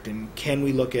district, and can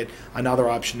we look at another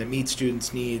option that meets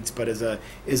students' needs but is a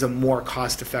more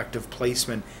cost-effective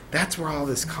placement? That's where all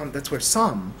this that's where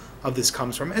some of this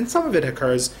comes from, and some of it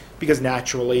occurs because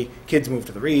naturally kids move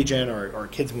to the region, or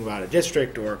kids move out of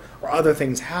district, or other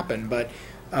things happen. But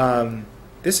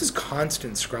this is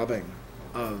constant scrubbing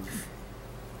of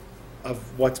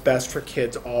what's best for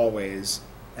kids always,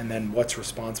 and then what's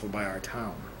responsible by our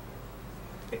town.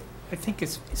 I think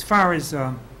as far as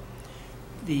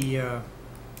the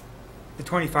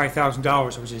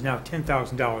 $25,000, which is now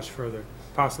 $10,000 for the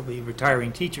possibly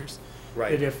retiring teachers,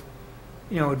 Right. that if,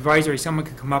 advisory, someone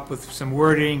could come up with some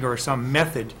wording or some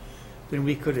method, then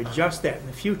we could adjust that in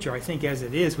the future. I think as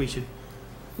it is, we should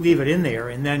leave it in there,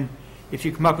 and then if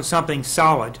you come up with something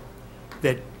solid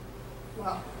that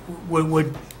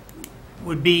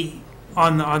would be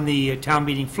on the town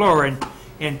meeting floor,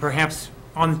 and perhaps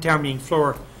on the town meeting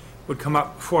floor would come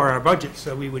up before our budget,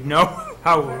 so we would know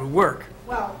how it would work.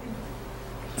 Well,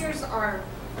 here's our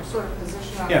sort of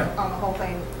position on, Yeah. on the whole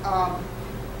thing.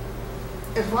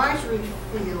 Advisory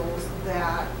feels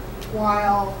that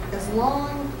as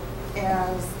long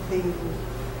as the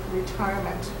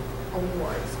retirement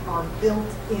awards are built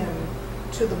in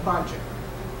to the budget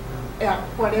at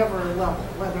whatever level,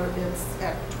 whether it's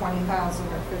at 20,000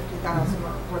 or 50,000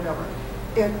 or whatever,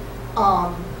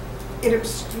 it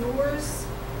obscures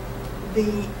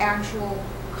the actual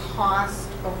cost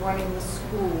of running the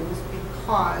schools,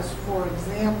 because, for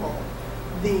example,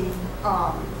 the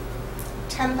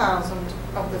 10,000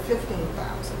 of the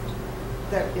 15,000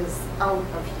 that is out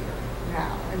of here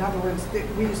now. In other words,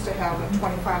 we used to have a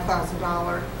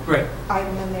 $25,000 Right.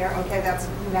 item in there. Okay, that's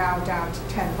now down to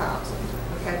 10,000.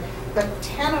 Okay, but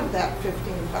 10 of that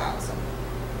 15,000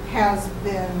 has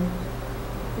been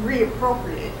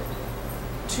reappropriated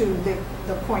to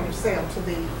the point of sale, to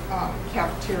the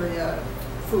cafeteria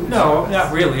food. No, service.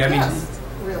 not really. I mean, yes,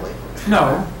 really.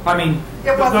 no. I mean,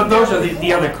 those are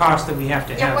the other costs that we have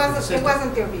to have. It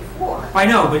wasn't there before. I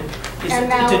know, but And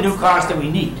now it's a new it's cost there. that we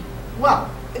need. Well,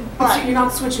 but You're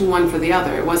not switching one for the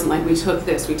other. It wasn't like we took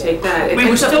this, we take that. We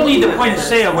would still need the point of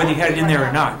sale whether you had it in there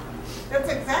or not. that's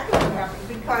exactly what happened,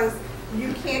 because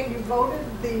you voted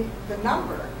the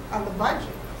number on the budget,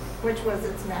 which was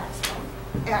its maximum,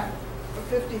 at a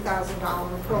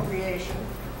 $50,000 appropriation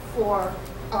for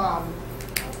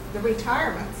the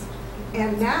retirements,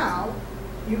 and now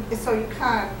you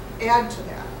can't add to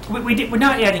that. We're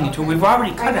not adding it to it. We've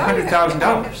already cut I know you have.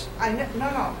 $100,000 I know,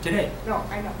 no. today. No,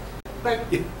 I know. But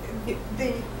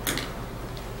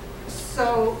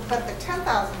but the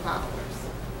 $10,000,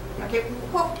 okay,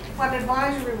 what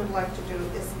advisory would like to do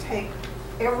is take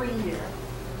every year,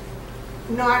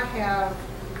 not have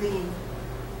the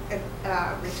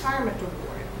retirement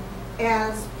award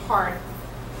as part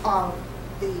of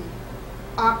the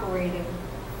operating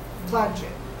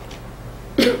budget.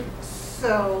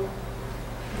 So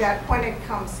that when it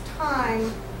comes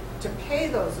time to pay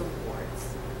those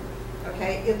awards,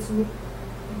 okay, it's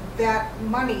that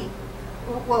money,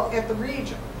 well, at the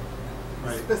region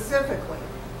specifically,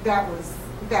 that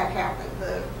happened.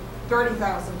 The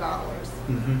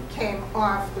 $30,000 came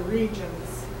off the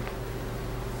region's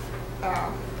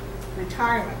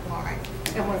retirement line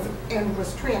and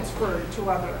was transferred to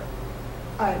other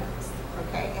items.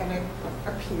 Okay, and it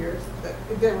appears that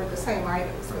they were the same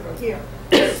items that are here.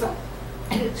 So,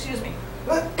 excuse me.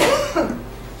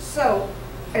 So,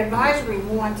 advisory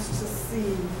wants to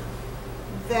see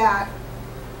that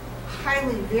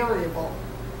highly variable,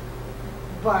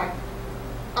 but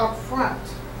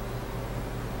upfront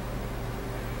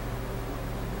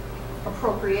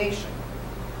appropriation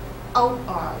out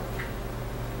of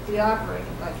the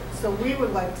operating budget. So we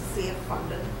would like to see it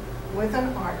funded with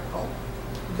an article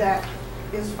that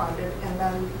is funded, and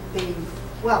then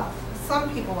well, some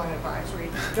people on advisory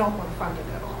don't want to fund it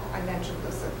at all. I mentioned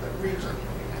this at the region meeting.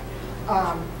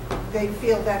 They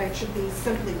feel that it should be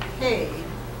simply paid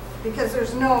because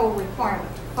there's no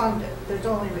requirement to fund it. There's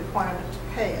only requirement to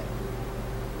pay it.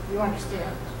 You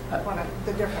understand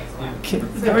the difference?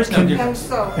 There is no difference.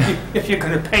 So, if you're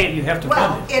going to pay it, you have to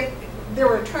fund it. There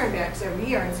were turnbacks every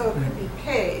year, and so it could be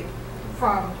paid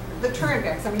from the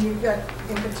turnbacks. I mean, you've got,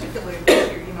 in particular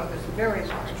this year, there's a very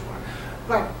large one.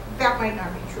 But that might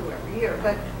not be true every year.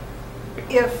 But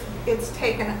if it's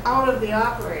taken out of the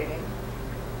operating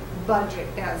budget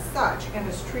as such and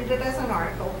is treated as an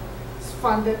article, it's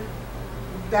funded,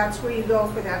 that's where you go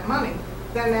for that money,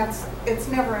 then it's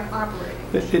never an operating.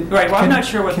 Right, well, I'm not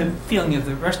sure what the feeling of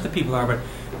the rest of the people are, but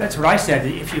that's what I said.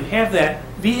 If you have that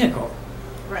vehicle,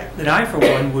 then I, for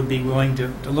one, would be willing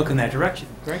to look in that direction.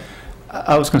 Right?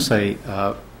 I was going to say,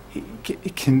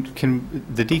 can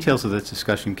the details of this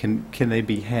discussion, can they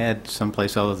be had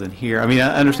someplace other than here? I mean,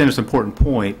 I understand it's an important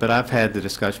point, but I've had the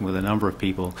discussion with a number of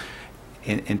people,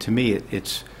 and to me,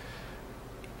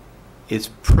 it's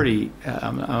pretty.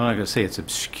 I'm not going to say it's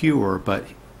obscure, but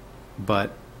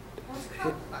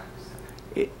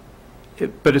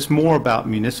it's more about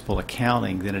municipal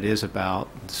accounting than it is about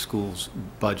the school's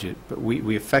budget. But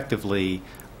we effectively,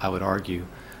 I would argue,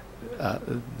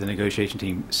 the negotiation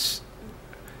team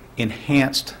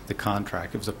enhanced the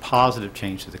contract. It was a positive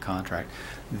change to the contract.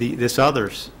 This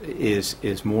others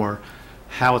is more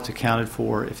how it's accounted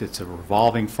for. If it's a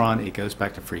revolving fund, it goes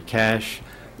back to free cash,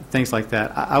 things like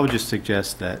that. I would just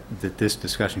suggest that this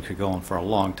discussion could go on for a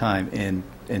long time, and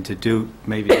to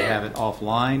maybe have it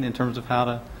offline in terms of how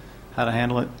to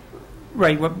handle it.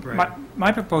 Right. Well,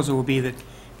 my proposal would be that,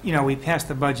 we pass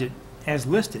the budget as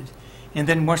listed, and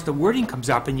then once the wording comes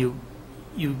up and you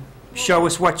show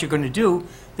us what you're going to do,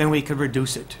 then we could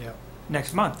reduce it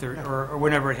next month or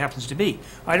whenever it happens to be.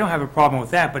 I don't have a problem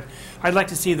with that, but I'd like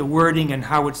to see the wording and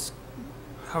how it's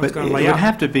going to lay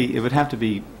out. It would have to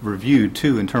be reviewed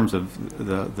too in terms of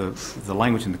the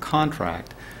language in the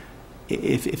contract.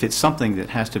 If it's something that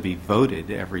has to be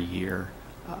voted every year,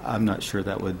 I'm not sure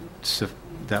that would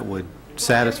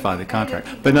satisfy the contract.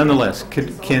 But nonetheless,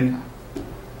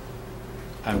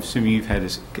 I'm assuming you've had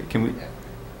this. Can we?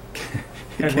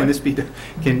 Can this be?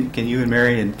 Can you and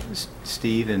Mary and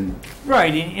Steve and?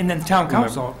 Right, and then the town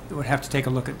council would have to take a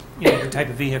look at the type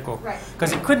of vehicle,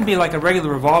 because it couldn't be like a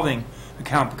regular revolving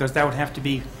account, because that would have to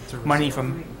be money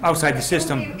from outside the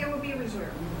system. It would be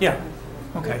reserved. Yeah.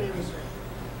 Okay.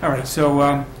 All right.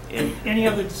 So, any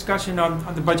other discussion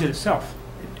on the budget itself?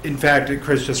 In fact,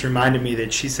 Chris just reminded me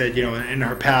that she said, in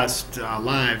her past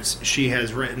lives, she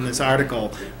has written this article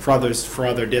for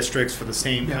other districts for the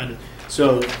same kind of.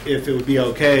 So, if it would be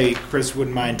okay, Chris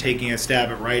wouldn't mind taking a stab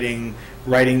at writing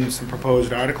some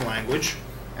proposed article language,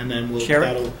 and then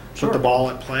that'll put the ball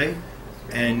at play,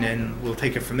 and then we'll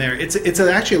take it from there. It's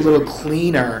actually a little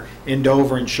cleaner in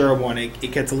Dover and Sherborn.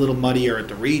 It gets a little muddier at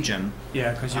the region.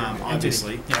 Yeah, because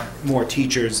obviously more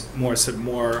teachers, more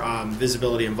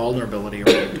visibility and vulnerability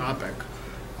around the topic,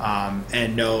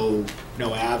 and no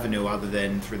avenue other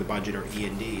than through the budget or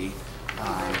E&D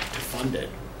to fund it.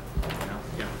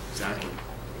 Yeah, exactly.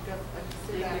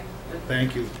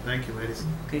 Thank you, ladies.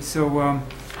 Okay, so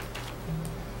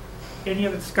any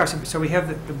other discussion? So we have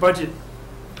the budget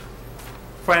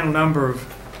final number of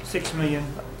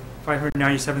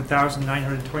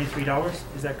 $6,597,923.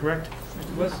 Is that correct,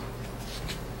 Mr. Bliss?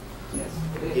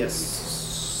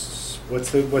 Yes.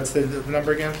 What's the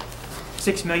number again?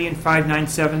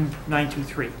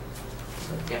 $6,597,923.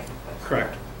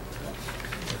 Correct.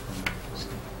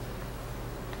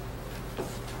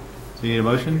 So you need a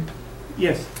motion?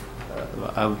 Yes.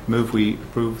 I would move we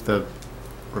approve the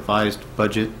revised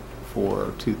budget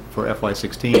for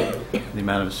FY16 in the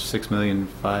amount of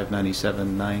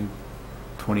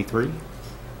 $6,597,923.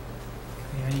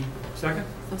 Any second?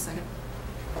 No second.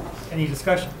 Any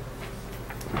discussion?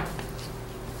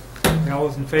 All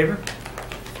those in favor?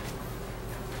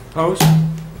 Opposed?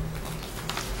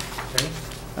 Okay.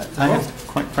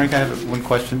 Frank, I have one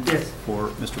question Yes. for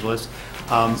Mr. Bliss.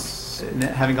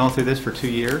 Having gone through this for 2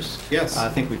 years, Yes. I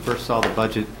think we first saw the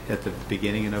budget at the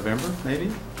beginning of November,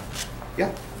 maybe?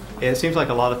 Yeah. It seems like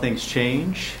a lot of things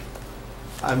change.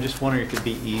 I'm just wondering if it'd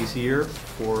be easier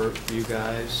for you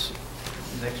guys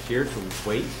next year to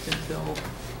wait until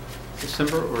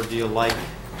December, or do you like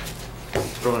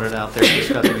throwing it out there,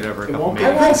 discussing it over a couple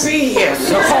meetings? I won't be here,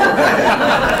 so.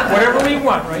 Whatever we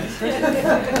want, right?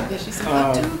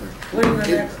 Blame the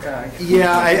next guy.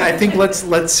 Yeah, I think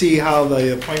let's see how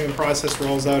the appointment process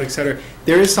rolls out, et cetera.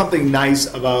 There is something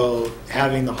nice about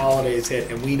having the holidays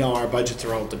hit, and we know our budgets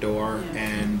are out the door,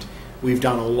 and we've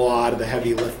done a lot of the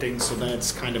heavy lifting, so then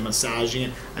it's kind of massaging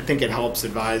it. I think it helps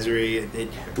advisory.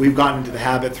 We've gotten into the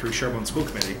habit through Sherborn School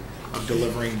Committee of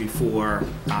delivering before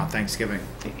Thanksgiving.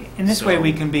 In this way, So-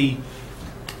 we can be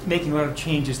making a lot of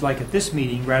changes like at this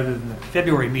meeting rather than the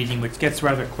February meeting, which gets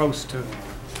rather close to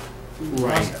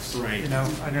process. Right. You know,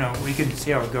 I don't know, we can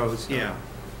see how it goes. Yeah.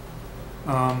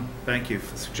 Thank you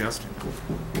for suggesting.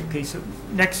 Okay, so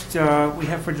next, we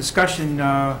have for discussion,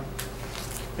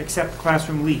 accept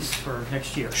classroom lease for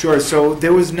next year. Sure. So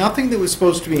there was nothing that was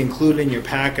supposed to be included in your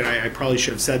packet. I probably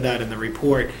should have said that in the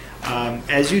report.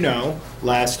 As you know,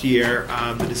 last year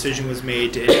the decision was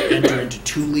made to enter into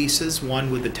 2 leases, one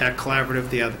with the Tech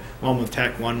Collaborative, the other one with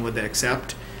Tech, one with the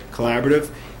Accept Collaborative,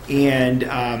 and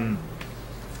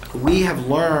we have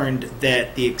learned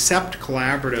that the Accept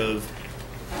Collaborative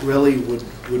really would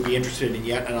be interested in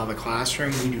yet another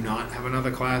classroom. We do not have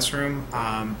another classroom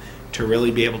to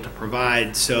really be able to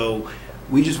provide. So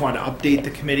we just want to update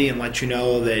the committee and let you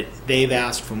know that they've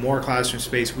asked for more classroom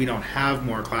space. We don't have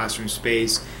more classroom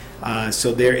space.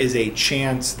 So there is a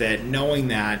chance that, knowing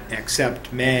that,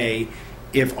 Accept may,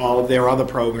 if all of their other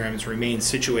programs remain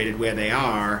situated where they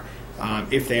are,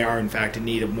 if they are in fact in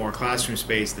need of more classroom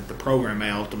space, that the program may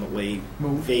ultimately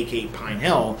vacate Pine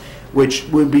Hill, which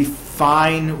would be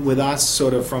fine with us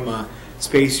sort of from a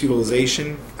space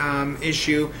utilization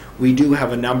issue. We do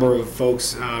have a number of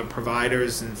folks,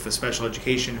 providers and for special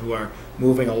education, who are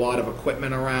moving a lot of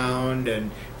equipment around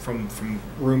and from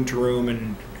room to room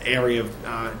and area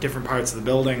of different parts of the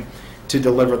building to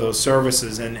deliver those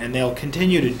services, and they'll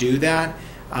continue to do that.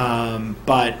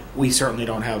 But we certainly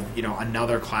don't have,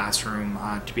 another classroom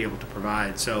to be able to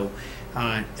provide. So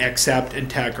Accept and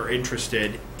Tech are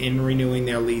interested in renewing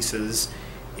their leases,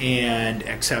 and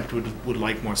Accept would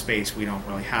like more space. We don't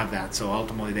really have that, so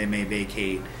ultimately they may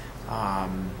vacate.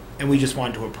 And we just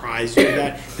wanted to apprise you of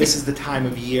that. This is the time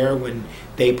of year when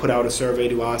they put out a survey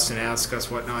to us and ask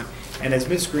us whatnot. And as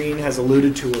Ms. Green has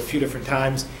alluded to a few different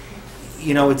times,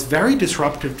 it's very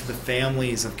disruptive to the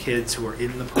families of kids who are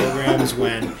in the programs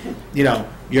when,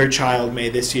 your child may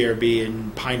this year be in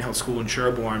Pine Hill School in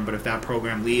Sherborn, but if that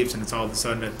program leaves and it's all of a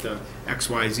sudden at the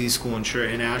XYZ school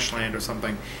in Ashland or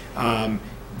something,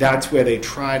 that's where they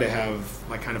try to have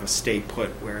like kind of a stay put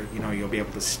where, you'll be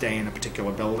able to stay in a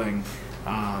particular building.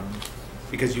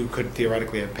 Because you could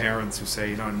theoretically have parents who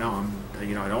say, no,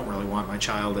 I don't really want my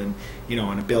child in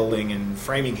a building in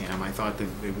Framingham. I thought that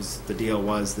the deal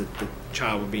was that the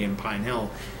child would be in Pine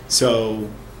Hill. So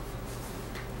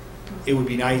it would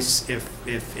be nice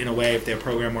if in a way, if their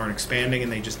program weren't expanding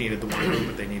and they just needed the one room,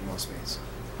 but they need more space.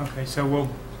 Okay, so we'll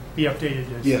be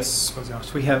updated as Yes. it goes out.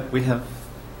 So we have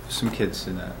some kids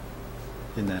in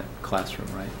that classroom,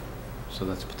 right? So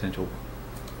that's a potential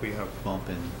We have bump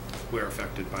in. We're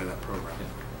affected by that program.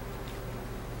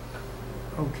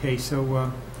 Okay,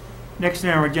 so next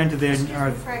on our agenda then Excuse are...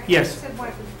 me, Frank, Yes. I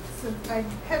said I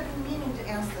have been meaning to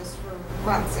ask this for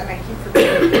months, and I keep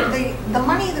forgetting. The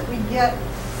money that we get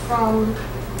from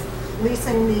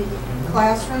leasing the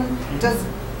classroom,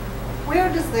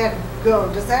 where does that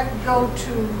go? Does that go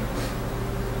to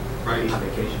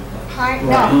Vacation. Pine?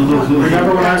 No.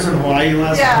 Remember when I was in Hawaii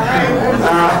last Yeah,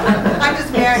 right. I'm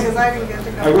just mad because I didn't get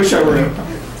to go. I wish I were.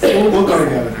 We'll go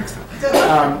together next time.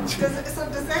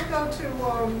 Does that go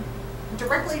to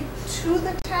directly to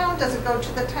the town? Does it go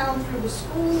to the town through the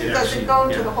school? Does it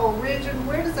go to the whole region?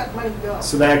 Where does that money go?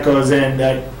 So that goes in.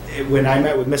 When I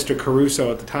met with Mr.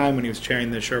 Caruso at the time, when he was chairing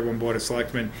the Sherborn Board of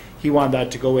Selectmen, he wanted that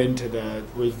to go into the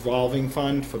revolving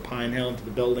fund for Pine Hill, into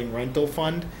the building rental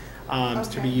fund,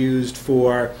 to be used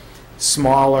for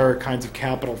smaller kinds of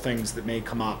capital things that may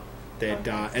come up that,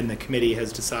 and the committee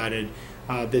has decided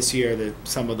this year that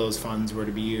some of those funds were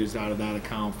to be used out of that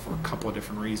account for a couple of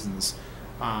different reasons.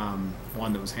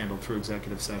 One that was handled through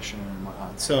executive session and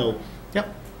whatnot. So,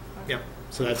 yep.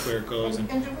 So that's where it goes. And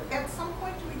at some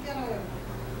point, do we get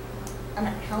an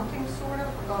accounting sort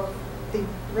of the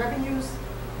revenues?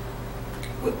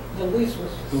 The lease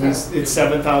was... It's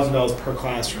 $7,000 per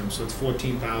classroom, so it's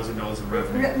 $14,000 in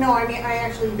revenue. No, I mean, I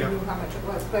actually Yep. knew how much it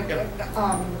was, but Yep.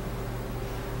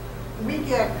 we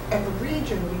get, at the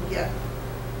region, we get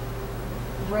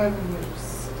revenue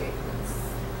statements.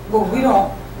 Well, we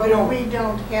don't... But we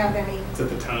don't have any. It's at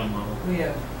the town level.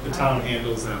 Yeah. The town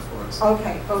handles that for us.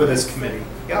 Okay. For this committee.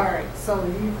 Yep. All right, so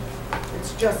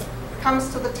it's just, comes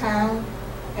to the town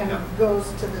and Yep.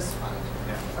 goes to this fund.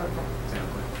 Yeah. Okay.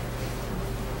 Exactly.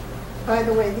 By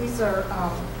the way, these are,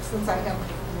 since I have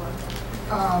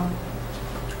one,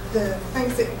 the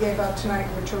things that you gave out tonight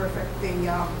were terrific.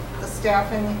 The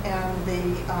staffing and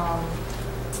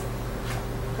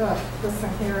this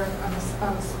thing here on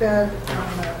the SPED,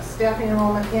 on the staffing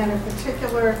enrollment, and in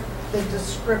particular, the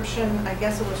description, I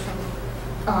guess it was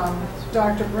from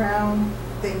Dr. Brown,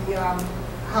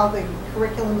 how the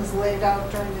curriculum is laid out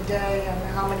during the day and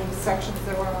how many sections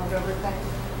there were of everything.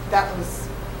 That was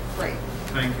great.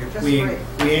 Thank you. Just We great.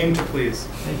 aim to please.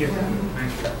 Thank you.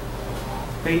 Thank you.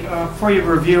 Okay, for your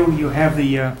review, you have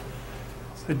the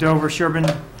Dover-Sherborn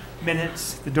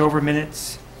minutes, the Dover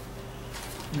minutes.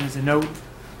 And there's a note,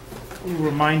 a little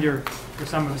reminder for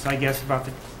some of us, I guess, about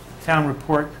the town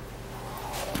report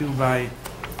due by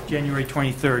January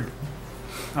 23rd.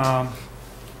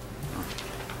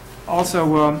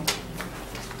 Also,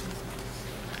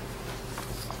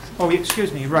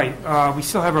 excuse me, right, we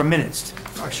still have our minutes,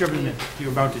 our Sherborn minutes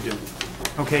you're about to do.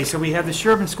 Okay, so we have the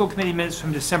Sherborn School Committee minutes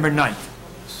from December 9th.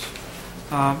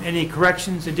 Any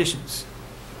corrections, additions?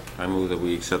 I move that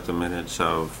we accept the minutes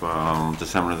of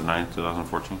December the 9th,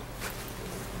 2014.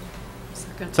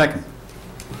 Second.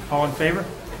 All in favor?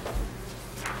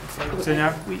 So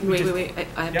now, Wait,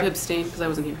 I have Yep. to abstain because I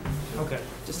wasn't here. Okay,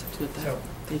 Just have to note that. so,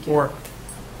 Thank you.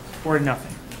 4-0.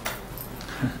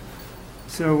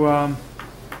 So,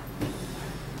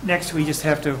 next, we just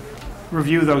have to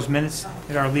review those minutes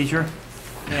at our leisure,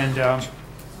 and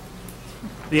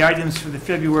the items for the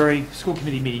February school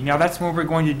committee meeting. Now, that's when we're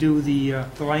going to do the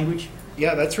language?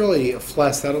 Yeah, that's really a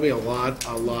plus. That'll be a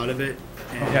lot of it.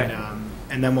 And, Okay.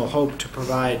 And then we'll hope to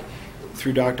provide,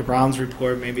 through Dr. Brown's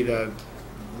report, maybe the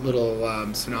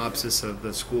little synopsis of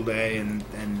the school day and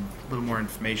a little more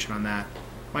information on that.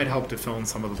 Might help to fill in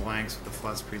some of the blanks with the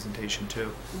FLUS presentation, too.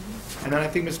 Mm-hmm. And then I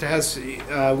think Mr. Hess,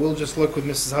 we'll just look with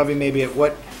Mrs. Hovey maybe at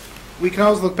what, we can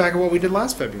always look back at what we did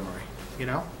last February, you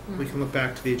know? Mm-hmm. We can look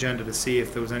back to the agenda to see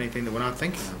if there was anything that we're not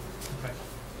thinking of. Okay.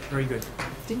 Very good.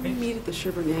 Didn't we meet at the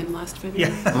Sherborn Inn last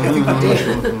February?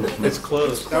 Yeah. It's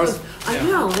closed. That was, I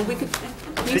know, well, we could,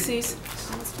 Macy's.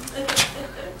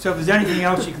 So if there's anything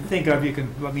else you can think of, you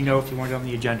can let me know if you want it on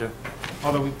the agenda.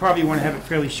 Although we probably want to have it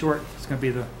fairly short. It's going to be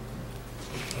the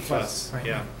FLUS, right.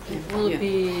 yeah. Will Yeah. it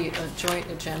be a joint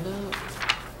agenda?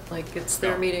 Like, it's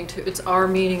their meeting too, it's our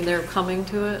meeting, they're coming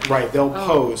to it? Right, they'll Oh.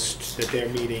 post that they're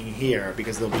meeting here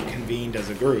because they'll be convened as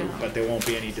a group, Yeah. but there won't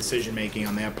be any decision-making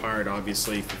on their part,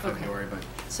 obviously, for Okay. February, but...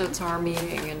 So it's our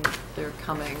meeting and they're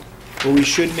coming. Well, we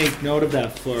should make note of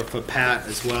that for Pat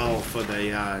as well, for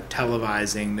the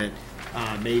televising, that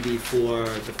maybe for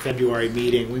the February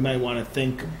meeting, we might want to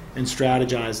think and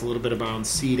strategize a little bit about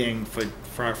seating for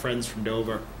our friends from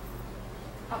Dover.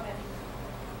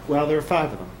 Well, there are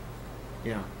 5 of them,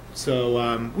 yeah.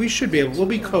 So we should be able, we'll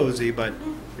be cozy, but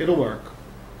it'll work.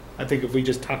 I think if we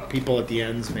just tuck people at the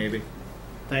ends, maybe.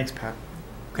 Thanks, Pat.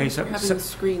 Okay, We're having the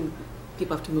screen,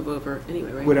 people have to move over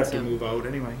anyway, right? We'd have to So- move out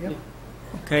anyway, yeah.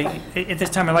 Okay, at this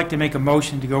time, I'd like to make a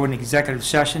motion to go in executive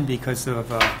session because of,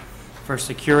 for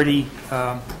security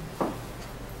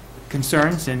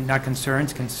concerns, and not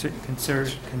concerns,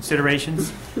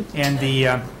 considerations. And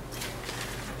the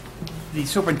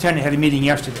superintendent had a meeting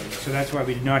yesterday, so that's why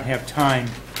we did not have time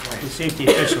with safety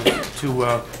officials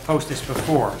to post this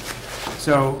before.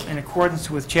 So in accordance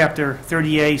with Chapter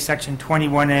 30A, Section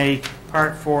 21A,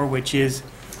 Part 4, which is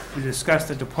to discuss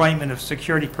the deployment of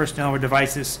security personnel or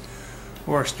devices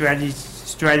or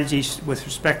strategies with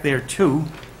respect thereto,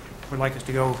 would like us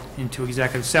to go into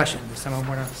executive session. Does someone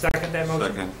want to second that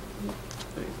motion? Second.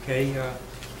 Okay,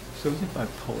 Susan?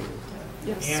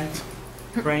 Yes. Ann?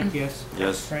 Frank, yes?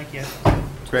 Yes. Frank, yes?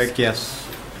 Greg, yes.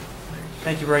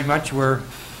 Thank you very much. We're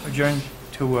adjourned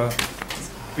to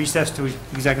recess to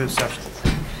executive session.